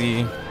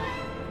crazy.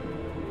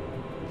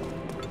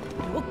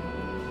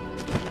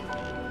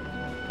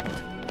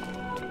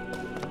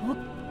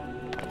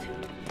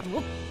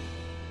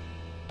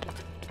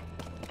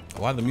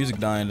 Why the music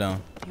dying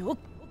down?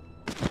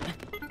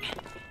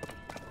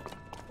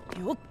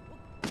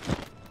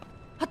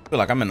 I feel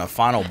like I'm in the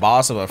final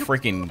boss of a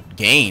freaking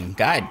game.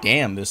 God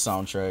damn, this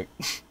soundtrack.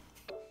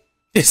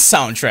 This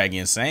soundtrack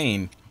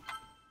insane.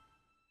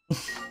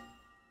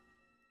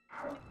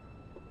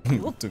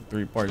 Took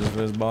 3 parts of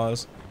this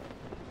boss.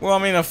 Well, I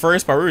mean, the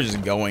first part we were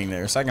just going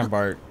there. Second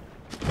part,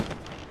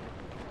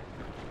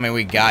 I mean,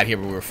 we got here,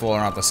 but we were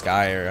floating out the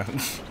sky area.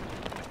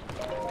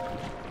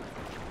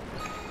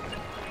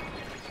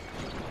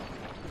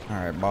 All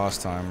right, boss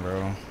time,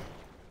 bro.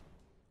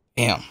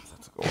 Damn,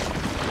 that's a good one.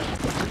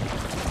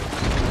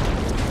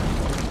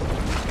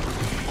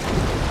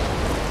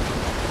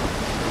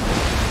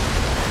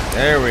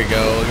 There we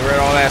go. Get rid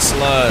of all that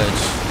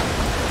sludge.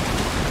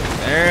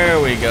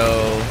 There we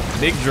go.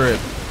 Big drip.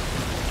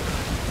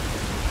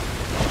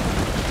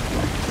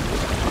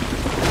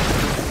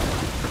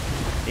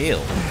 Ew.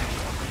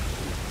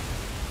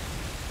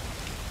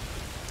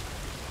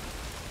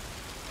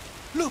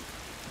 Look,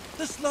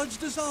 the sludge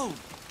dissolved.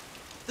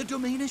 The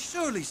domain is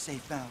surely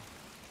safe now.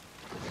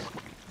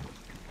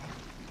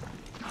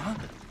 Huh?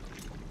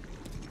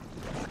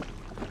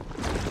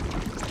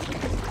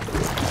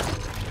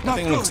 That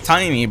thing looks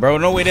tiny, bro.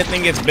 No way that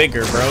thing gets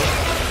bigger, bro.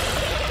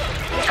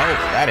 Oh,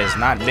 that is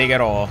not big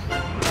at all.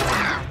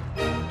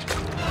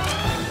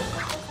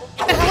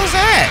 What the hell is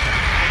that?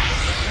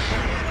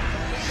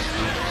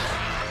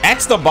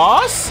 That's the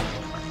boss?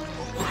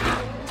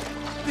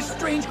 This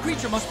strange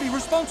creature must be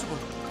responsible.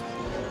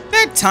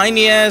 That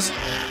tiny ass.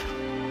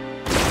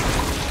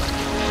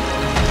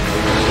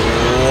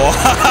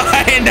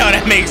 What? No,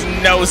 that makes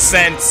no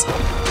sense.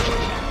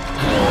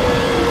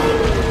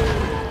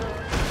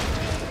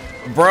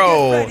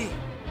 Bro.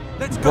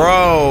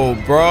 Bro.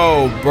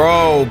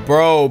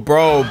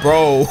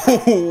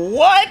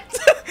 What?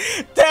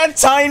 That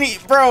tiny,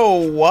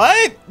 bro,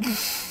 what?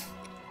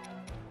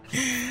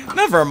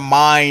 Never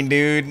mind,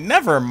 dude.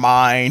 Never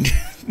mind.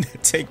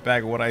 Take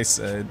back what I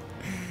said.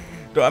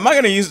 Am I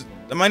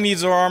need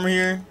Zoro armor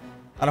here?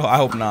 I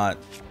hope not.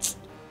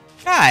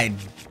 God,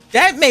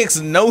 that makes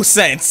no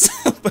sense.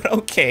 But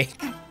okay.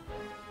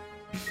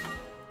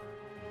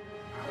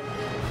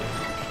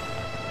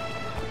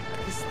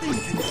 This thing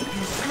can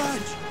spew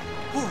sludge.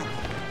 Horrible.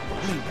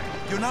 Linda,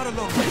 you're not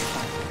alone this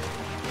time.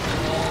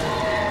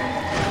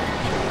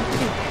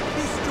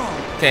 Be strong.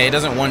 Okay, it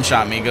doesn't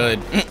one-shot me. Good.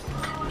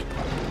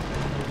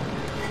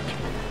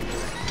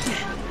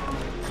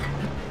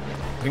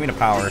 Give me the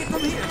power. From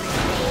here.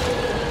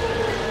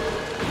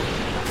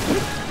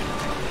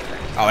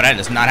 Oh, that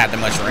does not have that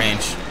much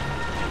range.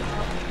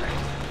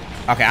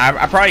 Okay,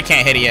 I probably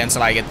can't hit it yet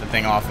until I get the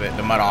thing off it,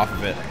 the mud off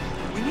of it.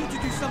 We need to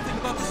do something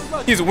about the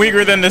sludge. He's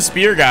weaker than the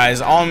spear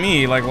guys. On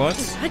me, like what?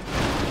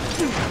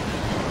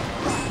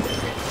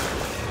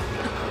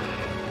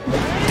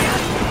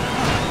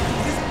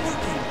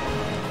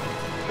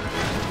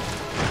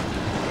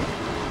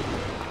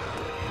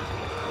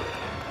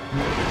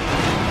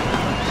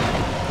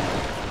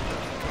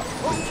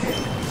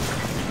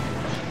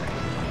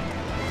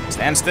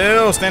 Stand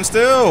still, stand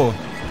still.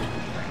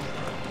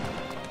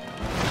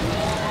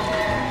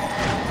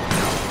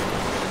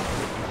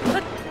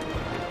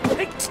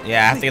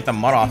 Yeah, I have to get the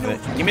mud off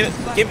it. Give me the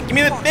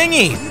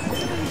thingy.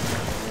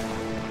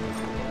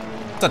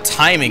 It's a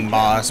timing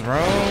boss,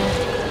 bro.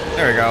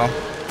 There we go.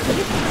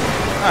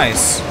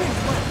 Nice.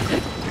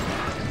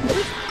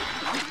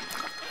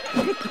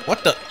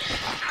 What the?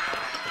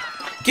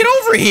 Get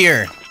over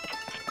here.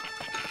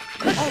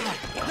 All right,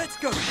 let's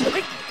go.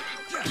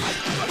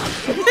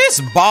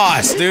 This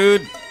boss,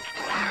 dude.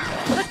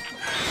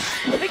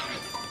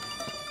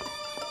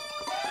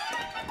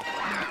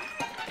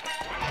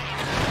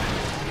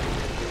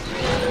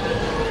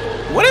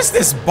 What is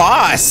this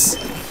boss?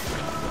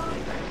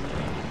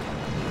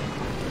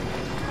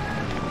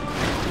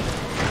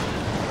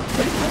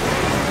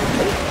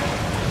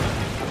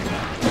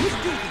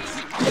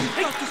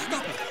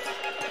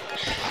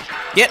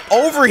 Get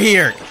over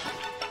here.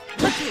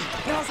 Okay,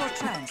 now's our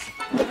chance.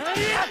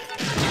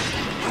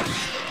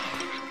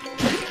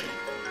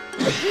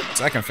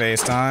 Second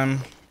phase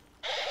time.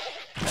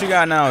 What you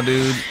got now,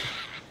 dude?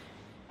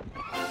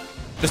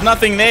 There's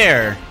nothing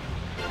there.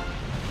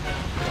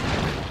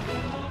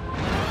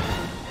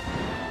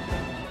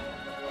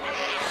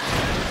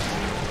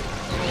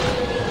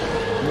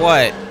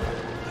 What?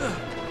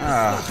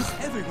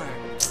 Everywhere.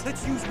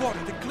 Let's use water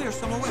to clear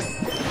some away.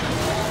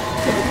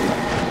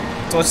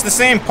 So it's the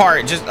same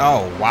part, just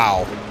oh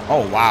wow.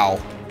 Oh wow.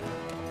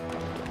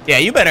 Yeah,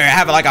 you better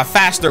have like a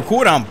faster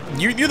cooldown.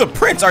 You're the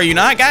prince, are you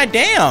not? God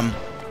damn.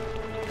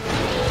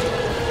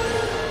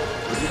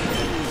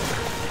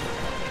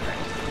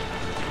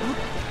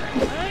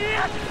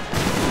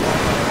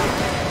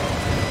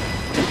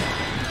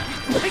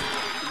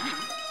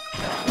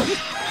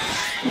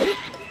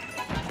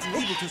 It's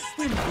able to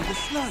swim through the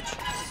sludge.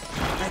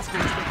 That's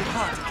going to make it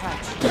hard to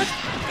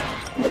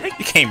catch.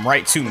 He came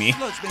right to me.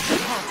 Sludge makes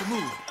it hard to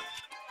move.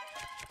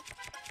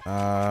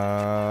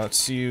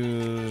 Let's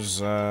use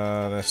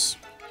this.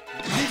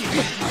 Maybe we should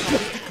do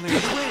something to clear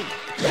the way.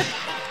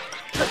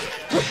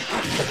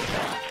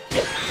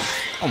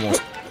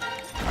 Almost.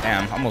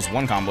 Damn, almost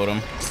one comboed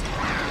him.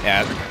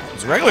 Yeah,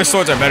 regular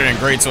swords are better than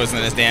great swords in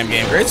this damn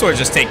game. Great swords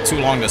just take too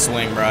long to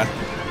swing, bruh.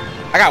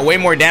 I got way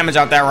more damage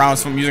out that round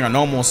from using a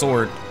normal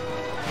sword.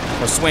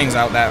 Or swings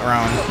out that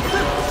round.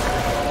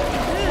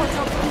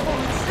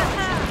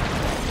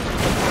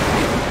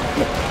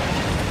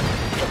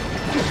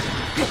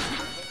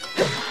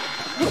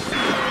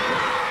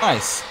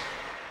 Nice.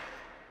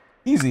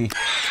 Easy.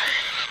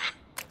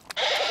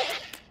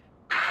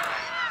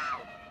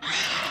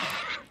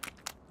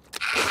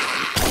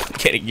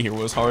 Getting here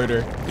was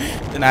harder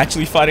than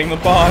actually fighting the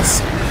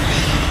boss.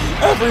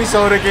 Every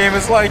Zelda game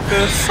is like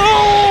this.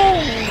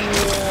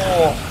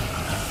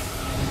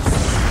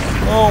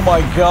 Oh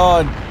my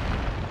god.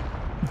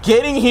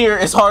 Getting here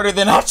is harder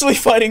than actually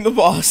fighting the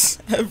boss.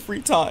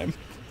 Every time.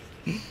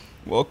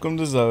 Welcome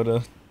to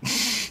Zelda.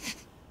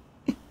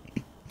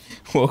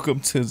 Welcome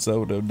to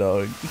Zelda,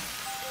 dog.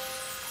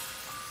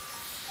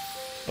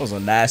 That was a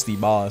nasty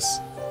boss.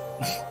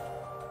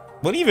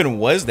 What even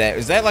was that?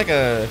 Is that like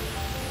a...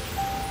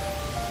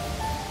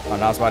 Oh,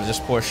 now it's about to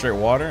just pour straight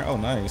water? Oh,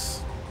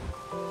 nice.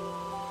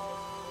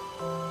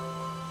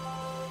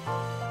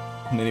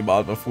 Many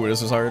boss before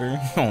this was harder.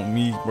 Oh,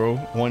 me, bro.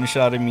 One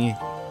shot at me.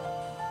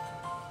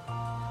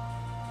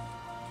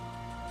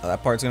 Oh,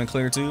 that part's gonna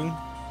clear too?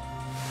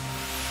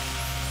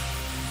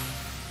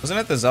 Wasn't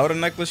that the Zelda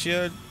necklace she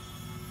had?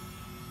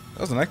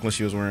 That was the necklace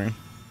she was wearing. It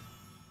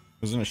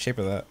was in the shape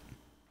of that.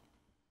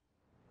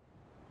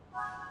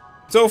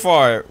 So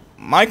far,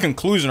 my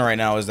conclusion right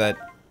now is that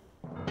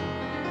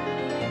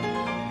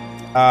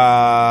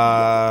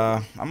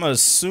I'm gonna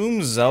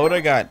assume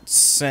Zelda got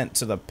sent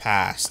to the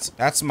past.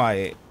 That's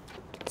my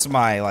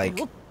like,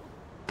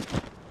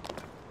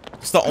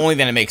 it's the only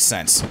thing that makes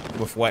sense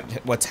with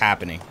what's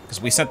happening, because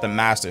we sent the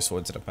Master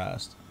Sword to the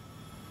past.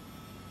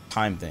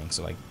 Time thing,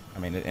 so like, I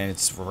mean, and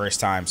it's reverse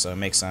time, so it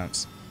makes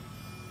sense.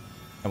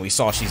 And we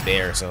saw she's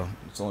there, so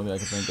it's the only thing I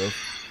can think of.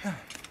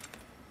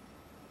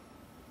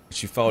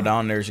 She fell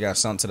down there, she got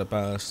sent to the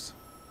past.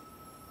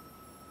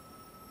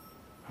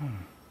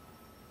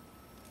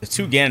 The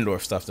two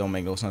Ganondorf stuff don't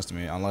make no sense to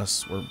me,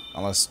 unless the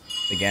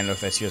Ganondorf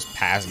that's just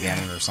past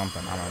Ganon or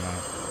something. I don't know.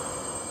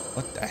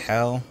 What the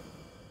hell?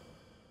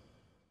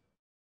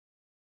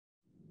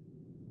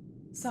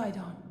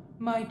 Sidon,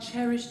 my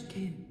cherished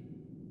kin.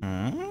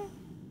 Hmm?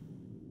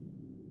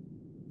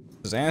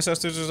 His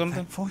ancestors or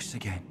something? That voice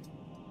again.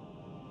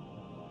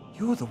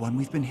 You're the one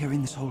we've been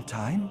hearing this whole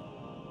time?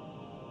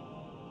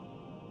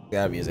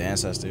 Gotta be his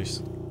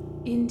ancestors.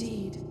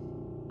 Indeed.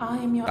 I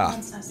am your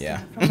ancestor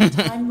yeah. from a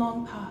time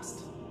long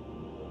past.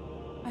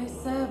 I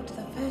served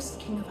the first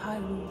king of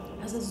Hyrule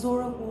as a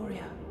Zora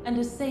warrior and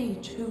a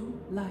sage who,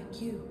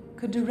 like you,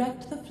 could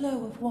direct the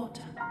flow of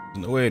water.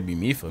 No way it'd be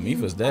Mifa.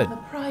 Mifa's dead. The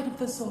pride of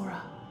the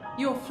Zora.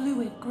 Your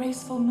fluid,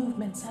 graceful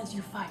movements as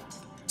you fight.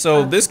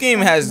 So this game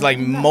has like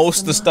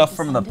most of the stuff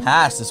from the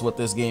past is what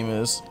this game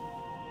is.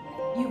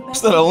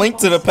 Instead of Link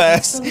to the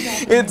past,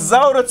 it's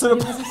Zelda to the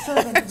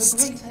past.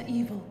 The greater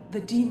evil, the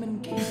Demon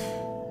King.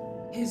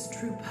 His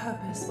true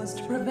purpose was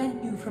to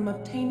prevent you from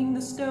obtaining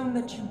the stone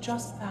that you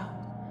just found.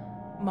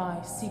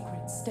 My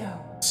secret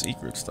stone.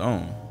 Secret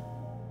stone?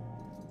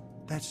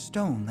 That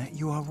stone that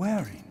you are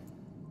wearing?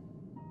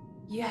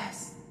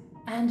 Yes,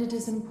 and it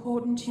is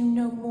important you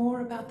know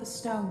more about the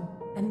stone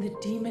and the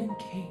Demon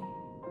King.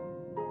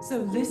 So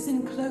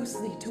listen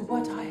closely to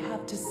what I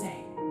have to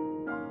say.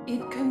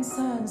 It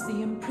concerns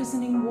the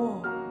imprisoning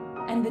war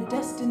and the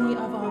destiny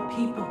of our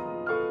people.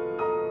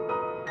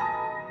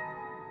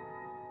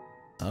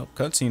 Oh,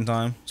 cutscene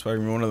time. It's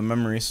probably one of the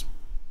memories.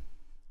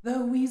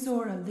 Though we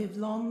Zora live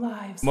long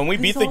lives, When we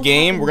beat the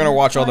game, we're gonna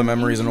watch all the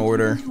memories in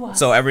order,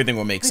 so everything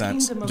will make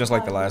sense, just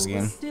like the last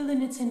game. Still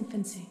in its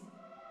infancy.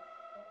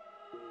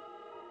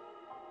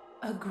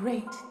 A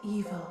great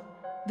evil,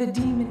 the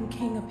Demon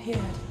King appeared.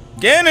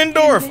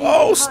 Ganondorf!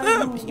 Oh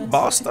snap! He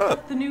bossed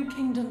up. The new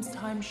kingdom's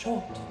time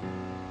short.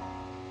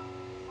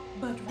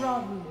 But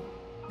Rauru,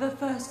 the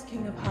first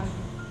king of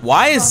Hyrule.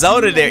 Why is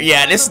Zelda there?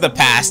 Yeah, this is the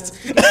past.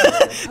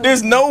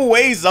 There's no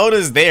way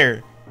Zelda's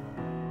there.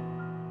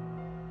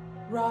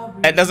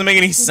 That doesn't make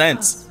any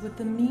sense. With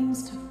the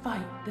means to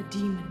fight the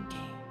Demon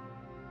King.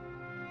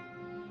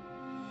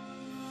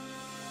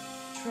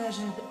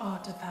 Treasured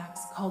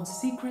artifacts called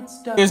secret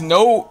stones. There's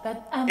no.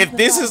 If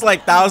this is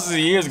like thousands of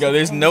years ago,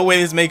 there's no way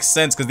this makes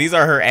sense because these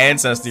are her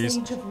ancestors.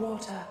 Sage of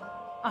water.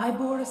 I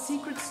bore a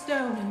secret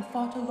stone and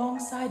fought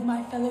alongside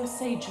my fellow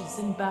sages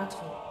in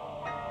battle.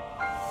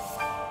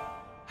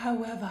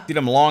 However, see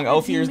them long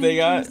elf ears they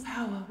got? His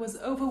power was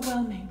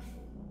overwhelming.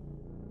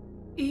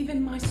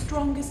 Even my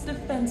strongest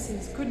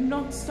defenses could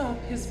not stop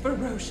his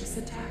ferocious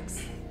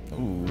attacks.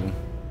 Ooh,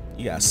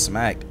 you got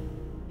smacked.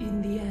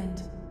 In the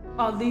end,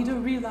 our leader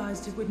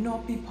realized it would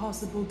not be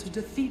possible to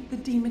defeat the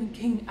Demon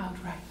King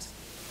outright.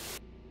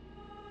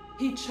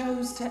 He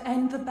chose to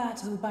end the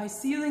battle by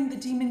sealing the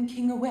Demon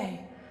King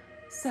away,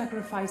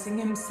 sacrificing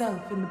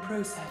himself in the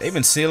process. They've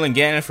been sealing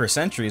Ganon for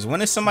centuries.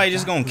 When is somebody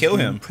just gonna kill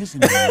him?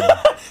 Prisoner.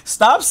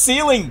 Stop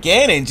sealing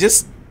Ganon.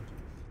 Just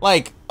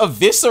like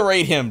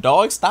eviscerate him,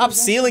 dog. Stop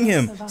sealing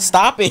him.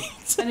 Stop it.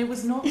 And it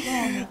was not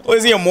long.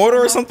 Was he a mortar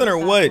or something or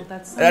what?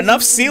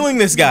 Enough sealing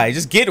this guy.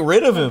 Just get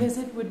rid of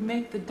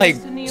him. Like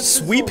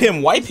sweep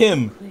him, wipe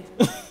him.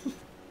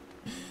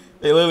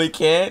 They literally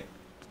can't.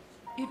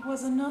 It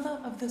was another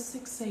of the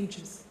 6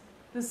 sages,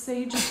 the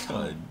Sage of Time.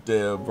 God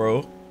damn,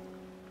 bro.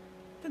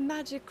 The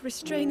magic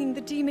restraining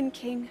the Demon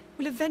King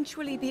will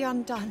eventually be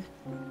undone.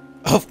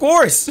 Of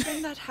course.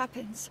 When that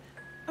happens,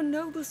 a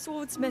noble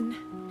swordsman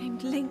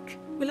named Link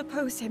will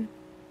oppose him.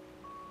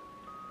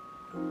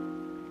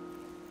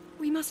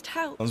 We must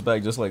help. Comes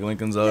back just like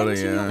Lincoln Zelda, Lend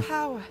him yeah. your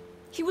power.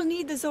 He will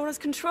need the Zora's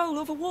control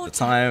over water. The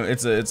time,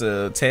 it's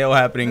a tale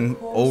happening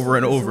over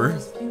and over.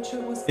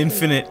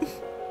 Infinite.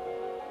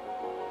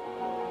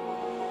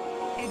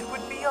 It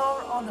would be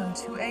our honor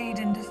to aid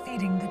in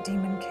defeating the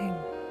Demon King.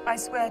 I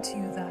swear to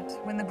you that,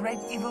 when the great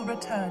evil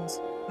returns,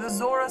 the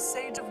Zora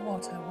Sage of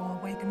Water will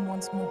awaken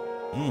once more.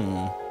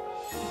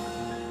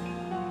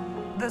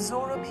 The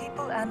Zora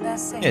people and their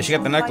sage Yeah, she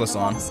got the will fight necklace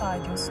on.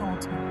 alongside your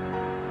swordsman.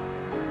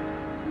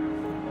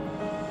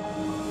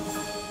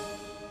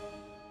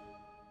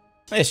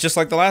 Hey, it's just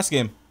like the last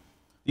game.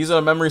 These are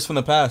the memories from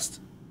the past.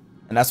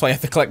 And that's why you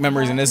have to collect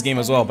memories in this game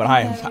as well. But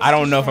I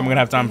don't know if I'm going to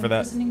have time for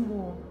that.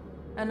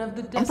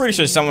 I'm pretty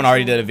sure someone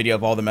already did a video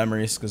of all the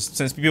memories. Because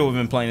since people have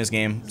been playing this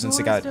game since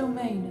it got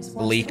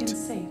leaked.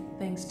 Safe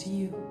thanks to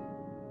you.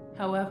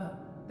 However,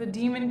 the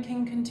Demon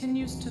King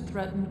continues to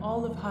threaten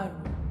all of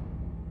Hyrule.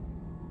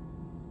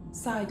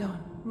 Sidon,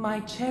 my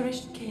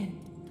cherished kin,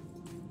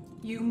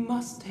 you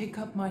must take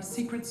up my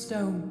secret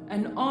stone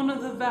and honor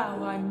the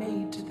vow I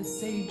made to the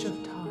Sage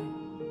of Time.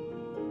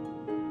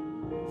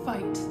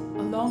 Fight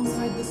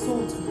alongside the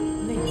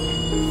swordsman, Link.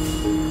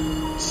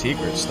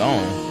 Secret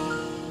stone.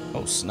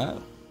 Oh snap.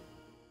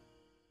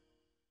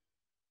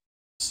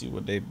 See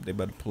what they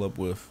about to pull up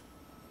with.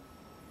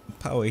 What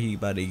power he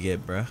about to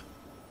get, bruh.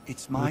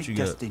 It's my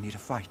destiny to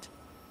fight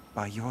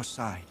by your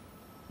side.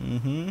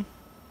 Mm-hmm.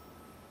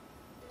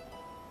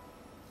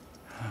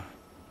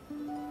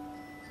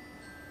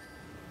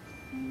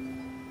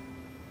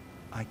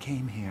 I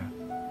came here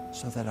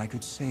so that I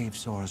could save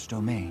Zora's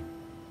domain.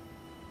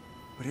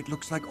 But it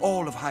looks like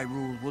all of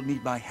Hyrule will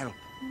need my help.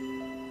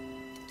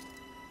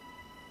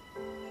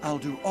 I'll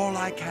do all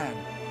I can,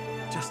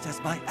 just as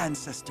my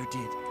ancestor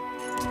did.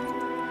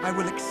 I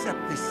will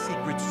accept this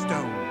secret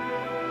stone.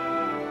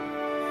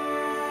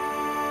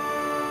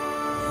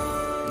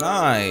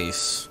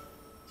 Nice.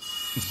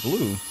 It's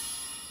blue.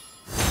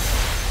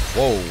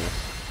 Whoa.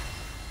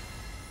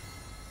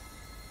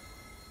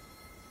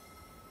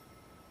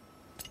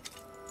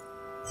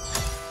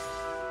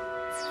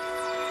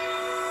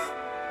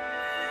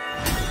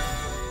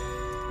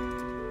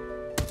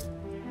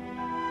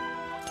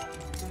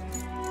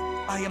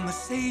 I am the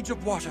Sage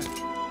of Water.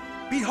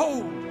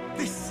 Behold,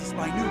 this is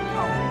my new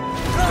power.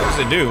 What does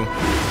it do?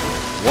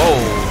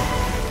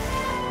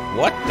 Whoa.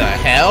 What the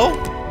hell?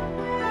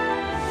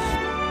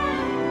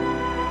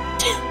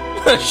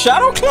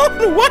 Shadow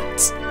clone?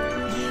 What?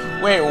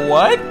 Wait,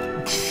 what?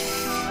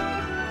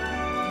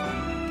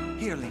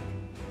 Here, Link,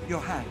 your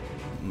hand.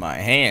 My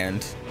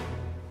hand?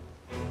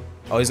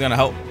 Oh, he's gonna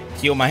help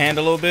heal my hand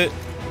a little bit?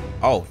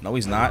 Oh, no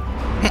he's not.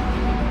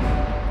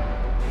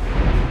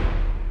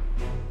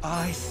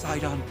 I,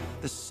 Sidon,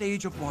 the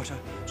Sage of Water,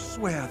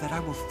 swear that I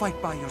will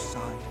fight by your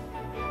side.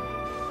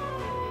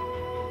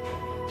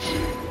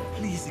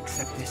 Please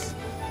accept this.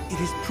 It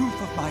is proof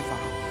of my vow.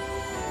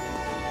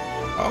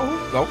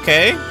 Oh,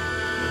 okay.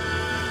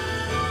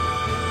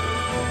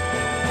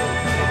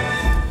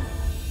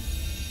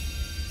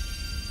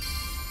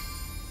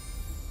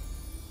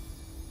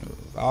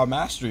 Vow of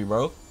Mastery,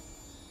 bro.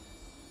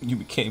 You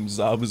became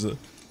Zabuza.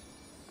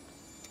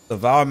 The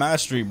Vow of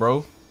Mastery,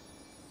 bro.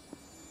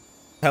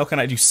 How can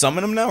I do?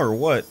 Summon him now or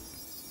what?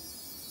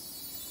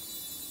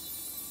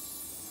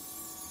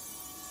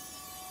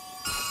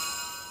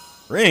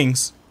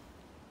 Rings.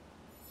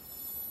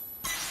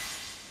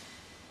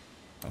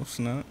 Oh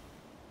snap.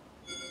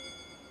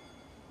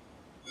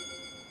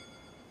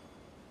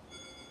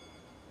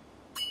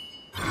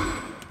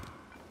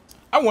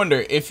 I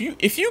wonder if you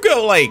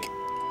go like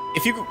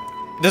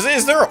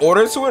is there an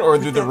order to it, or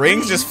do the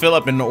rings just fill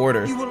up in the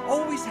order? You will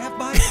always have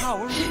my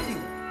power with you.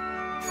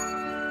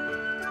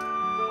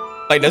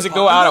 Like, does it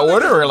go out of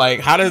order, or like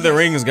how do the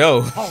rings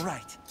go? All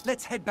right,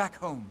 let's head back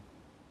home.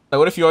 Like,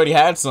 what if you already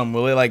had some?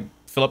 Will it like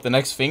fill up the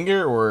next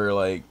finger, or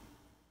like?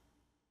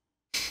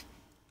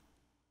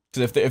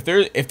 Because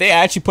if they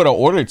actually put an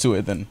order to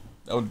it, then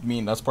that would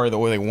mean that's probably the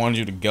way they wanted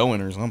you to go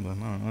in or something.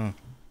 I don't know.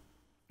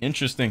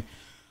 Interesting.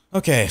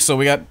 Okay, so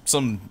we got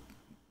some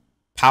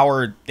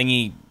power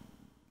thingy,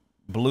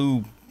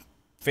 blue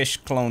fish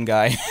clone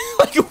guy.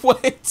 Like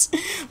what?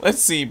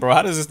 Let's see, bro.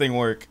 How does this thing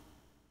work?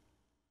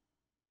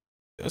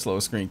 That's low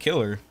screen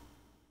killer.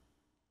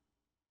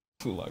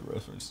 Cool log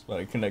reference.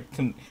 But I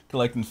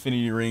collect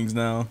infinity rings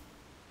now.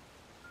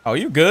 Oh,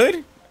 you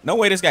good? No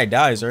way this guy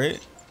dies, right?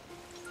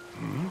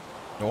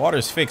 The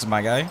water's fixed,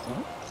 my guy.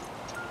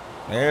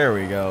 There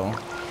we go.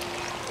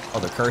 Oh,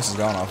 the curse is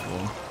gone off of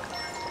him.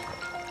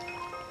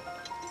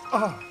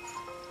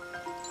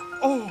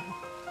 Oh.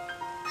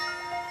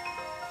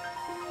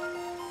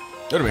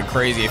 It would have been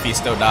crazy if he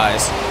still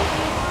dies.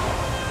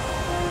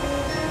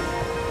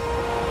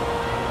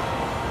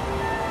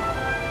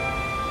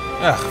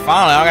 Ugh,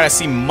 finally, I gotta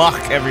see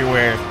muck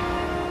everywhere.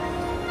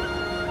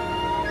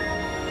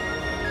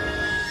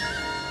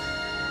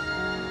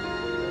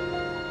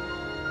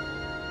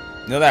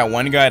 You know that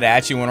one guy that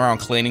actually went around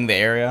cleaning the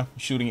area,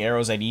 shooting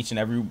arrows at each and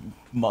every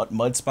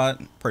mud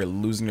spot? Probably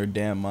losing their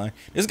damn mind.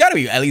 There's gotta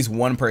be at least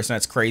one person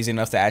that's crazy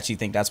enough to actually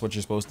think that's what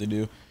you're supposed to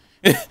do.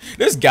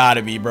 There's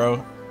gotta be,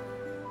 bro.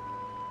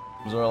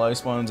 Because our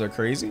lifespans are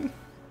crazy?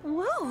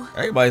 Whoa.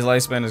 Everybody's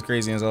lifespan is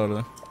crazy in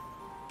Zelda.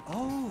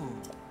 Oh.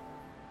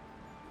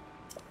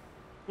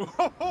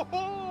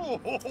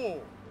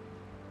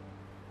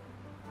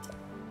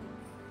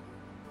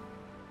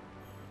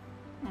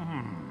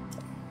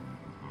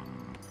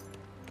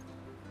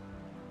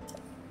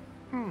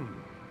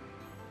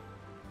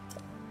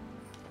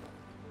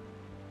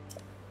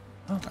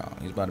 Oh,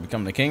 he's about to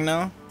become the king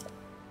now?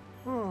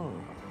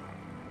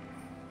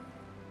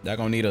 They're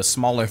gonna need a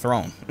smaller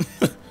throne.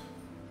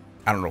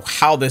 I don't know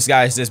how this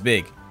guy is this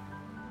big.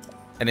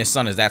 And his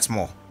son is that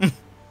small.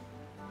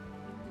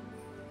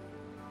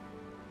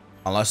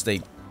 Unless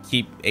they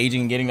keep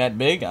aging and getting that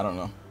big, I don't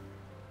know.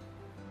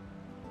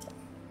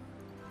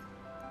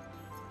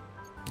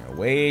 A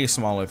way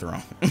smaller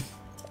throne.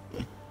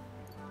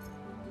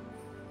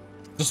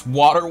 Just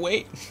water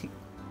weight.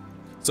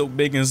 So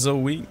big and so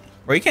weak.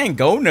 Bro, he can't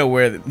go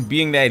nowhere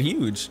being that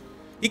huge.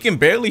 He can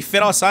barely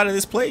fit outside of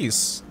this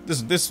place.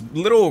 This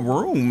little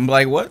room.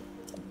 Like, what?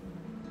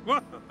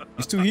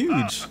 He's too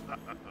huge.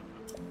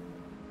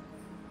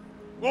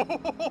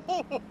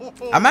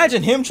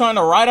 Imagine him trying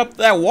to ride up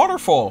that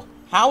waterfall.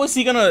 How is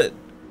he gonna...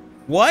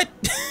 What?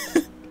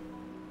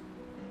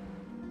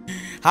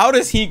 How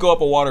does he go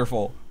up a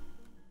waterfall?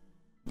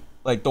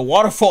 Like, the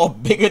waterfall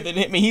bigger than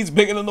him, and he's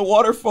bigger than the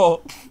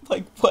waterfall.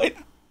 Like, what?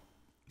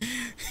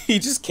 He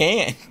just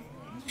can't.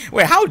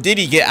 Wait, how did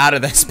he get out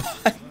of that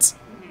spot?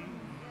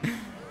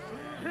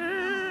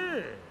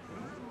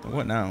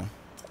 What now?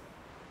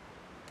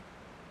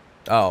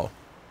 Oh.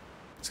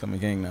 He's coming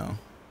king now.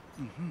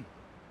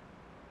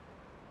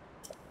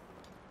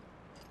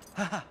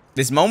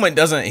 This moment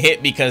doesn't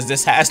hit because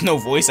this has no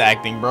voice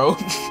acting, bro.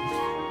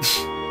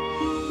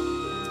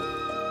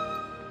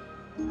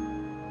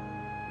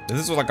 If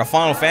this was like a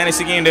Final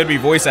Fantasy game, there'd be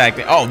voice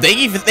acting. Oh, they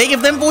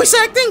give them voice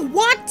acting?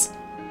 What?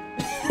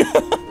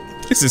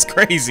 This is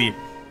crazy.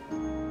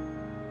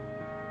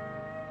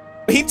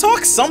 He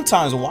talks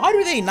sometimes. Why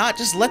do they not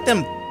just let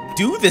them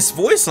do this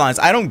voice lines?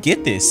 I don't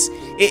get this.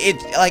 It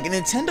like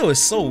Nintendo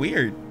is so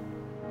weird.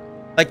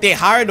 Like they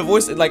hired the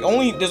voice, like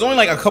there's only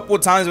like a couple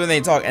of times when they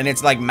talk, and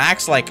it's like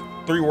max like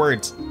 3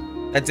 words.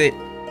 That's it.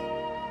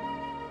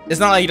 It's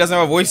not like he doesn't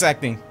have a voice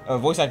acting.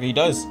 Voice actor, he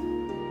does.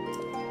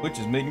 Which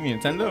is making me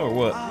Nintendo or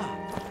what?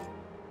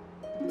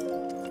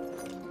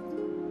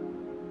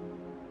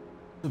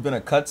 It's been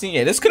a cutscene.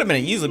 Yeah, this could have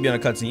been easily been a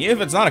cutscene. If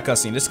it's not a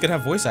cutscene, this could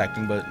have voice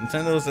acting. But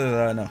Nintendo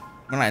says no.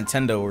 We're not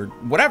Nintendo or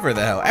whatever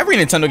the hell. Every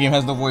Nintendo game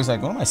has no voice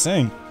acting. What am I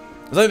saying?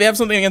 It's like they have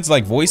something against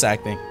like voice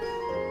acting.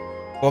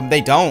 Well,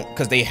 they don't,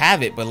 because they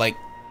have it, but like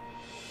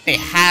they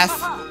half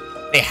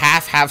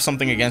have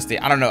something against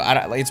it. I don't know.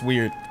 Like, it's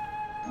weird.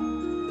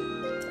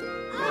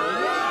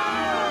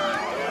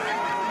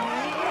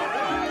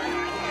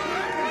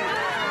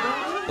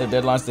 The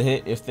deadlines to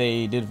hit if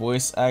they did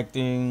voice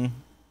acting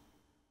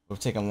would have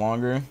taken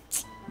longer.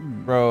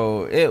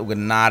 Bro, it would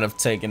not have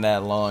taken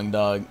that long,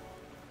 dog.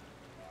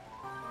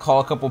 Call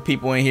a couple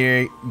people in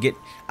here,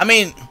 I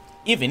mean,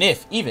 even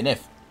if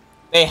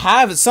they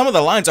have, some of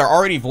the lines are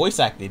already voice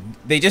acted.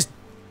 They just,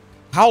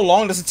 how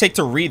long does it take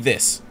to read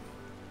this?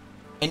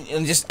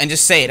 And just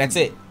say it, that's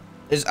it.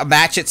 Just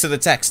match it to the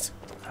text.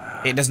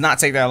 It does not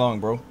take that long,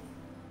 bro.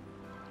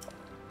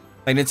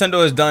 Like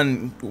Nintendo has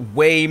done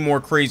way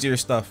more crazier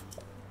stuff.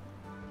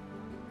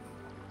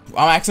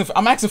 I'm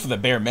asking for the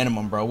bare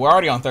minimum, bro. We're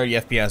already on 30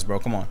 FPS, bro.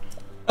 Come on.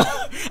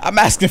 I'm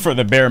asking for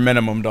the bare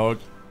minimum, dog.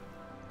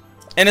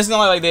 And it's not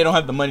like they don't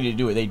have the money to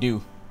do it. They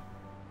do.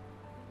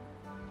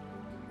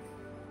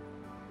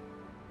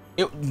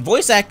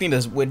 Voice acting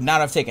would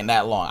not have taken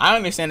that long. I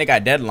understand they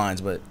got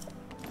deadlines, but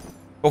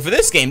for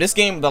this game,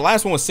 the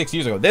last one was 6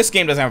 years ago. This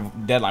game doesn't have a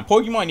deadline.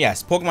 Pokemon,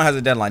 yes, Pokemon has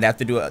a deadline. They have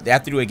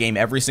to do a game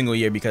every single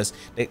year because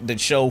the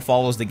show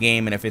follows the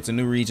game, and if it's a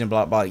new region,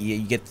 blah blah,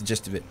 you get the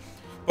gist of it.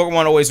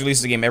 Pokemon always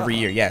releases a game every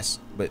year, yes,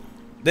 but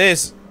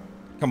this,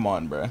 come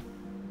on, bruh.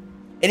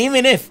 And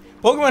even if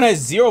Pokemon has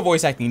 0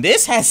 voice acting,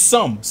 this has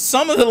some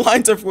of the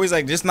lines are voice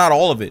acting, just not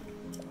all of it.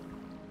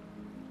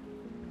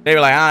 They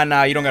were like,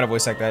 nah, you don't gotta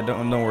voice act that.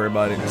 Don't worry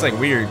about it. It's like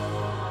weird.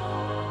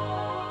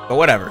 But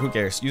whatever, who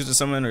cares? Use the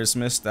summon or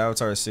dismiss the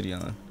Avatar City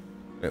on.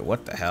 Wait,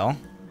 what the hell?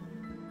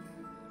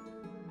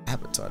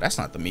 Avatar, that's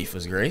not the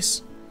Mipha's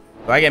Grace.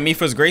 Do I get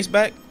Mipha's Grace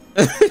back?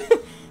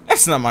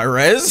 That's not my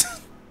res.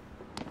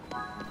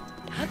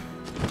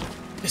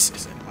 This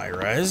isn't my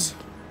res.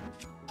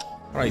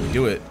 How do I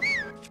do it?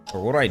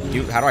 Or what do I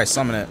do? How do I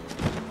summon it?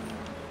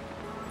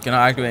 Can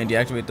I activate and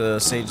deactivate the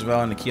Sage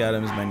Spell in the key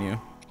items menu?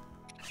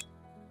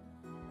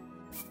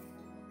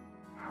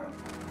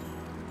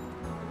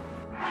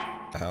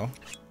 The hell?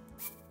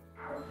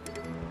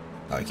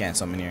 Oh, I can't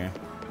summon here.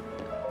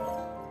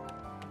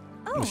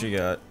 What she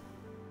got?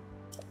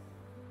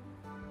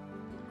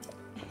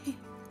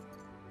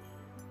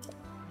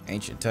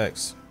 Ancient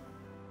text.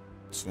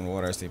 Swim in the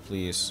water as they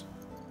please.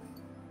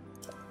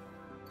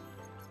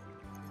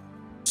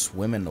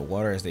 Swim in the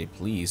water as they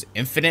please.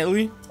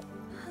 Infinitely?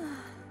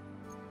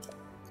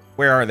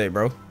 Where are they,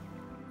 bro?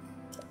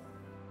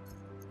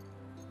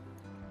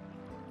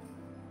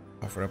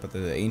 Offered up at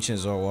the ancient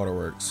Zor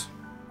waterworks.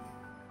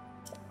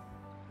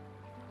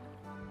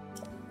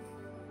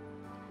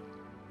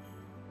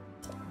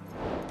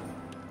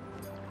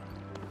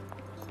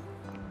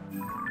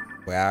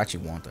 Wait, I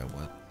actually want that.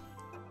 What?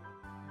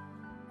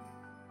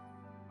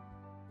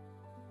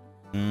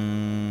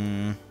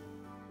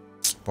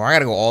 Bro, I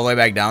gotta go all the way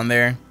back down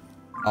there.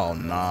 Oh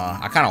nah,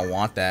 I kind of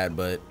want that,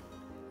 but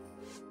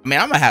I mean,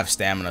 I'm gonna have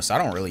stamina, so I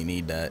don't really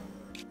need that.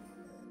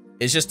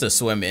 It's just to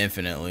swim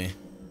infinitely.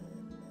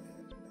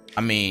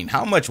 I mean,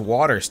 how much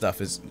water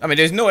stuff is? I mean,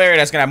 there's no area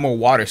that's gonna have more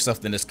water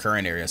stuff than this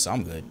current area, so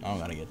I'm good. I don't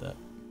gotta get that.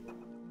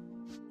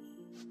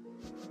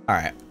 All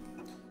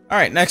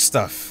right, next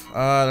stuff.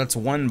 That's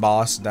one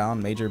boss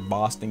down, major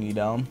boss thingy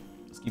down.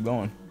 Let's keep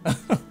going.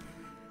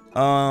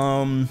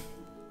 Where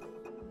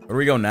do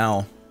we go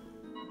now?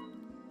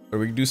 Or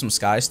we can do some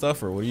sky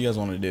stuff, or what do you guys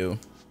want to do?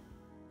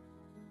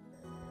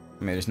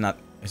 I mean, it's not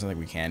like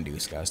we can do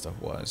sky stuff.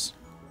 There's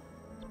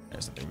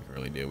nothing we can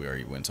really do. We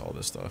already went to all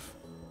this stuff.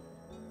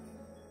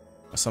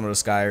 Some of the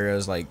sky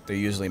areas, like, they're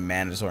usually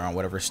mandatory on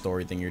whatever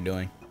story thing you're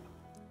doing.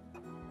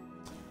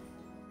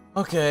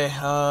 Okay,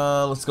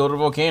 let's go to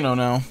Volcano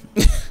now.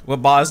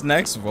 What boss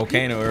next?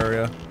 Volcano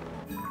area.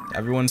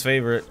 Everyone's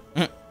favorite.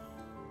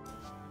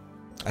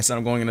 I said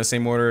I'm going in the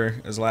same order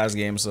as last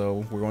game,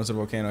 so we're going to the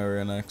Volcano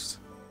area next.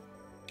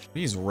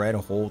 These red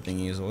hole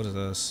thingies, what is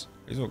this?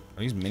 Are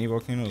these mini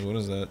volcanoes? What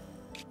is that?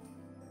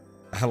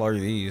 The hell are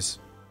these?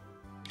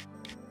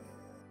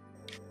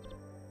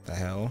 The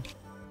hell?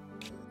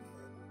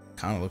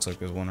 Kind of looks like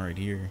there's one right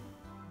here.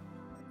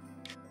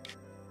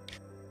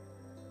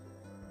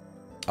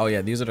 Oh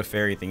yeah, these are the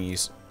fairy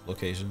thingies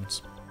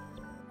locations.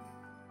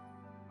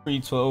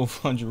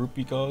 1200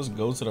 rupee cost.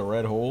 Go to the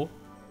red hole.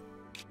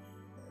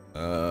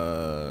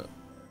 There's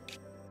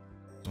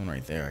one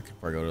right there. I could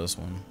probably go to this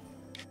one.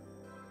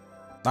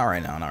 Not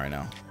right now, not right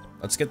now.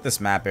 Let's get this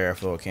map area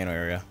for the volcano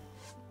area.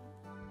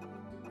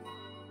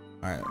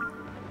 Alright.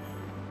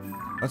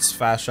 Let's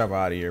fast travel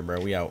out of here,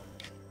 bro. We out.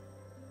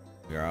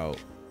 We're out.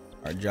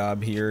 Our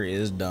job here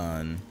is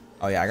done.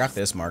 Oh yeah, I got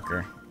this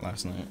marker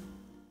last night.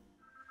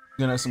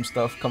 Gonna have some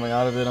stuff coming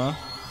out of it, huh?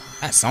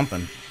 That's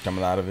something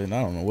coming out of it.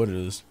 I don't know what it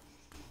is.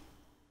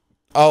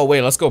 Oh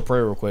wait, let's go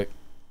pray real quick.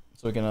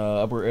 So we can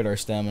upgrade our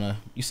stamina.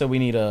 You said we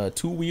need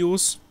 2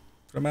 wheels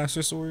for the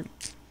Master Sword?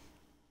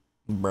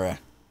 Bruh.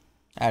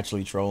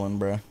 Actually trolling,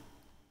 bruh.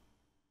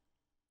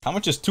 How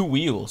much is 2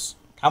 wheels?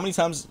 How many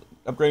times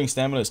upgrading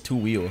stamina is 2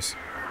 wheels?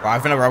 Well,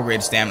 I've never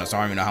upgraded stamina, so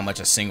I don't even know how much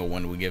a single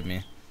one would give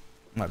me.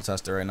 I'm about to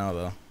test it right now,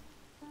 though.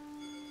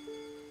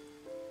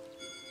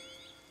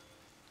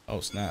 Oh,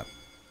 snap.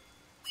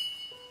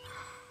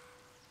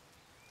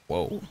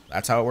 Whoa,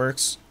 that's how it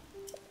works?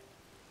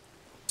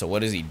 So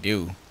what does he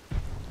do?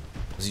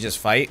 Does he just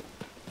fight?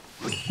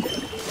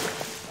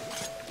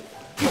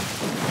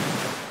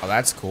 Oh,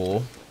 that's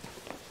cool.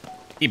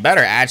 He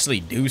better actually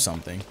do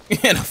something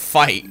in a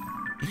fight.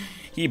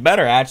 He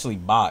better actually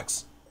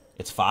box.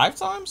 It's 5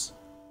 times?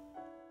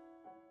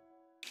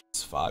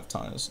 It's 5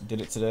 times. Did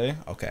it today?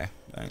 Okay,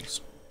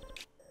 thanks.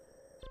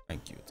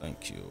 Thank you,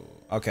 thank you.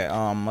 Okay,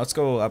 let's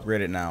go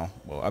upgrade it now.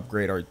 We'll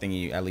upgrade our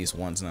thingy at least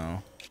once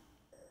now.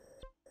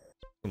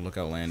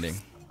 Lookout landing.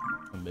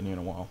 I've been here in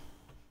a while.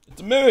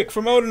 It's a Mimic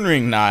from Elden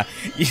Ring. Nah,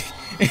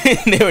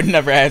 they would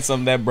never had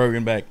something that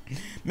broken back.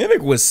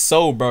 Mimic was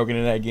so broken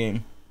in that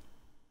game.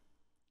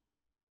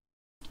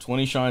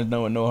 20 shrines,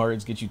 no, and no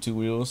hearts get you 2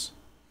 wheels.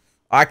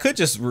 I could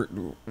just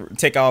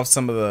take off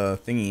some of the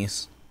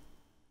thingies.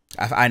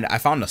 I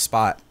found a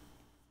spot.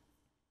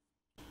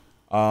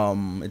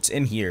 It's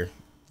in here,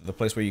 the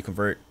place where you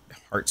convert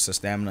hearts to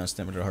stamina and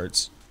stamina to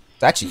hearts.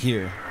 It's actually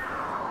here.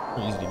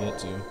 Pretty easy to get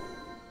to.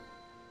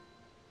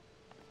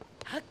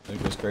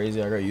 Think it's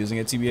crazy. I got using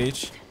it,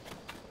 TBH.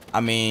 I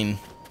mean,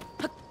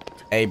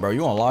 hey, bro,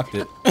 you unlocked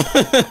it.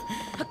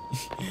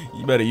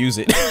 You better use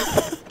it.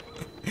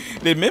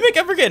 Did Mimic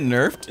ever get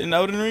nerfed in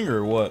Elden Ring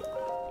or what?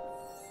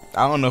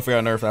 I don't know if it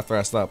got nerfed after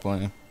I stopped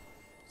playing.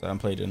 So I haven't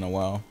played it in a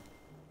while.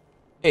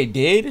 It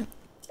did?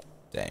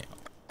 Damn.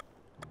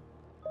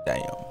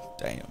 Damn.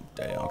 Damn.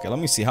 Damn. Okay, let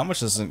me see. How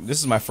much is this? This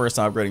is my first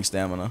time upgrading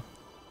stamina.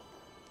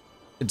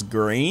 It's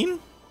green?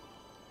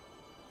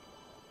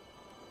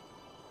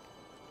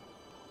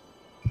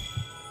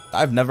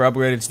 I've never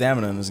upgraded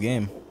stamina in this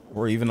game.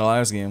 Or even the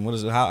last game. What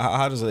is it?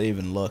 How does it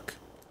even look?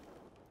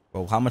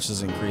 Well, how much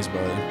does it increase by?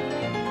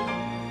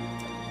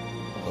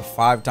 Well,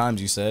 5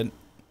 times you said.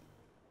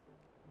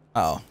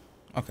 Oh,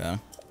 okay.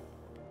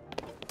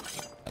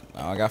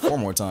 Now I got 4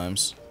 more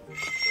times.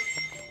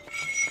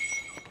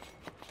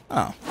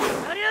 Oh,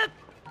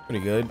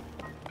 pretty good.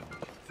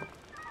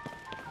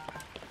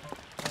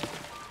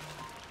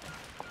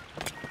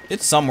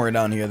 It's somewhere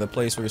down here. The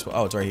place where you're supposed.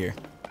 Oh, it's right here.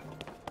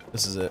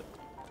 This is it.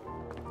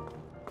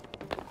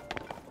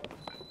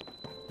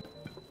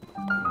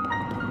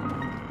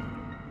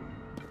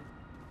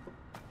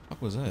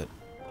 What was that?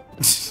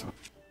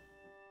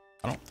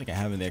 I don't think I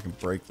have anything that can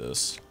break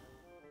this.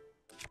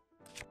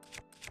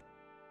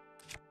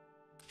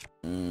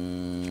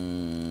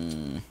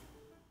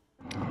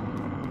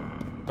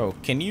 Oh,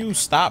 can you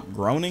stop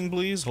groaning,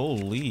 please?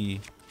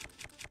 Holy.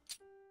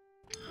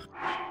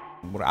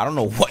 I don't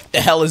know what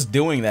the hell is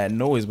doing that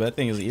noise, but that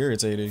thing is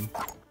irritating.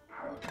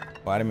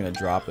 Well, I didn't mean to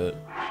drop it.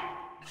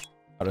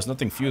 Oh, there's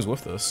nothing fused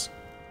with this.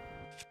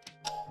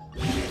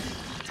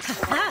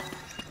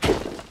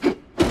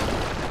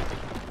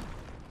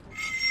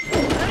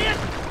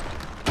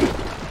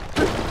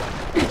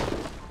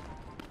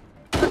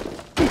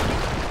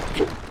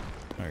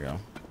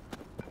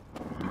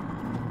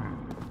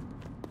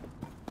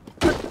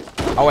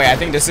 Oh wait, I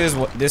think this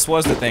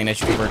was the thing that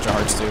you convert your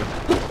hearts to. I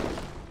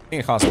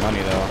think it costs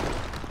money though.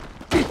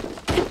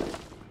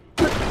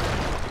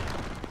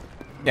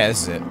 Yeah,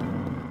 this is it.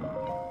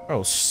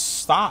 Bro,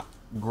 stop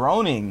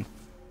groaning.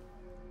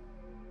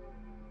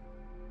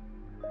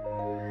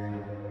 $100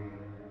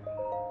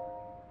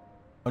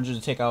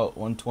 to take out,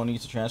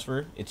 $120 to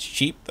transfer. It's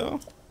cheap though.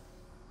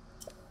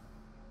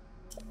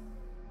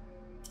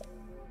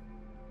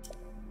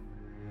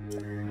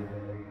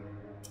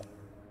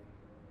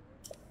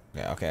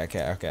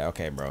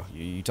 Okay, bro.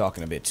 You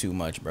talking a bit too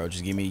much, bro.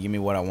 Just give me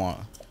what I want.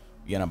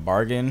 You gonna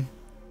bargain?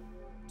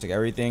 Take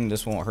everything.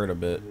 This won't hurt a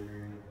bit.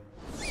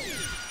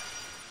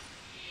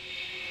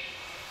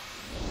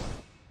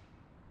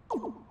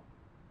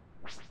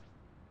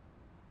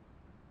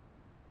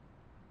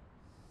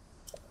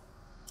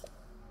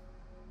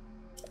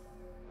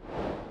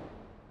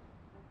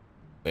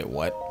 Wait,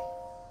 what?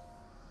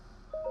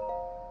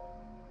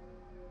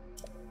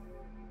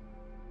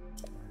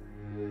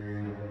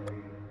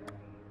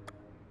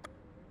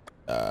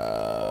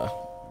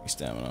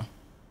 Stamina.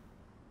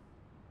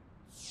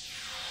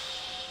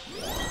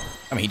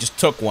 I mean, he just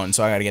took one,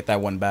 so I gotta get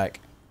that one back.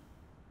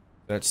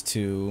 That's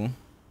 2.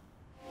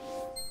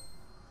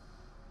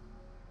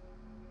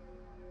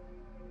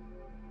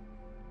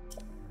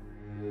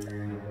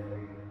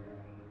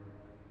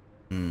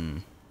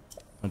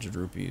 $100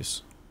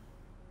 rupees.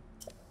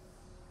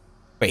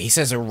 Wait, he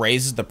says it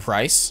raises the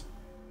price?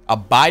 A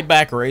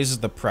buyback raises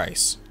the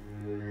price.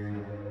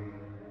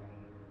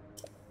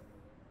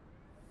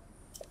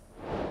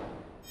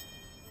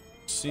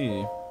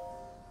 See.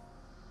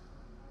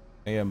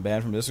 Hey, I'm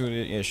banned from this.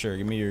 Yeah, sure.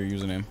 Give me your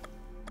username.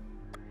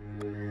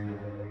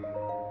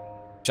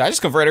 Should I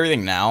just convert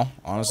everything now?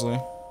 Honestly,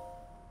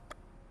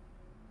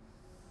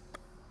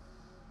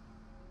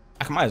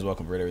 I might as well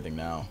convert everything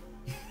now.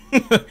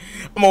 I'm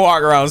gonna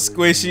walk around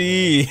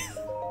squishy,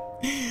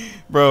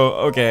 bro.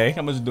 Okay,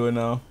 how much do it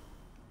now?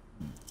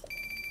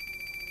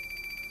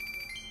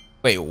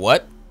 Wait,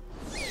 what?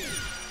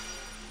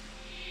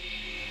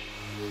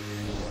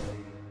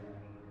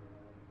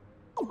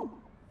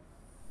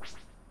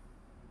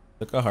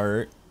 Took a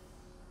heart.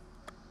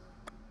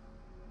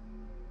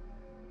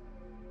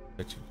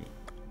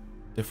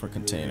 Different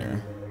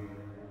container.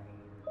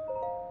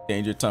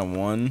 Danger time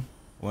 1.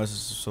 What's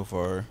this so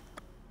far?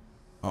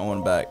 I want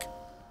one back.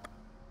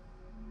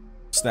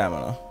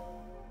 Stamina.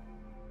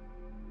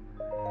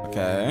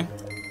 Okay.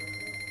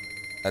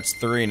 That's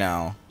 3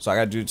 now. So I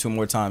gotta do 2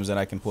 more times, then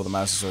I can pull the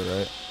Master Sword,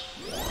 right?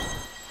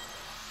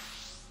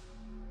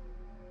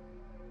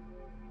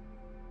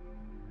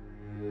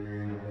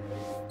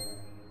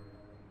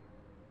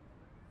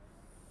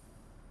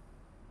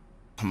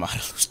 I'm about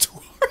to lose 2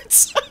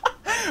 hearts.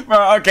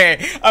 Bro, okay.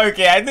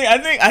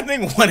 I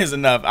think 1 is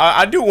enough.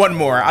 I'll do 1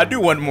 more. I'll do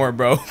 1 more,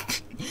 bro.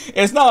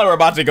 It's not like we're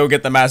about to go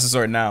get the Master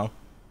Sword now.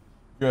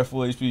 You're at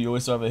full HP, you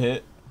always have a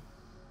hit.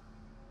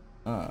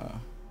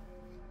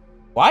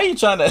 Why are you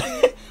trying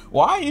to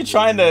why are you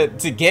trying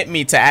to get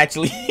me to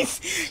actually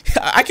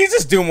I can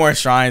just do more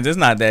shrines. It's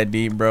not that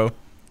deep, bro.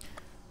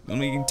 I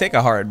mean, you can take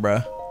a heart, bro.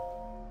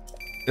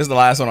 This is the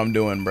last one I'm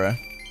doing, bro.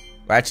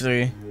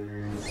 Actually,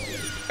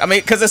 I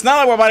mean, because it's not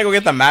like we're about to go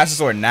get the Master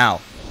Sword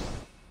now.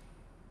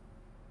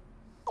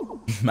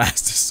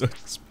 Master Sword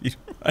speed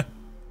run.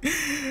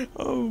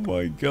 Oh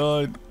my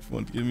god. If you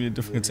want to give me a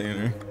different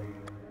container.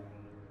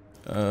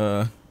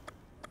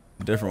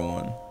 Different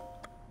one.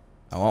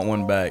 I want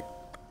 1 back.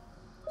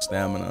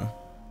 Stamina.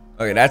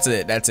 Okay, that's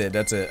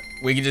it.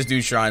 We can just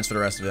do shrines for the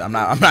rest of it. I'm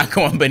not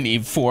going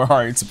beneath 4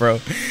 hearts, bro.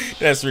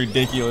 That's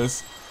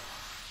ridiculous.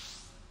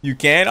 You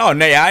can? Oh,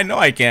 no, yeah, I know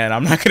I can.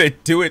 I'm not gonna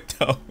do it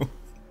though.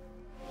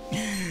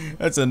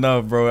 That's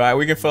enough, bro. All right,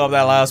 we can fill up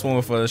that last one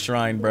with a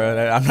shrine,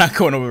 bro. I'm not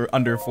going over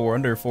under 4.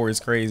 Under 4 is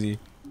crazy.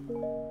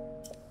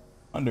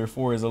 Under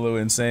 4 is a little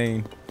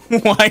insane.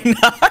 Why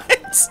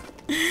not?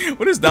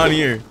 What is down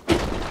here?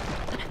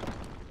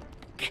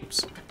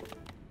 Oops.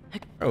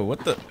 Oh,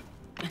 what the?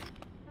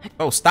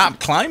 Oh, stop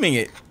climbing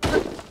it.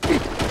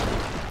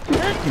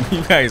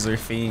 You guys are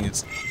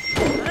fiends.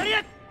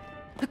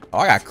 Oh,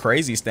 I got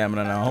crazy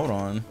stamina now. Hold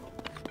on.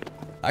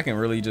 I can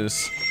really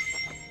just...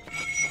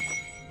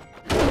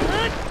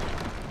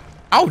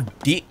 How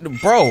deep?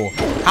 Bro,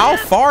 how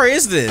far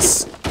is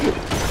this?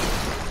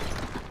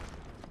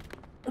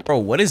 Bro,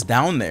 what is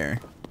down there?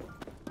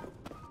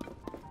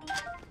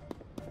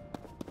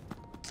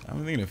 I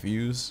don't think to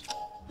fuse.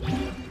 I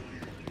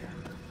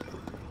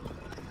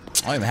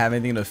don't even have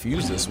anything to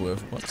fuse this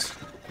with. What?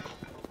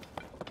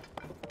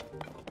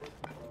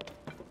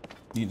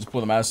 You just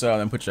pull the master out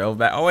and then put your elf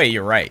back. Oh wait,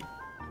 you're right.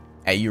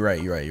 Hey, you're right.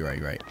 You're right.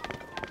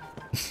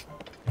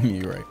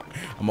 You're right.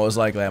 Most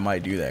likely I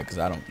might do that because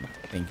I don't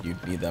think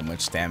you'd need that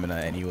much stamina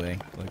anyway.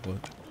 Like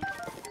what?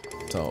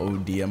 It's an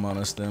OD amount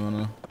of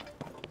stamina.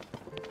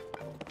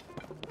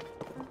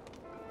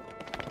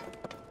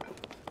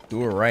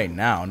 Do it right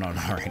now. No,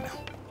 not right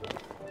now.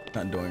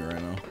 Not doing it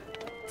right now.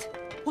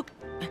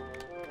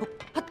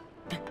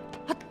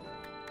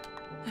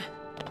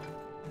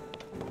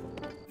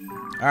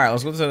 All right,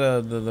 let's go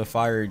to the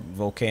fire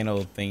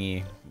volcano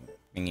thingy.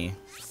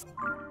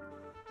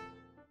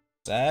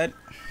 Sad.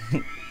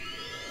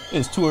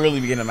 It's too early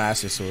to get a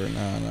master sword.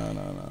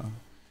 No.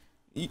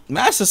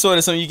 Master sword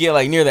is something you get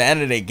like near the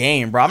end of the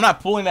game, bro. I'm not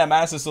pulling that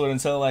master sword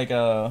until like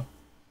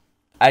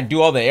I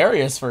do all the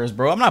areas first,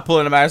 bro. I'm not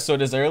pulling the master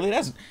sword this early.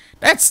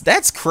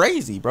 That's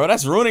crazy, bro.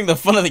 That's ruining the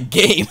fun of the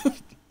game.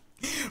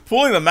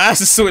 Pulling the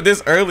master sword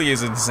this early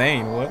is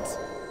insane. What?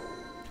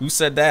 Who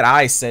said that?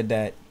 I said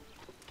that.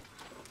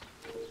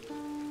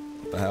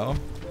 What the hell?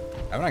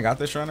 Haven't I got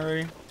this shrine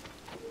already?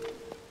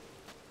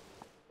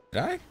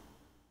 Did I?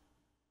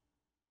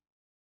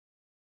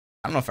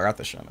 I don't know if I got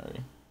this shrine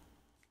already.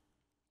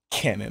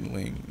 Cannon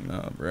wing.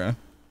 No, bruh.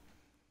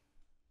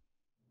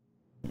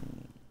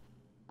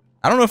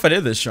 I don't know if I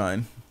did this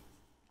shrine.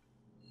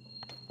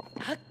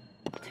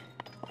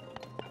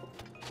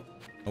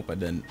 Hope I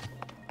didn't.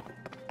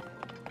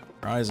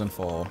 Rise and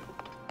fall.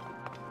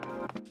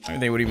 I think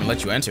they would even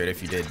let you enter it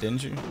if you did,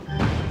 didn't you?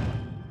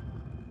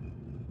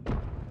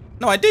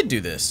 No, I did do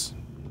this.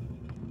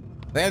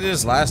 I think I did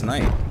this last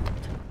night.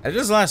 I did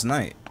this last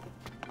night.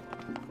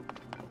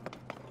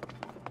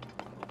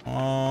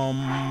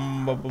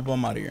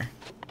 I'm out of here.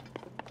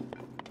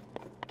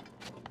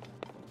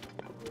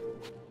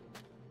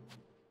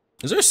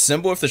 Is there a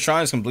symbol if the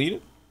shrine is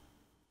completed?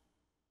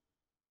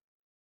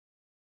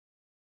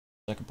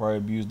 I could probably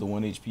abuse the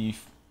 1 HP,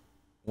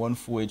 1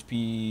 full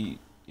HP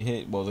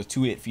hit. Well, the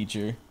 2 hit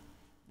feature.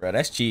 Bro,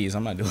 that's cheese.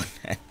 I'm not doing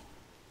that.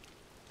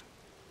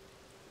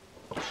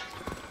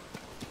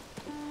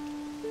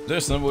 Is there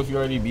a symbol if you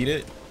already beat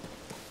it?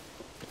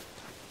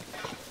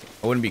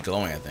 I wouldn't be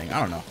glowing, I think. I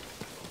don't know.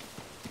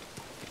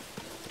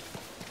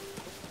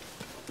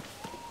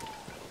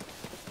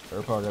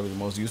 Third card gotta be the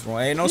most useful.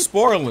 Hey, no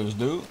spoilers,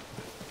 dude.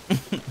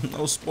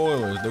 No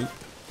spoilers, dude.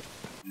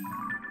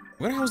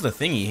 Where the hell's the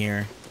thingy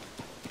here?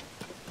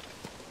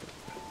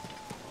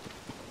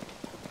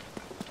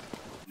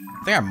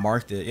 I think I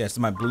marked it. Yeah, it's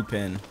my blue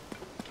pin.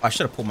 Oh, I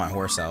should have pulled my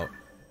horse out.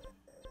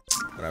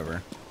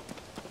 Whatever.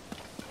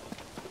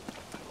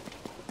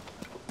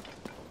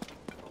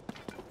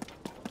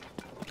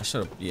 I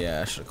should have.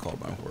 Yeah, I should have called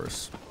my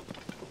horse.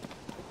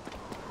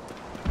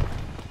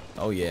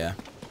 Oh yeah.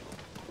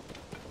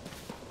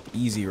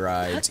 Easy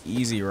rides,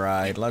 easy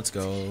ride. Let's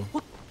go.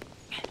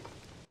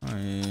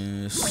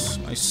 Nice,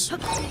 nice,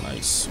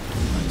 nice,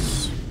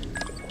 nice.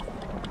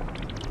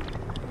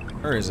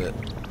 Where is it?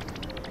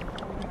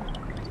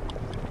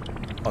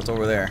 Oh, it's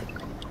over there.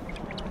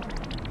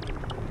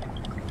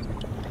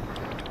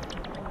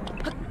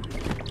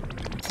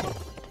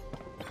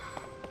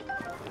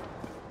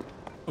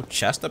 Oh,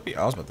 chest up here?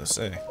 I was about to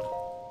say.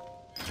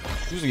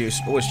 Usually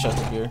there's always chest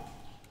up here.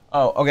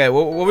 Oh, okay.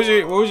 What was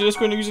your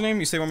Discord username?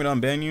 You say you want me to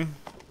unban you?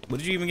 What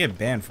did you even get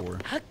banned for?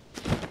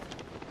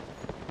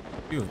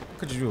 What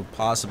could you have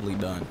possibly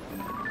done?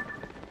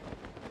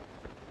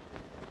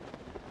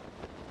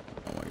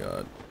 Oh my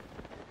god.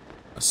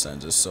 My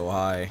sense is so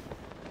high.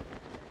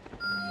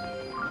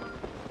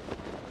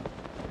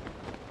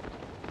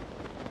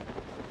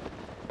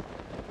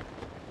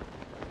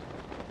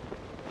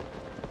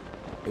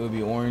 It would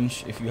be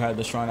orange if you had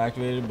the shrine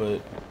activated,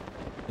 but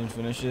didn't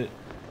finish it.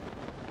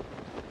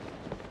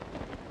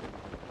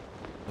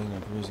 In the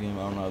previous game,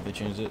 I don't know if they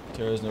changed it.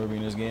 Terra's never been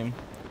in this game.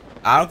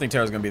 I don't think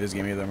Terra's gonna be this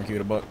game either. I'm gonna keep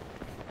it a buck.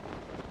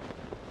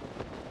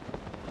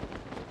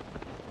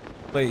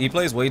 He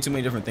plays way too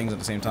many different things at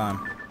the same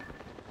time.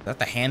 Is that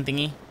the hand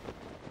thingy?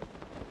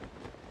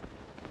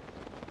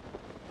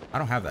 I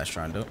don't have that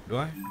shrine, do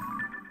I?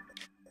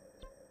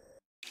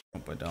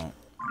 Nope, I don't.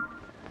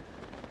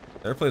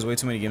 Terra plays way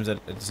too many games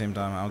at the same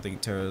time. I don't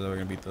think Terra's ever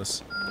gonna beat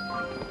this.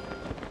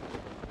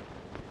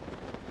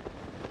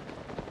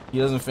 He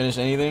doesn't finish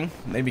anything.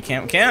 Maybe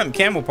Cam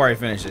will probably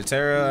finish it.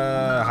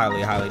 Terra,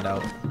 highly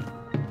doubt.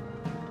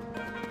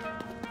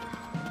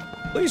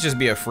 Please just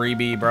be a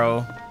freebie,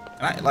 bro.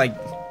 Can I, like,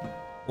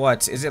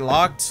 what? Is it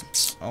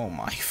locked? Oh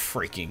my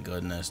freaking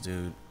goodness,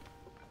 dude.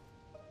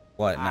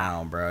 What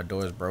now, bro?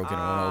 Door's broken,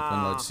 it won't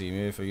open. Let's see.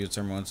 Maybe if I use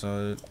turn one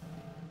side.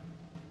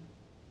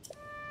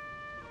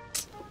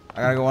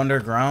 I gotta go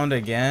underground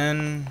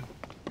again.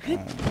 Oh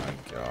my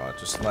god,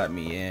 just let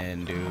me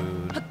in,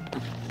 dude.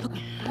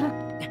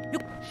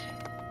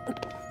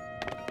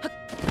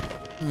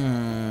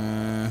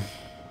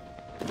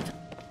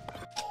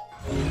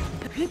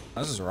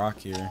 This is rock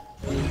here.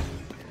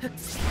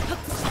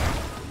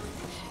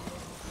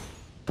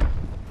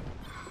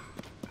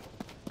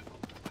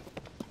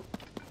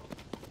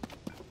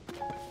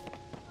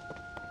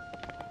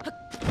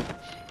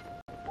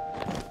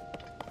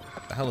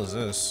 What the hell is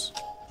this?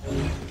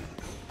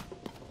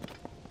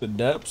 The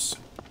depths?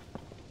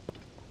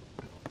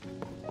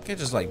 I can't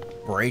just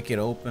like break it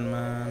open,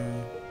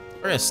 man.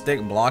 Or a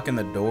stick blocking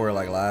the door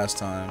like last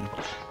time.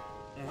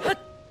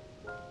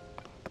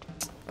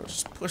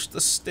 Just push the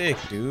stick,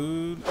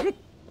 dude.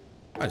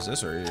 What is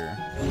this right here?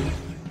 You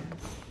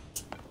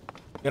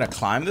gotta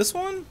climb this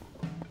one?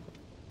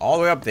 All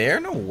the way up there?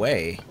 No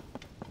way.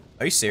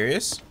 Are you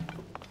serious?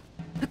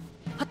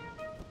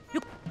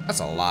 That's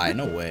a lie.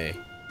 No way.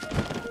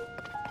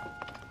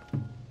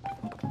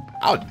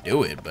 I'll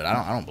do it, but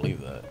I don't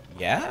believe that.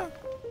 Yeah?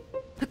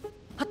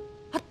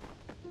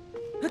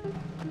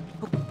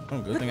 Oh,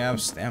 good thing I have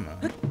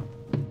stamina.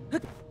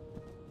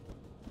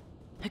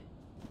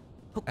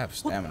 I have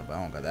stamina, but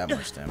I don't got that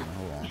much stamina.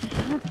 Hold on.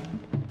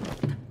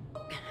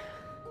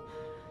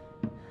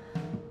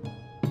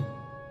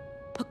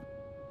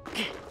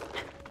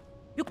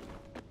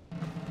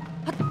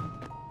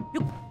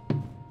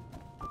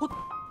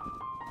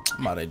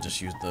 I'm about to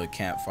just use the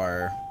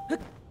campfire.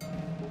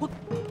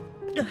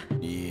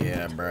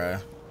 Yeah,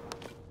 bruh.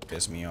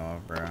 Piss me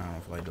off, bruh. I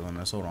don't feel like doing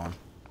this. Hold on.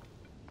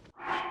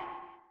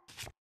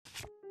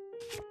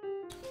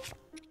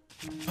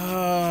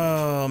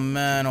 Oh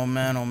man, oh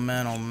man, oh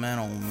man, oh man,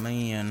 oh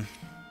man.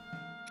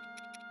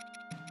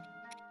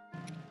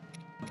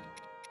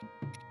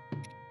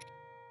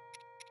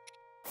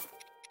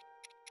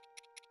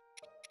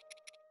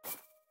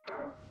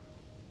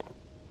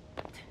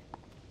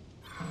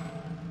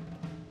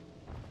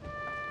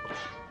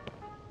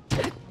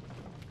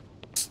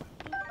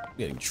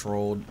 Getting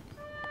trolled.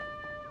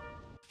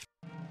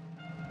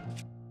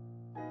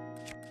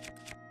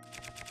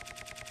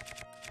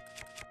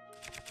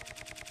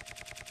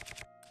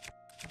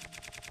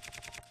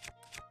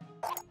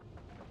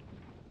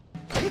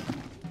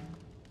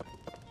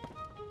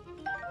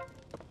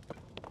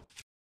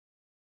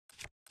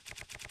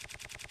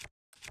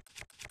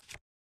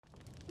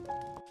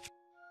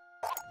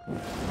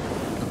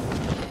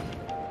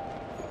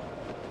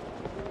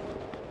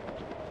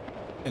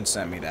 Didn't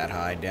send me that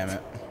high, damn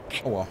it.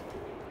 Oh well.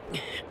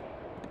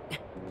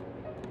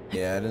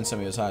 Yeah, it didn't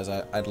send me as high as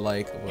I'd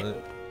like,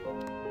 but...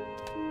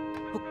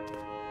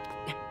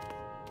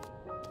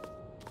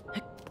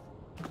 Do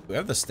we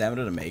have the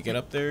stamina to make it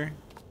up there?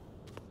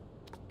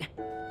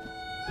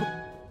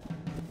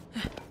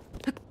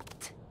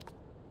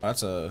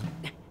 That's a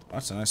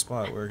nice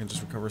spot where I can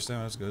just recover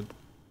stamina. That's good.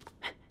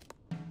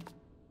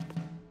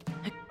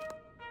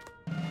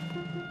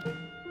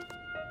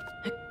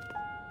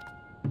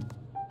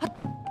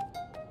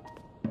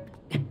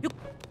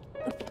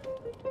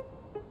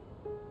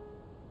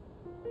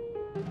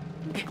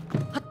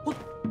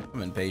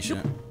 I'm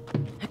impatient.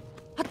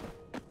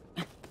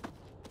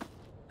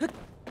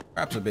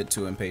 Perhaps a bit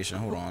too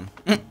impatient. Hold on.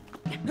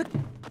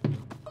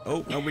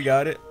 Oh, no, we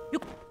got it.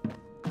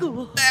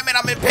 Damn it,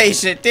 I'm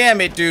impatient.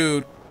 Damn it,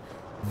 dude.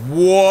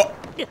 What?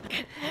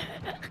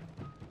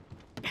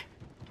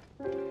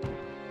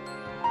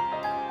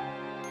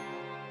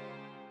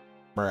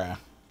 Bruh.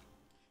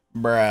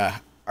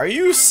 Bruh. Are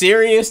you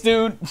serious,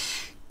 dude?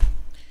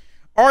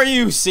 Are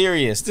you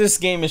serious? This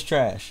game is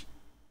trash.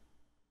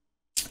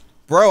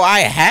 Bro, I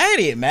had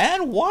it,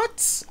 man.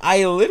 What?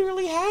 I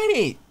literally had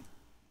it.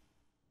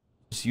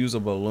 Just use a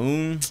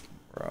balloon.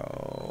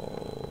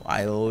 Bro,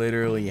 I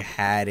literally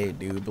had it,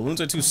 dude.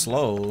 Balloons are too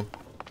slow.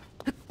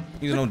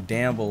 Use no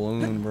damn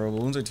balloon, bro.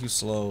 Balloons are too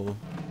slow.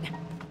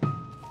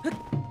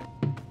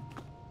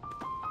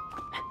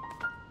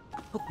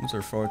 Balloons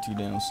are far too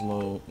damn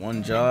slow.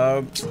 One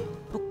job.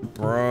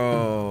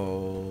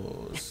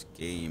 Bro, this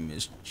game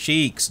is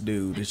cheeks,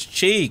 dude. It's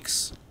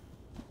cheeks.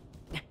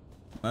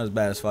 Not as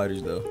bad as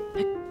fighters, though.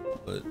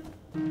 But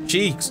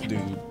cheeks,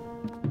 dude.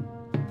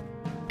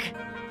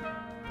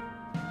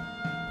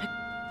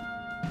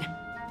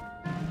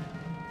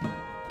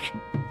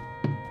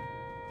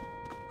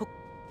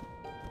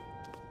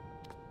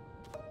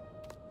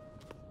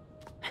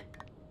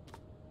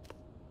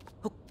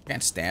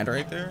 Can't stand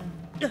right there.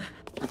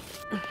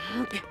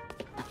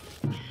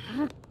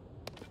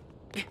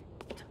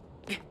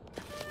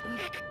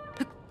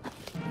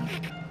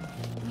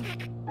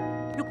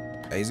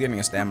 Hey, he's giving me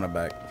a stamina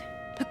back.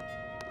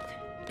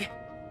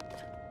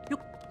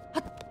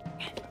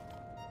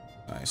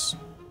 Nice.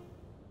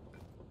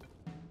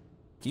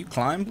 Can you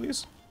climb,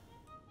 please?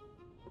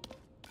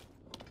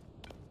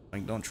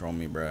 Like, don't troll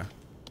me, bruh.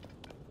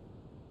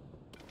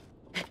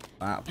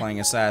 Not playing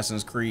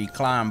Assassin's Creed.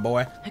 Climb,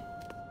 boy.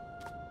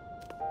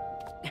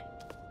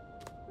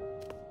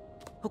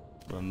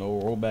 Bro, no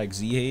rollback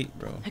Z8,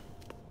 bro.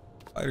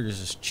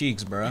 Fighters is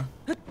cheeks, bro.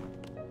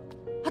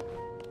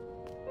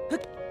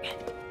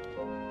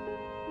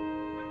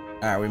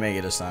 Alright, we make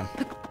it this time.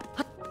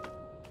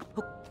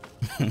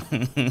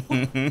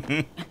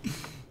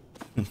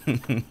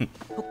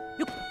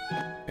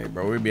 Hey,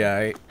 bro, we be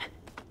alright.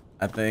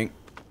 I think.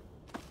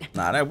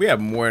 Nah, we have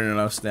more than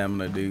enough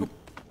stamina, dude.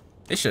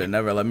 They should have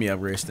never let me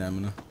upgrade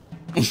stamina.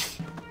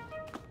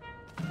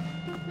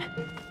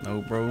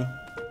 No, bro.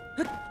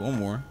 One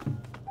more.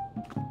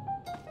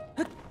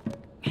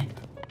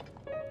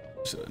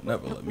 Should have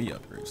never let me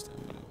upgrade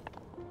stamina.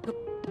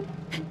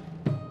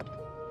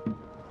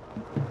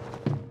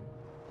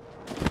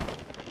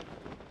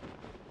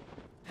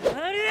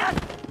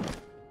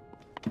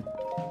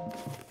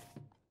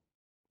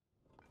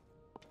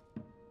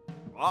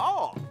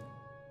 Oh.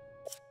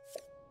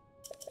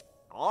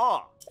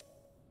 Oh.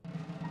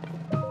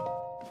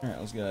 Alright,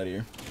 let's get out of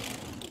here.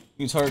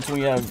 It's hard when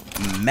you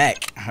have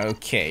mech.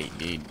 Okay,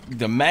 dude.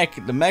 The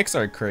mechs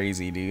are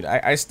crazy, dude.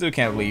 I still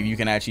can't believe you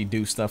can actually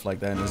do stuff like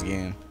that in this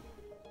game.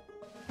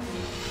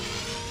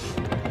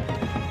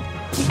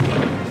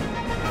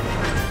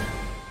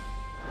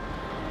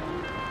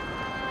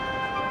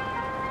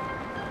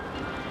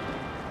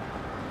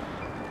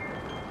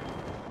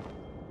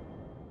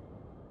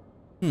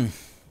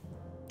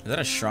 Is that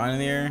a shrine in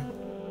the air?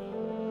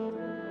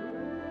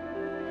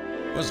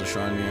 What's a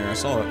shrine in the air? I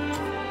saw it.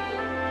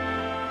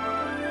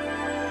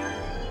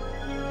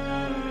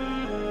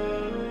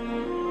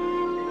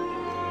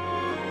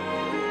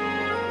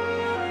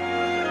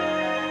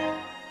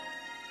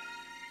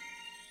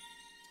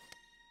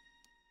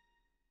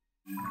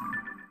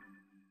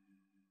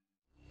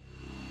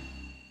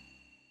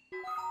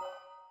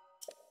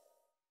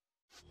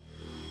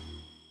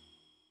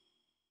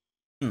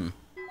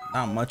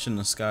 Not much in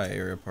the sky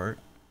area part.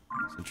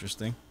 It's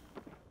interesting.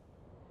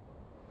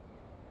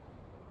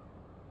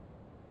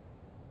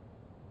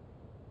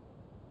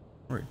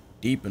 We're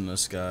deep in the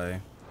sky.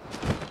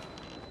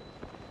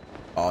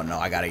 Oh no,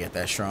 I gotta get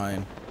that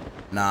shrine.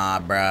 Nah,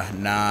 bruh.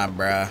 Nah,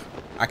 bruh.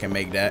 I can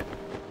make that.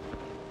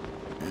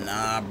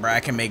 Nah, bruh.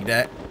 I can make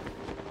that.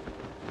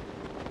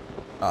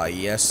 Oh,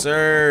 yes,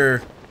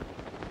 sir.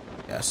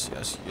 Yes,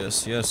 yes,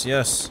 yes, yes,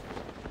 yes.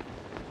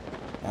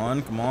 Come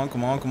on, come on,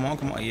 come on, come on,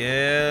 come on.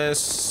 Yes,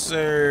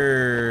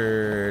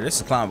 sir. This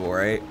is climbable,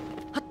 right?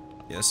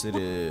 Yes, it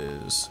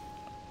is.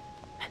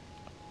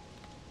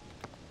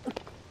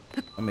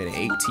 I made an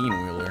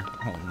 18-wheeler.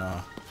 Oh,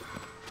 no.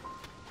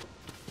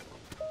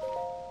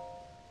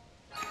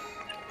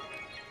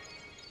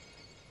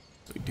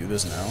 Do we do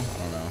this now? I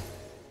don't know.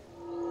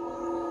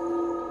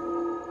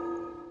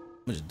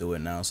 I'm gonna just do it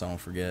now so I don't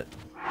forget.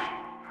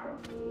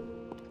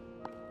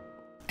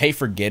 I hate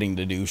forgetting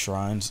to do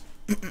shrines.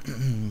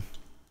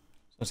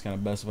 That's kind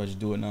of best if I just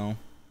do it now.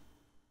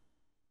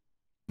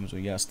 So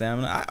we got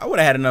stamina. I would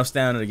have had enough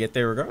stamina to get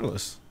there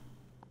regardless.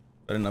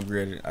 I didn't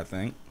upgrade it, I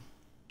think.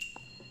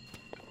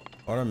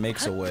 Water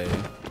makes a way.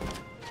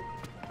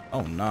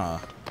 Oh, nah.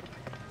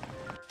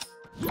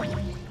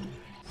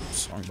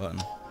 Oops, wrong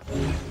button.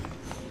 You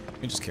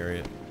can just carry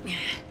it.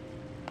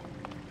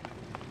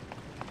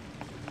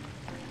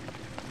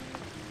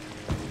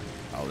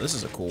 Oh, this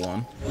is a cool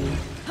one.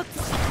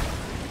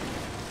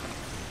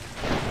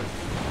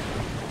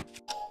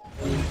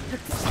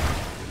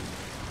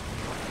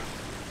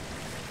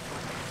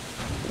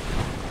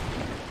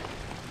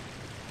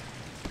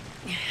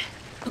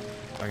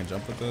 I can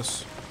jump with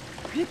this.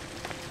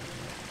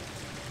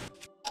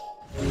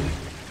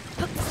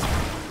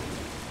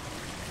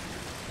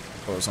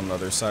 Oh, it's on the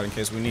other side in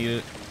case we need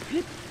it.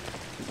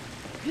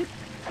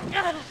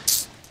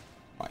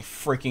 My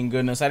freaking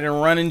goodness, I didn't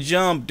run and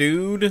jump,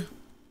 dude.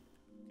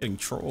 Getting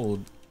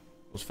trolled.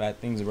 Those fat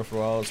things that were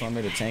for all, so I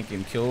made a tank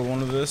and killed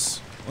one of this.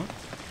 What?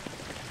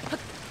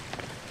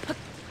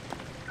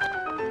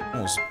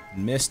 Almost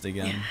missed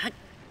again.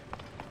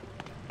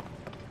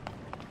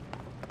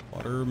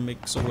 Water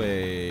makes a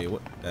way.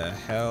 What the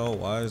hell?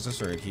 Why is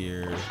this right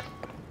here?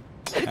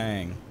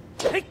 Dang.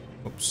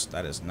 Oops,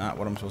 that is not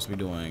what I'm supposed to be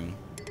doing.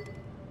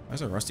 Why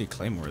is a rusty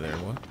claymore there?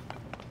 What?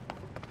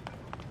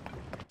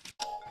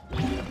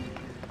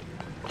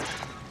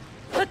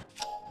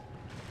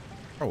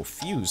 Oh,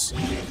 fuse.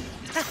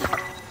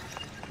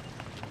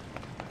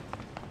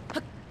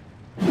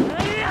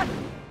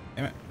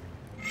 Damn it.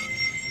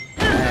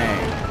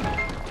 Dang.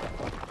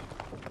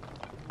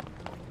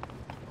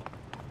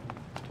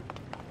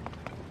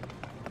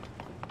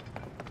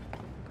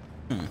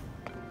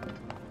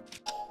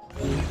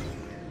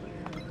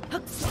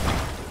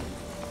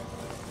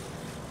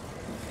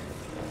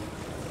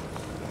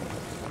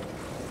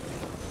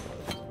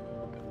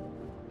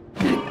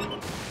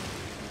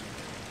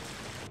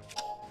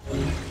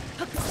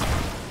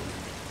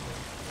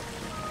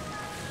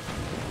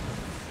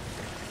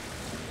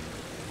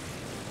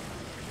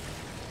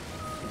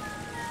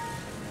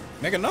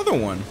 Make another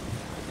one.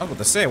 I was about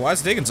to say, why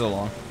is it taking so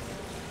long?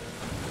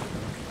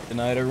 Good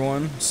night,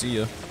 everyone. See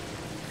ya.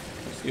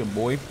 See ya,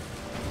 boy.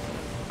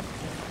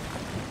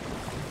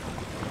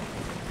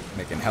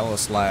 Making hella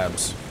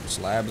slabs.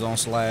 Slabs on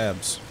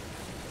slabs.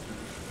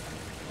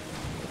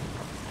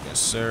 Yes,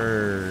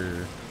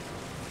 sir.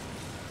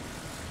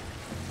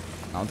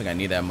 I don't think I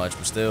need that much,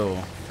 but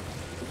still.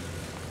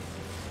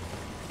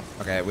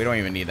 Okay, we don't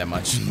even need that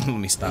much. Let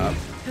me stop.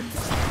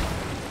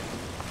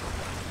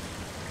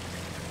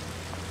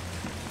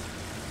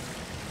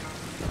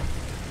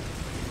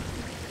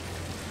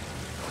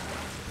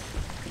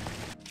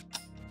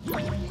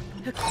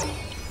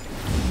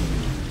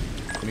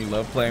 We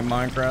love playing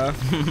Minecraft.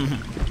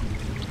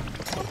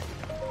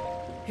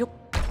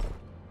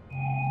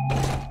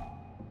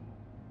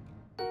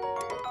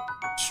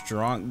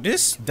 Strong.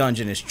 This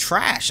dungeon is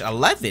trash.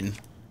 11.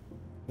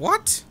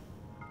 What?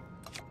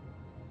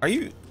 Are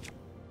you?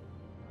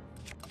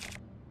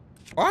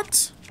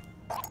 What?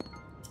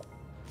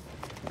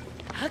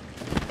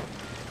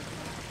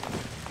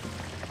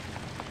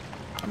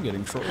 I'm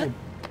getting trolled.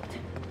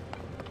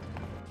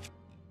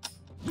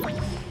 I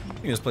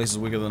think this place is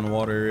weaker than the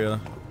water area.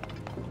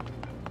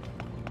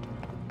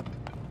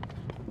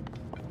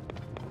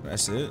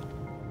 That's it.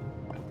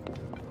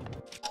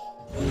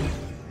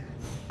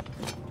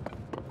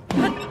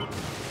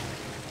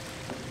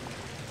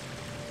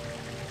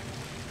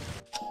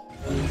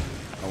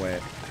 Oh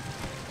wait.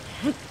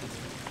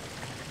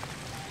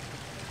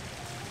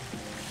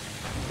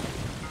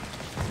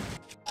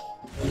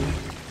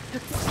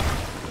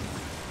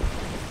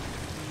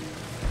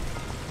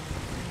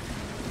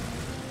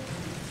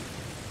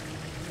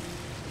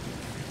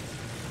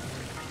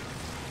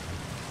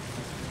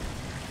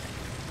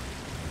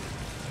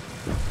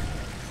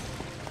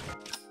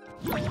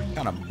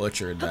 Kind of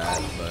butchered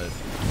that, but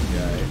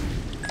yeah.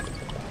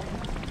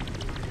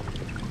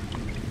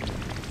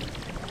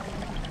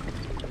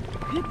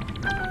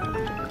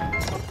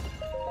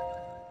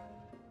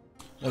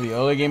 The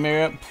early game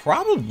area?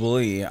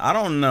 Probably. I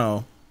don't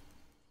know.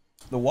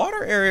 The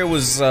water area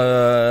was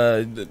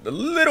a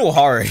little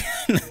hard.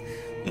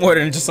 More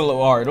than just a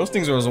little hard. Those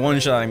things was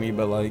one-shotting me,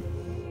 but like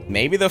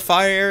maybe the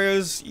fire area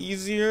is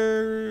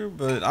easier,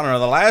 but I don't know.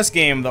 The last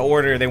game, the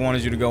order they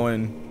wanted you to go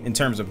in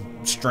terms of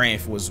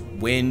strength was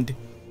wind,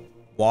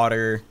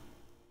 water,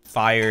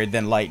 fire,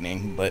 then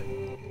lightning. But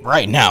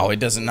right now, it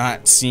does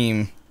not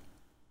seem.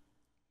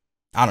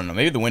 I don't know.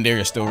 Maybe the wind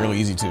area is still really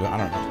easy too. I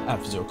don't know. I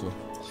have zero clue.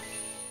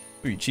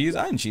 Ooh, you cheese?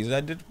 I didn't cheese it.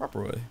 I did it the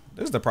proper way.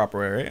 This is the proper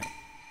way, right?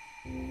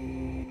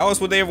 How else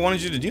would they have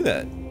wanted you to do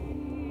that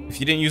if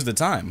you didn't use the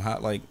time? How,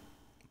 like,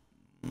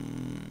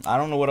 I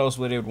don't know what else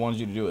would they have wanted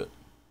you to do it.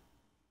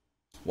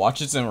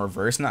 Watch it's in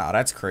reverse now.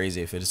 That's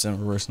crazy if it's in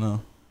reverse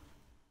now.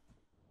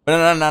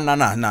 But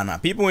no.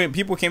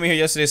 People came in here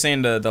yesterday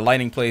saying the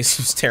lighting place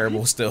was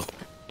terrible still.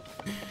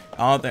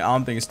 I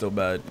don't think it's still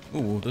bad.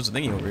 Ooh, there's a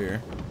thingy over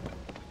here.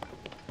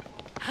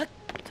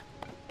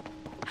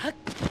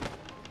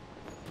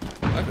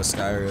 I like the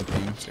sky area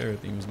theme. Sky area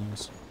theme is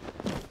nice.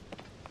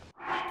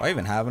 Do I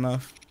even have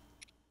enough?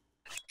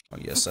 Oh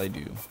yes, I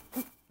do.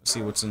 Let's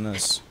see what's in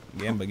this.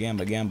 Gamba.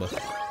 Gimme.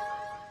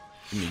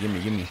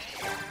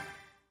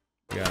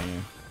 Get out of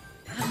here.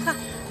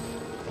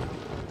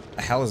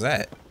 The hell is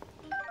that?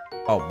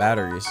 Oh,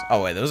 batteries.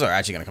 Oh wait, those are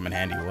actually gonna come in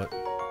handy. What?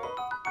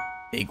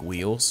 Big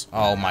wheels.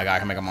 Oh my god, I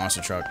can make a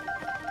monster truck.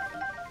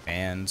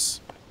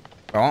 Fans.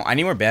 Oh, I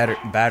need more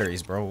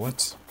batteries, bro.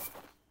 What?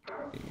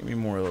 Give me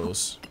more of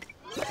those.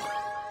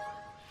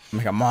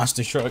 Make a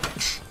monster truck.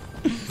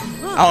 I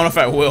don't know if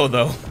I will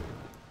though,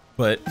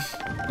 but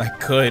I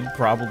could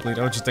probably.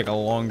 That would just take a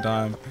long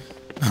time.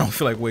 I don't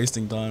feel like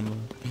wasting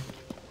time.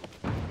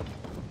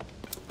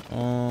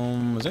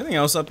 Is there anything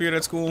else up here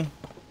that's cool?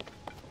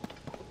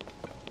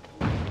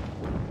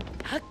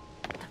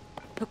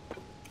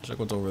 Check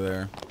what's over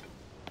there.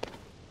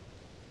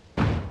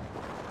 I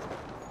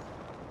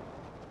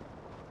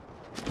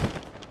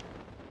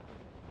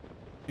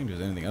think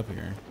there's anything up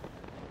here.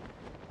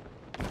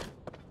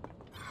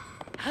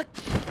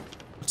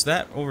 What's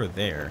that over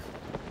there?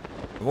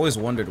 I've always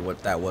wondered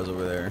what that was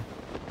over there.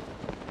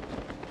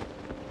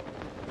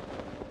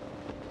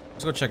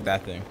 Let's go check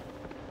that thing.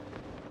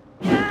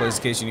 Place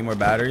in case you need more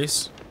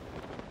batteries.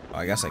 Oh,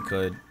 I guess I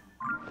could.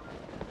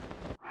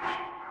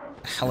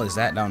 The hell is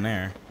that down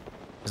there?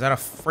 Is that a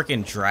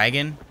freaking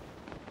dragon?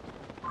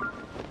 I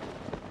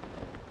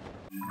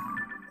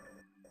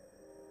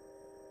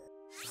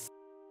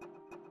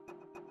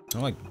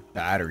don't like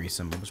battery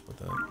symbols, but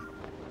that.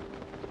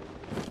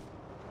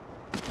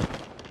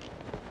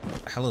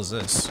 What the hell is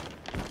this?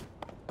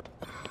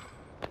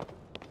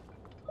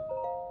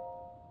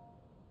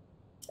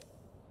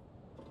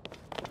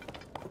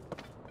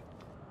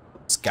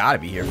 It's gotta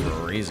be here for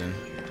a reason.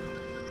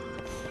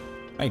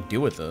 What do I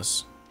do with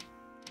this?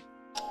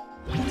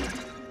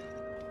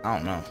 I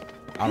don't know.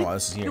 I don't know why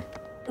this is here.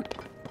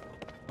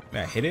 Can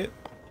I hit it?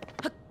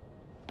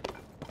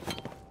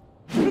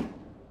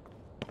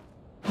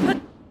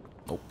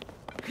 Oh.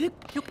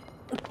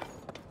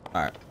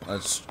 Alright,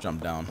 let's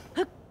jump down.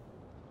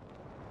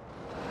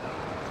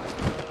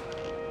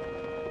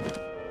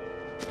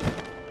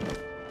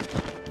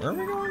 Where are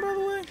we going, by the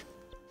way?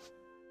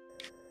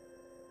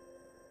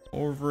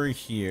 Over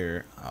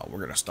here. Oh, we're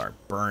gonna start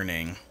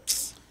burning.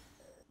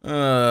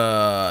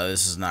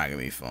 This is not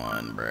gonna be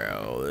fun,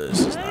 bro. This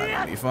is not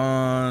gonna be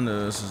fun.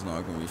 This is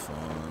not gonna be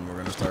fun. We're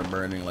gonna start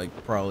burning like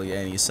probably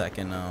any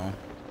second now.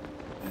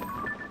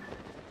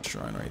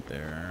 Shrine right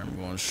there. I'm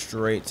going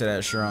straight to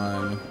that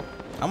shrine.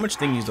 How much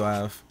thingies do I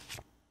have?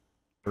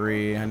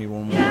 3. I need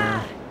one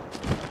more.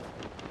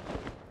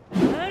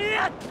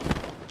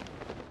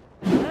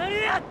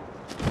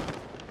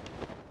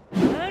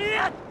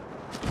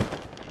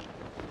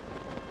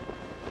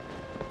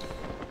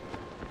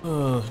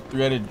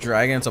 Three-headed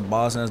dragon, it's a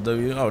boss and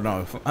SW. Oh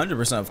no,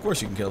 100%. Of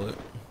course you can kill it.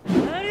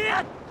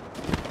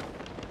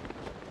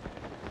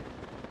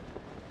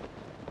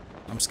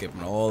 I'm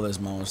skipping all this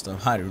mountain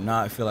stuff. I do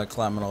not feel like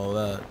climbing all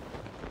of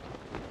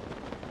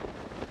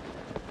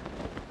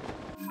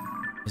that.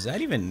 Is that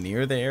even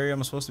near the area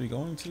I'm supposed to be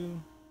going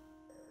to?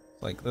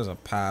 Like, there's a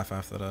path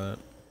after that.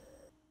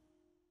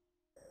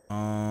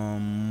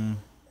 Broad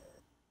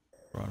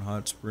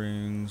Hot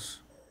Springs.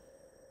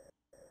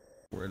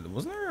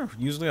 Wasn't there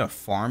usually a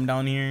farm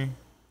down here?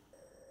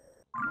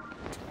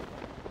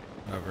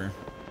 Whatever.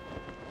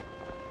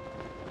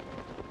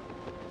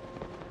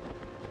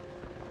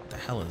 What the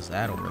hell is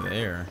that over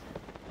there?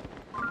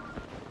 I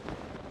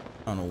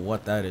don't know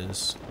what that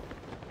is.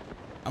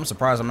 I'm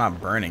surprised I'm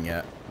not burning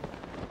yet.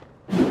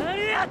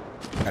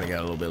 Gotta get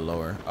a little bit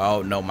lower.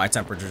 Oh no, my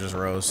temperature just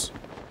rose.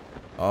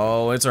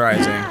 Oh, it's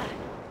rising.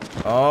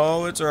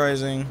 Oh, it's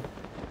rising.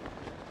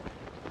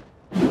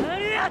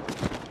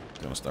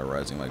 Gonna start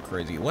rising like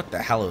crazy. What the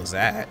hell is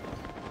that?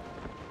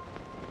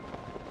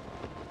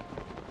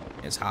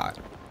 It's hot.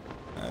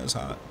 It's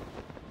hot.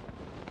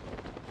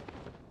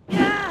 Is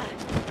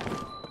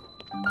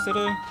it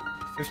a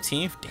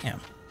 15th? Damn.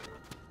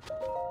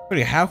 What are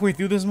you halfway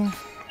through this one?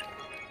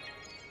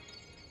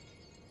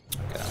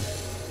 Okay.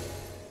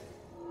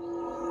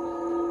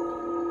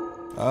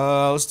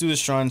 Let's do this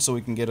shrine so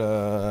we can get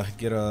a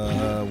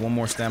one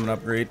more stamina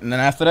upgrade, and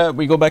then after that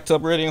we go back to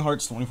upgrading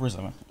hearts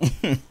 24/7.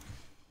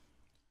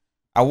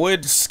 I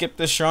would skip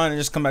this shrine and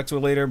just come back to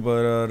it later,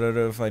 but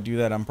if I do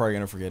that, I'm probably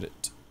gonna forget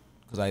it,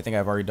 because I think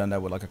I've already done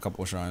that with like a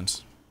couple of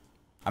shrines.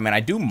 I mean,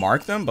 I do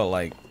mark them, but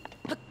like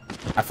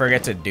I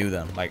forget to do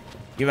them. Like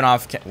even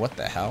off. What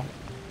the hell?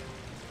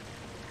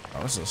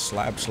 Oh, this is a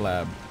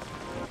slab.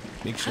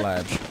 Big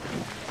slab.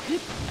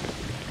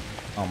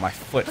 Oh, my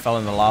foot fell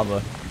in the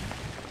lava.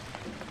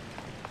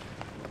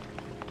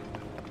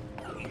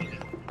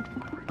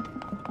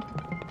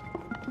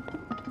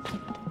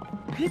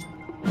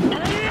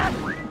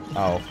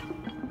 Oh.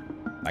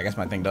 I guess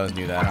my thing does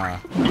do that, huh?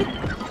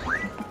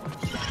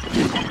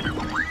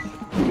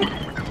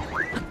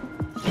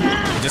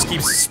 It just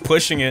keeps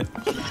pushing it.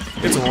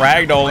 It's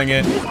ragdolling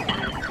it.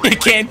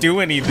 It can't do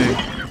anything.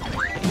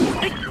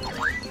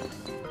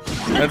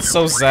 That's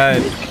so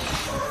sad.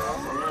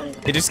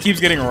 It just keeps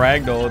getting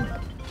ragdolled.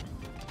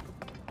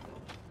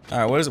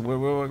 Alright, what is it?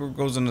 What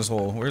goes in this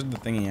hole? Where's the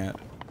thingy at?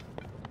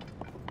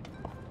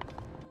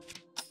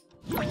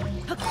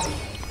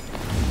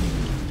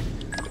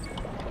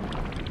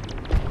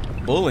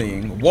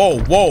 Bullying? Whoa,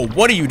 whoa,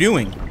 what are you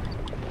doing?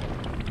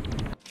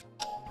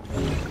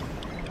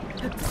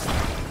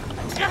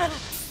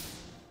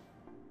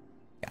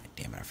 God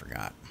damn it, I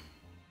forgot.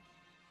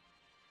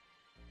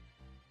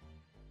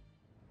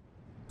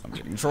 I'm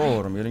getting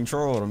trolled, I'm getting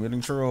trolled, I'm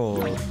getting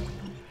trolled.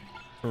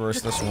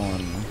 Reverse this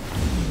one.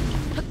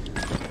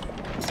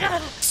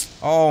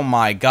 Oh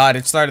my god,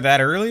 it started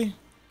that early?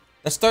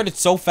 That started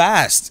so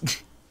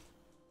fast.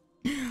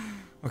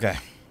 Okay.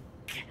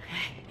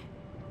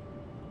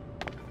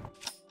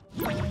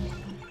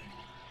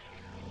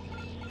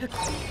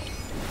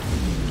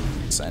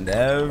 Send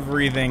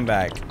everything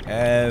back.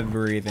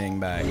 Everything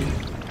back.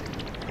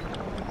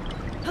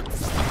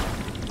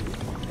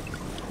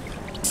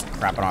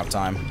 Crap, I don't have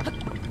time.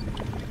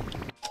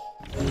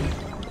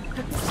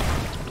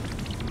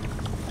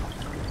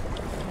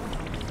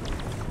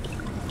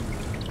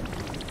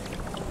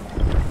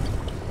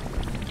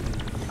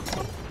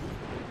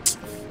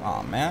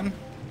 Aw, man.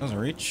 Doesn't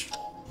reach.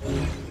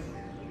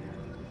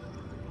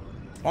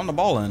 On the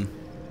ball in.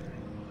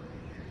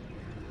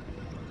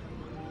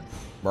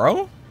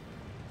 Bro?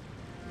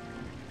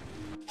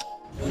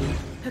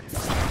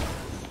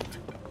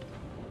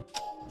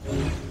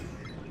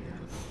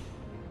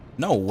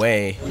 No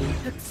way.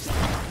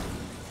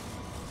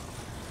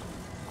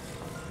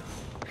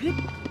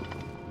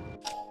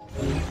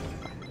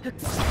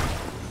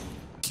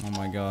 Oh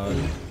my god.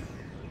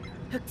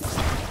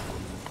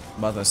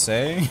 About to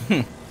say?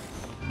 I'm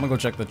gonna go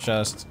check the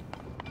chest.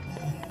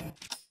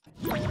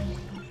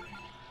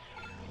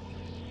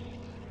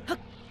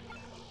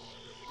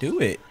 Do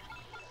it.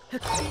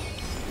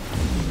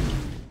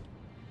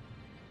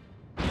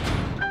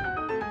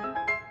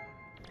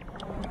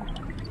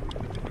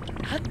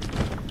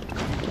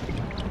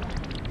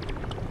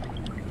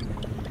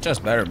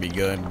 Just better be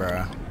good,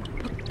 bruh.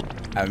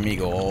 Have me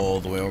go all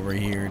the way over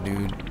here,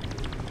 dude.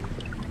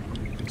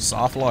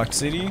 Softlock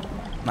City?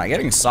 Nah,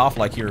 getting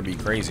Softlock here would be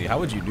crazy. How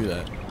would you do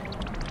that?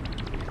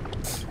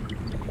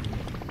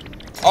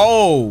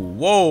 Oh,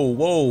 whoa,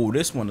 whoa.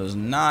 This one does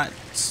not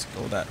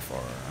go that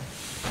far.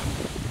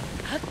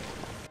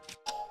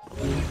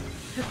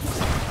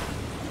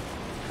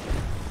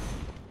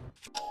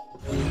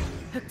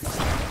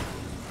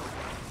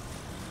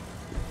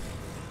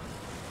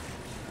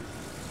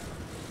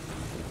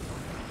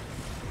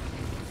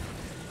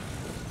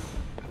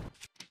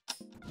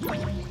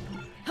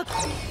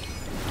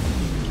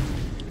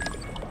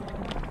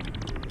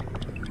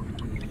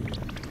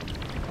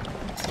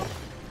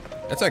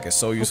 That tech is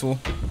so useful.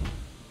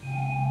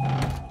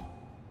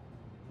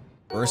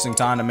 Bursting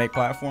time to make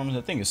platforms.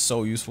 That thing is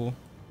so useful.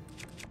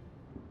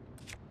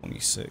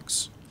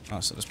 26. Oh,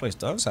 so this place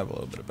does have a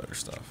little bit of better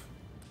stuff.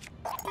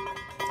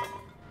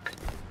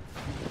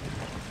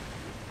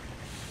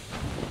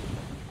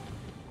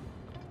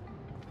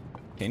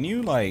 Can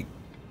you, like...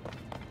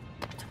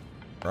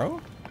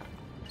 Bro?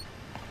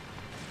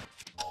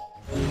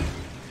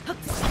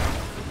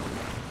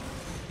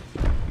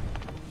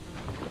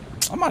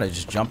 I might have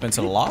just jumped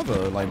into the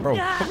lava. Like, bro,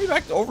 put me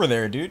back over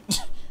there, dude.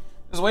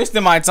 Just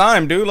wasting my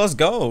time, dude. Let's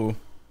go.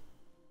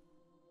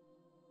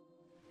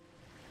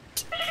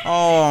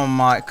 Oh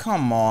my,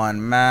 come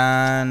on,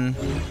 man.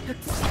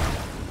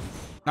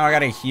 Now I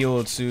gotta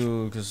heal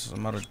too, because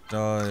I'm about to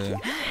die.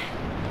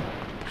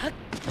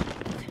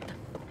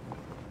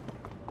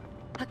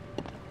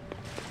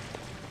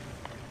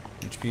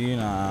 HP?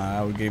 Nah,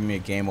 that would give me a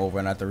game over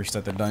and I have to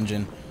restart the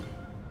dungeon.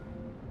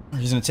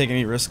 He's gonna take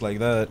any risk like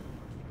that.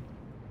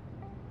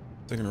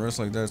 Taking a risk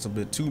like that's a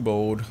bit too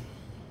bold.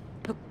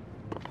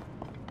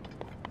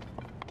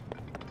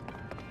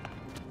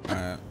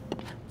 Alright,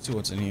 see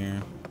what's in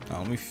here. Oh,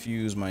 let me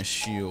fuse my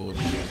shield.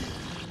 Is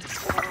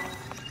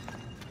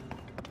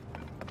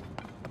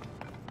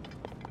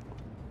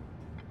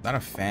that a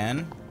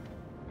fan?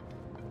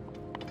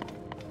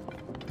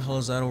 What the hell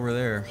is that over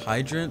there?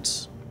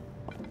 Hydrants?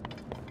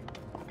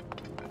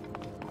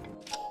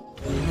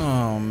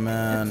 Oh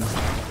man.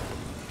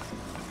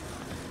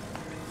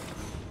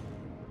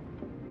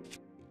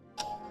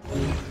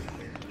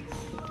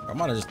 I'm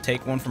gonna just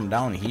take one from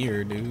down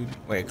here, dude.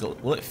 Wait,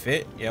 will it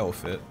fit? Yeah, it'll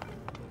fit.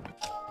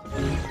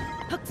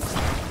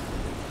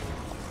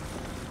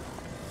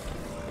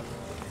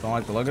 Don't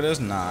like the look of this?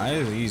 Nah,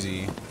 it's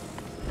easy.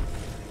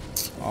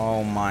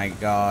 Oh my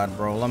god,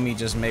 bro. Let me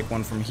just make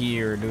one from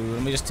here, dude.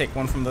 Let me just take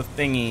one from the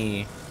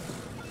thingy.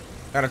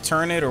 Gotta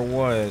turn it or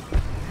what?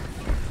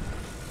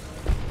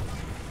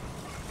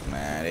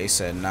 Man, they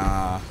said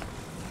nah.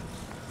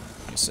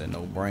 They said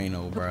no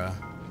braino, bruh.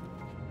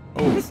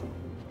 Oh.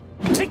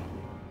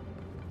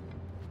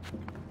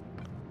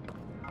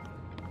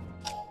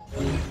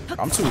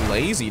 I'm too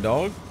lazy,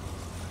 dog.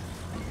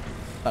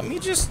 Let me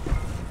just...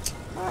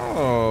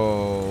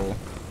 Oh.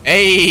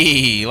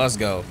 Hey, let's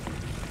go.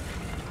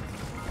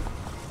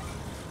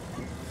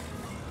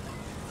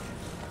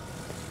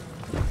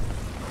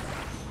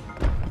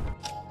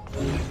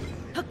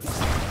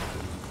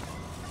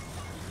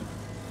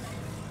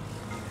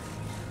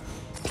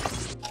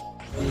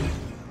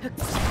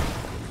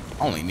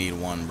 Only need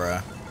one,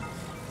 bruh.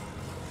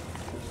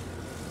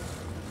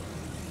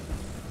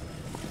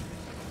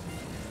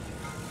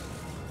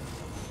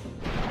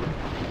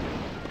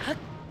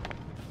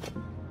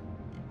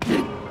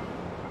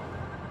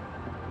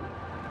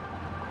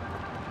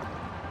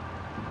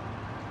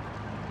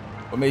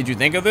 What made you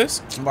think of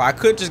this? Well, I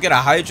could just get a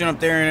hydrant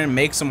up there and then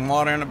make some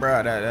water in it,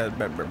 bro.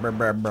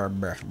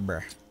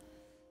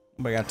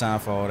 Nobody got time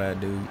for all that,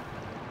 dude.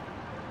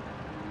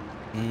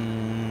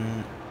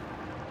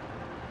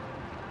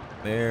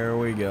 There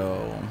we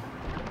go.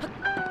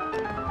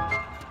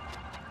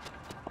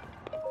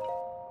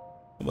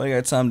 Nobody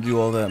got time to do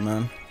all that,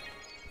 man.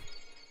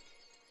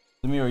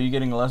 Are you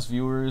getting less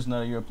viewers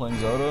now that you're playing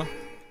Zelda?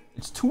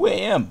 It's 2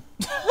 a.m.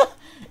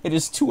 It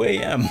is 2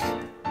 a.m.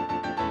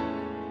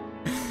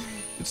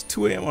 It's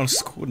 2 a.m. on a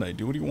school night,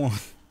 dude. What do you want?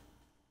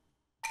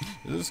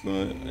 Is this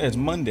gonna... It's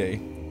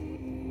Monday.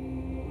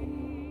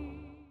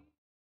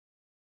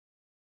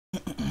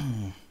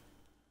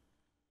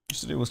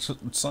 Yesterday was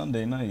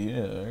Sunday night,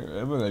 yeah.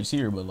 Everybody's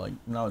here, but like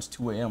now it's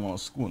 2 a.m. on a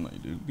school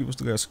night, dude. People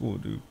still got school,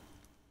 dude.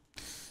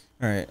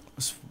 Alright,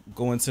 let's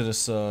go into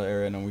this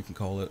area and then we can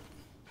call it.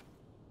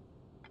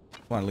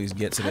 Want to at least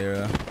get to the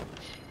area.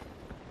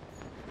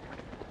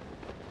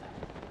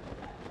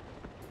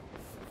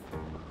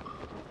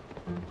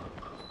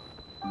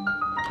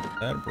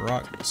 That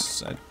rock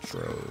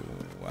cetro.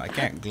 I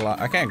can't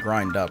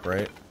grind up,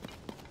 right?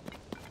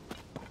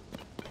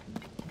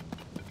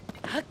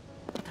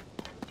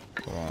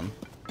 Hold on.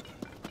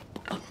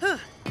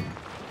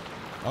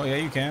 Oh yeah,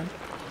 you can.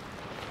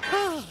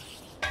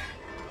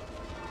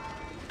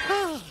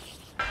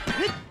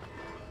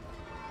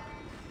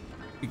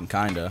 You can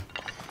kinda.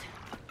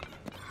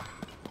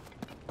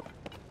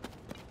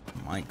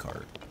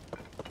 Minecart.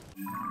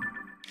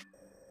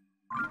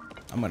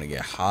 I'm gonna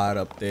get hot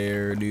up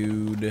there,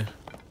 dude.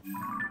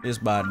 It's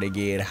about to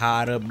get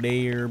hot up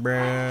there,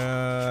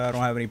 bruh. I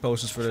don't have any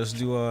potions for this,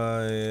 do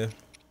I?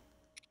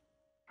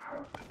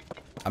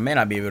 I may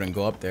not be able to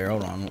go up there.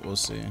 Hold on, we'll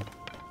see.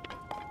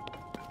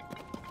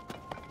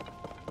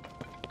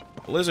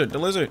 The lizard, the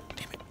lizard.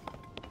 Damn it.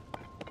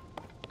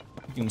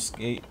 You can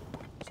skate.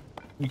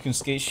 You can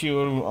skate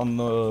shield on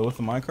the with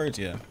the minecarts,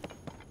 yeah.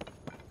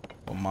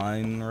 Oh,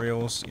 mine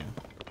rails. Yeah.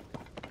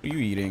 What are you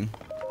eating?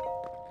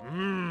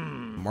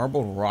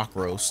 Marbled rock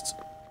roast.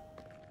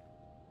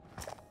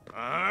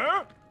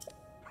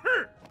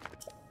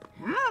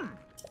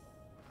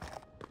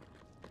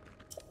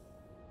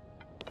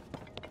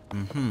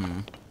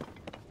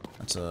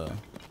 That's a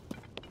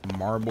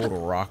marbled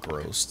rock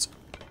roast.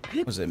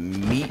 Was it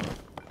meat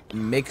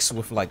mixed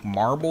with like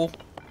marble?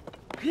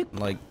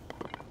 Like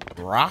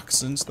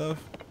rocks and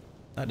stuff?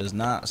 That does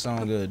not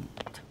sound good.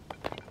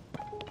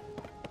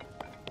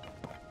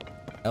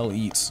 L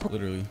eats,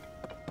 literally.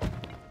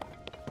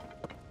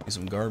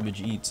 Some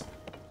garbage eats.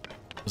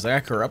 Was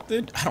that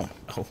corrupted? I don't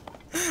know.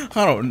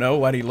 I don't know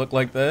why he look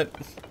like that.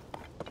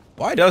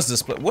 Why does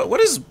this place? What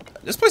is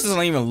this place?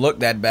 Doesn't even look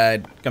that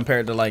bad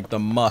compared to like the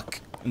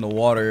muck in the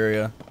water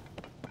area.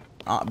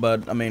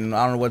 But I mean,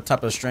 I don't know what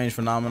type of strange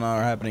phenomena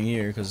are happening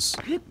here, because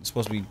it's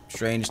supposed to be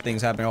strange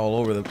things happening all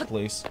over the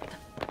place.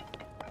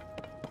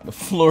 The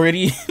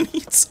Floridian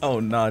eats. Oh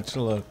nah,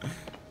 chill out.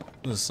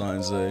 What does the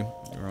sign say?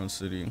 Your own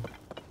city.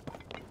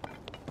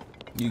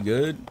 You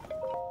good?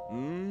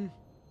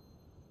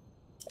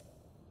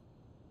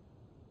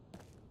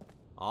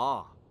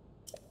 Ah.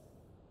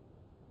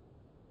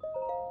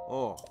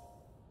 Oh.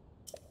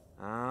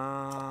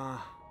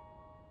 Ah.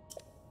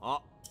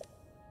 Ah.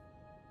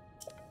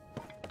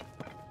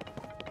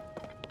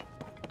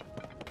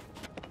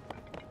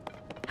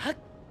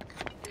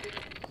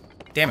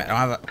 Damn it, I don't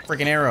have a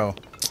freaking arrow.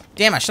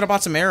 Damn, I should have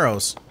bought some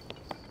arrows.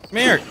 Come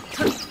here.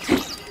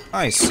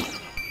 Nice.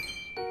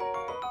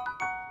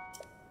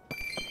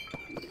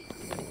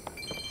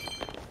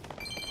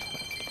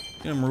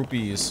 Get them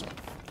rupees.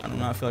 I do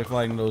not feel like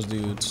fighting those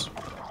dudes.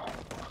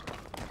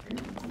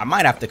 I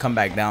might have to come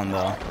back down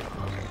though.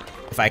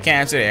 If I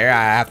can't enter the air,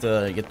 I have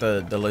to get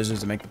the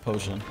lizards to make the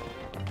potion.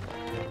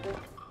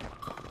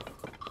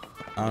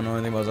 I don't know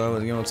anything about Zelda.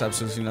 The game looks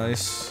absolutely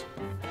nice.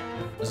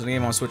 Is the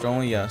game on Switch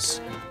only? Yes.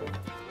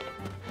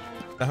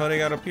 What the hell they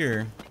got up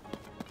here?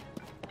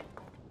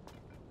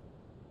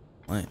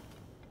 What?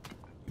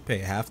 You pay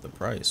half the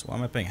price. Why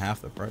am I paying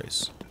half the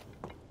price?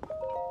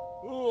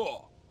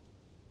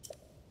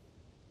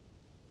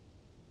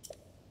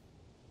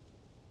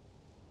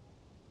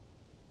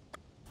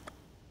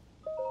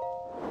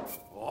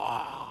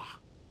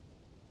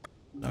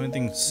 Do I have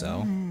anything to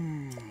sell? Do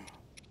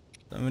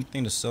I have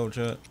anything to sell,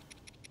 chat?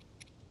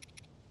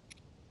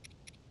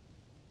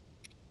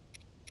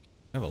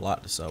 I have a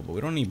lot to sell, but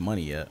we don't need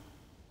money yet.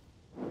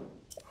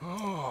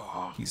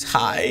 He's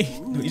high.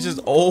 He's just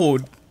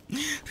old.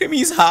 Look at him,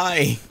 he's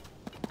high.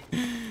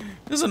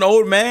 He's an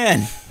old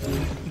man.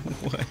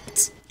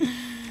 What?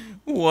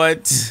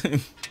 What?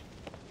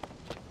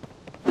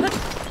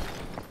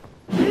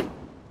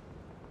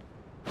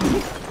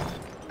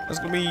 That's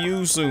gonna be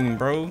you soon,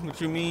 bro.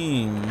 What you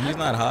mean? He's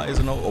not high. He's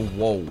an old. Oh,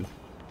 whoa.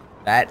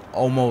 That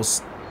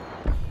almost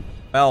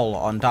fell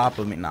on top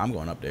of me. Nah, I'm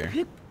going up there.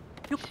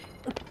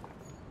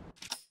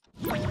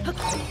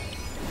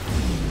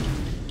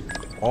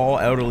 All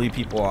elderly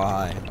people are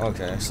high.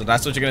 Okay, so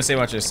that's what you're gonna say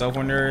about yourself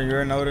when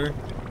you're an elder?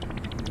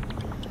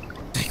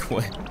 Like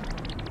what?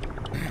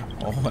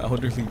 All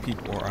elderly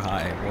people are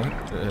high.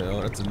 What the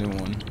hell? That's a new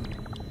one.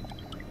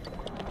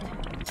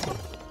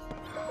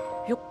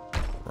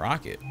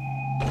 Rocket.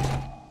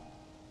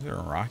 Is there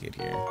a rocket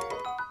here?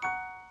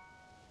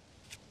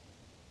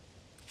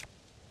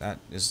 That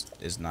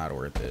is not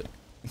worth it.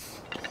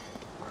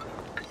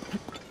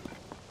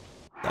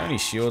 Are there any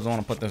shields I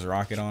want to put this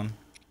rocket on?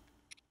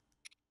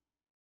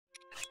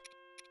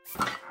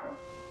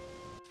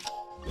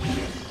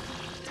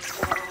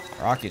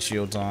 Rocket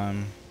shield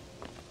time.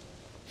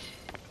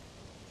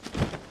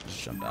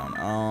 Just jump down.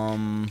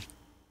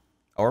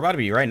 Oh, we're about to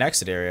be right next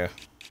to the area.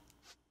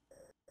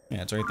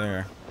 Yeah, it's right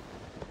there.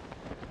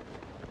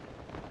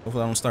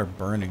 Hopefully I don't start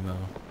burning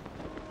though.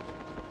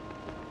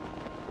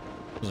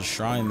 There's a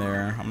shrine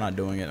there. I'm not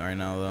doing it right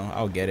now though.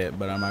 I'll get it,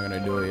 but I'm not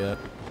gonna do it yet.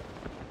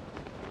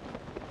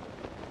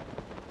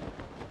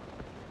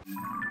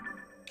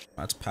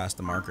 That's past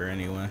the marker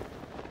anyway.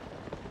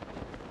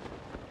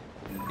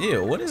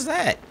 Ew, what is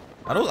that?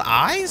 Are those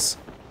eyes?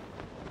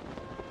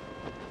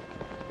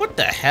 What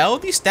the hell?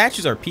 These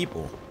statues are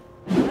people.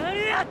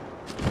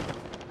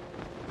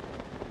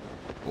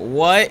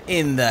 What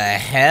in the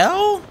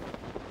hell?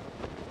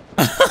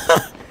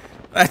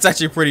 That's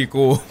actually pretty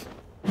cool.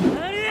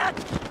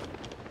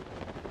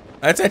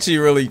 That's actually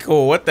really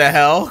cool. What the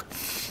hell?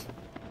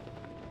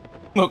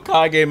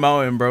 Hokage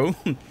Mountain, bro.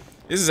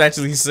 This is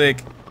actually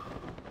sick.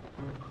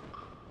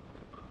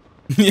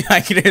 Yeah,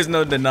 there's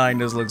no denying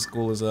this looks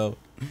cool as hell.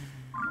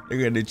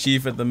 They got the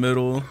chief at the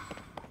middle.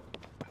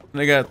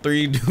 They got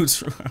 3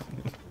 dudes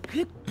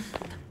around.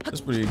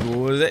 That's pretty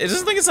cool. Is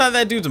this thing inside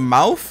that dude's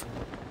mouth?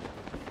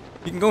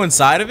 You can go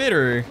inside of it,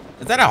 or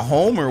is that a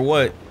home or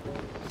what?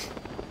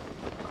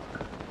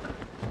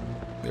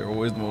 They're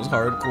always the most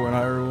hardcore in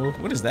Hyrule.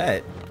 What is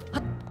that?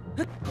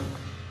 I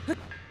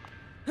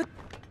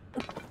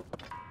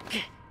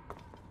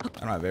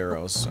don't have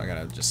arrows, so I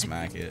gotta just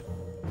smack it.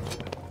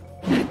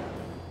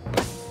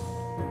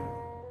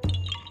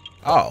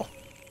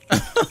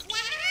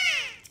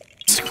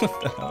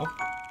 What the hell?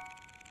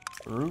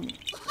 Fruit?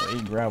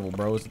 8 gravel,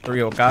 bro. It's the 3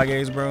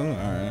 Hokages, bro.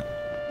 Alright.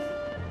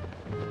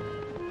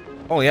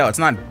 Oh, yeah, it's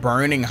not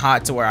burning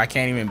hot to where I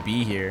can't even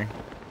be here.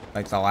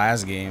 Like the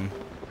last game.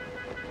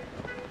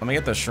 Let me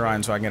get the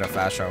shrine so I can get a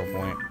fast travel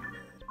point.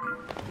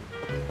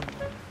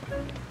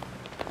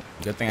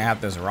 Good thing I have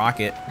this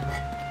rocket.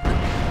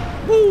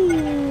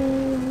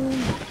 Woo!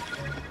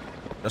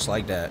 Just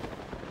like that.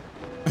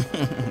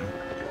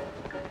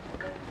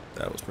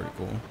 That was pretty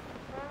cool.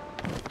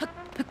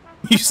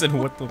 You said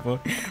what the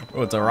fuck?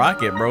 Bro, it's a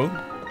rocket, bro.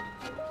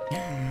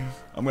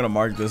 I'm gonna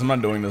mark this. I'm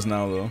not doing this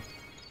now, though.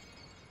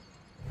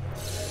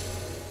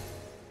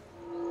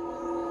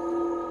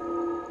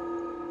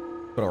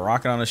 Put a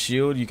rocket on a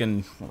shield, you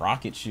can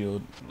rocket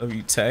shield. Love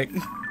you, tech.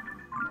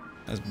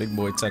 That's big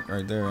boy tech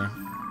right there.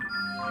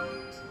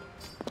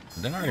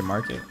 Didn't I already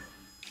mark it?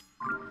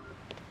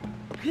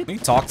 Let me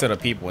talk to the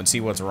people and see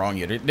what's wrong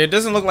here. It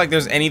doesn't look like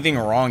there's anything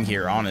wrong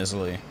here,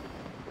 honestly.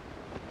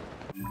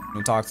 Let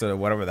me talk to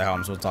whatever the hell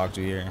I'm supposed to talk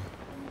to here.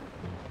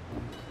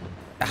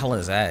 The hell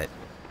is that?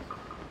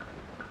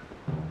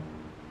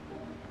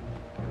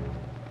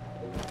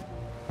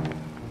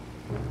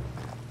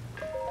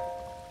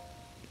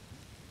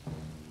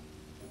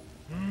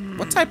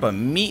 What type of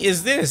meat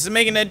is this? It's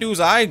making that dude's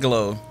eye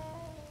glow.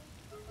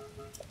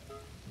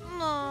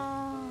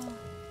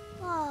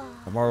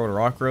 I borrowed a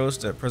rock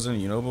roast that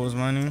President Yunobo was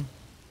mining.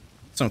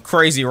 Some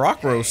crazy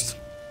rock roast.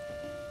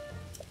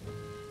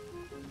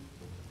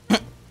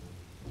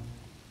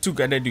 Dude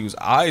got that dude's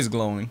eyes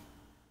glowing.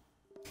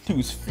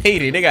 Dude's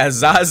faded. They got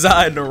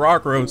Zaza in the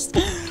rock roast.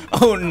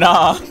 Oh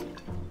nah.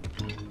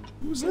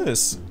 Who's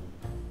this?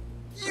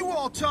 You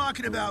all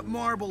talking about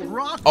marble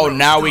rock? Oh,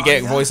 now we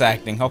get voice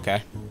acting.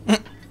 Okay.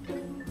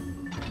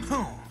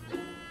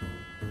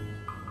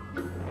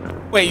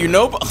 Wait,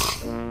 Yunobo?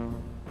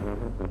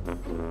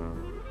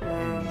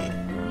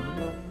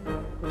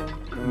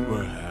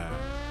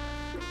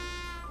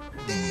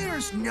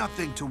 There's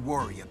nothing to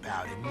worry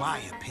about, in my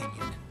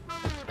opinion.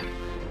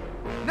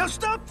 Now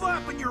stop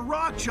flapping your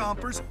rock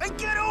chompers and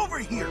get over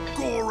here,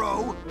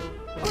 Goro!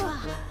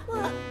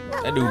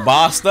 That dude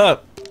bossed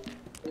up.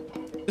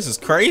 This is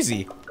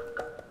crazy.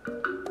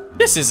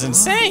 This is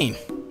insane.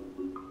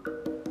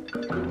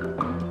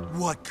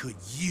 What could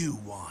you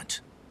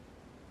want?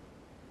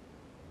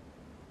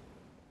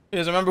 He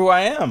doesn't remember who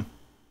I am.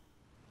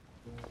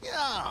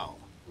 Yo!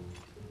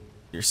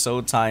 You're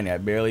so tiny, I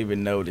barely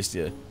even noticed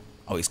you.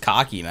 Oh, he's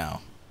cocky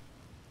now.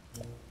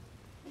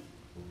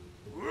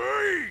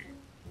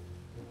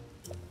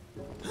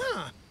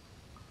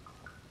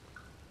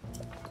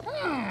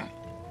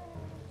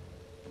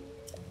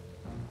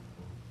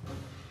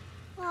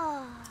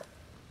 Huh.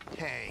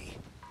 Hey.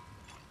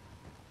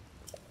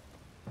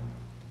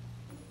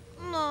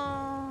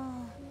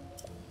 No.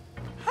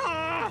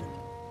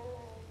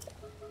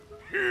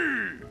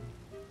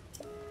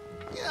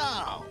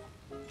 Yo.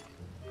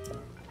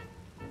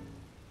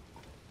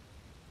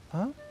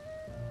 Huh?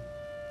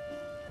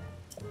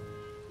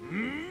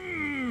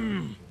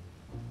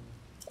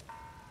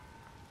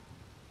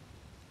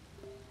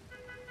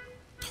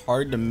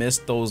 Hard to miss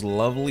those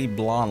lovely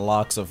blonde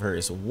locks of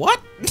hers.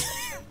 What?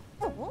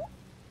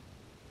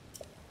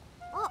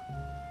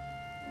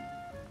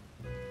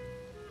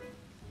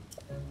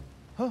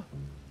 Huh?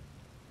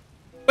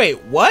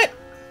 Wait, what?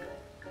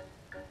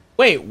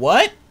 Wait,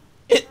 what?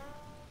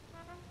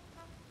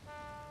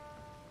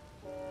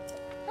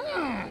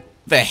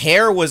 The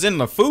hair was in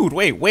the food.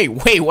 Wait,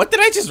 what did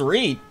I just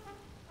read?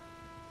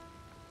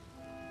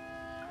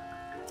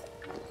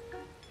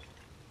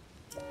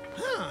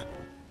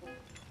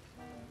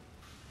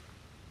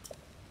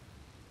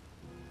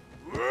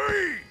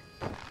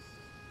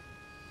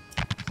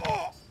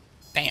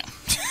 Damn.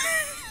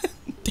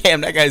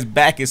 Damn, that guy's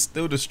back is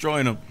still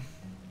destroying him.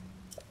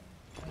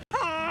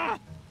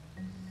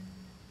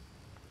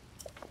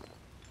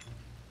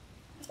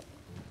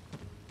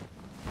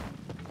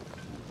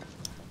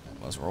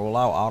 Let's roll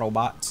out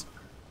Autobots.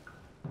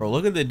 Bro,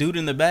 look at the dude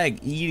in the bag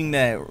eating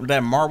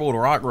that marbled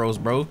rock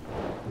roast, bro.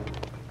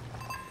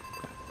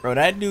 Bro,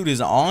 that dude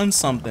is on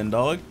something,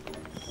 dog.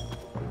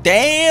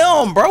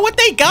 Damn, bro, what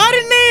they got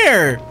in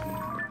there?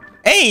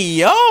 Hey,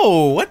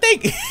 yo, what they...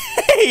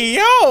 Hey,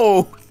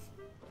 yo.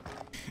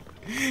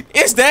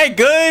 Is that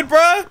good,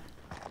 bro?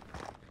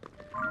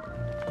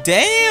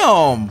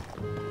 Damn.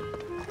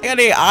 They got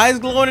their eyes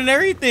glowing and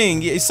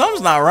everything. Yeah,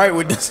 something's not right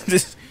with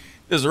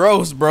this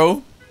roast,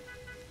 bro.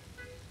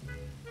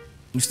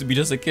 Used to be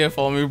just a kid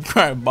following me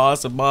crying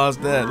boss and boss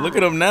dad. Look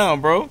at him now,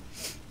 bro.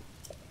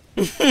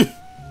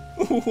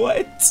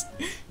 What?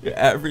 Your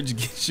average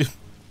gets you.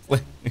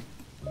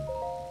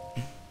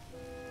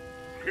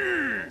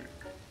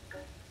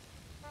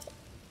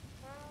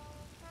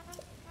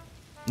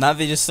 Now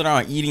they just sit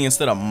around eating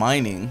instead of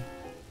mining.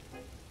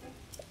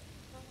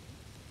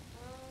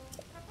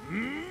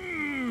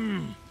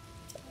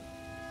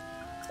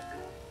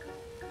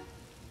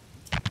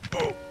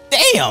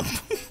 Damn!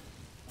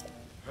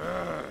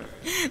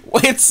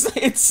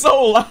 It's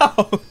so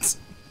loud.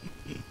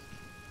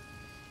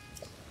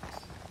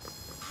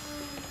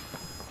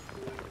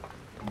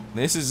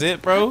 This is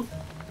it, bro.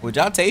 Would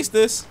y'all taste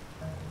this?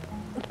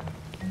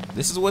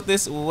 This is what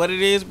it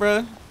is,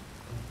 bro.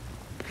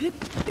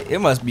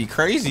 It must be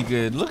crazy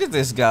good. Look at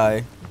this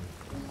guy.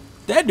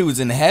 That dude's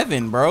in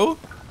heaven, bro.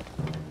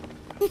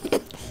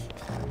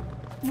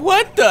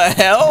 What the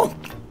hell?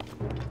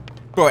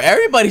 Bro,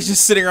 everybody's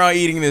just sitting around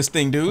eating this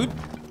thing, dude.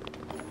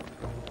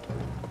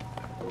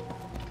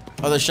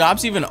 Are the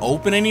shops even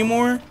open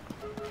anymore?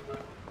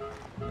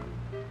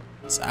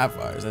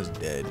 Sapphires, that's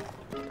dead.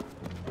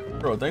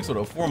 Bro, thanks for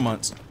the 4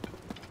 months.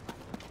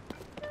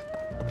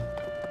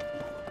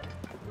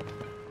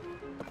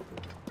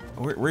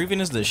 Where even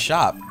is the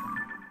shop?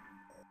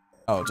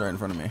 Oh, it's right in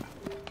front of me.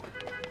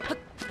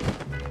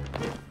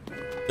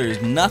 There's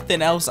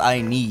nothing else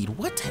I need.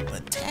 What type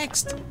of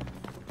text?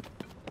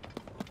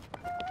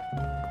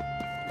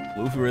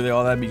 Luffy, were they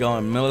all that be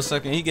going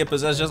millisecond? He get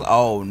possessed just.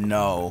 Oh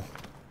no.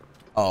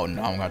 Oh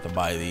no, I'm gonna have to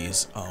buy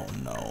these. Oh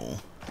no.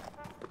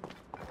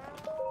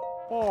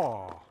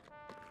 Oh.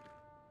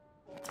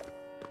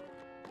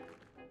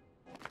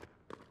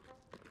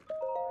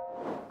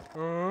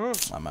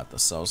 I'm about to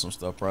sell some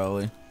stuff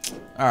probably.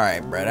 All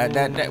right, bro.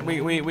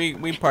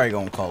 We probably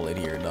gonna call it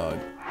here, dog.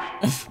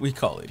 We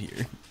call it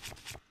here.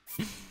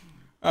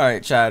 All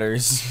right,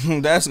 chatters.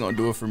 That's gonna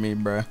do it for me,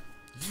 bro.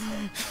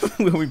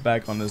 We'll be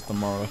back on this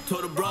tomorrow.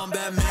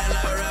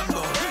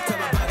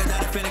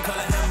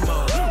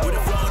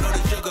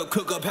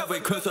 Cook up halfway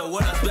crystal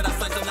when I spit, I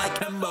slice them like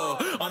Kimbo.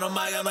 On a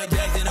mic, I'm like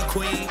Jackson and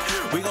Queen.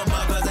 We gon'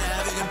 mob cause I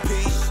have it in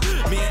peace.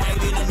 Me and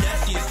AB the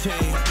nastiest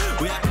team.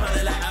 We are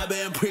calling like I've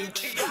been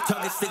preach.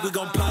 Talking sick, we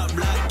gon' pop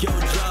like yo.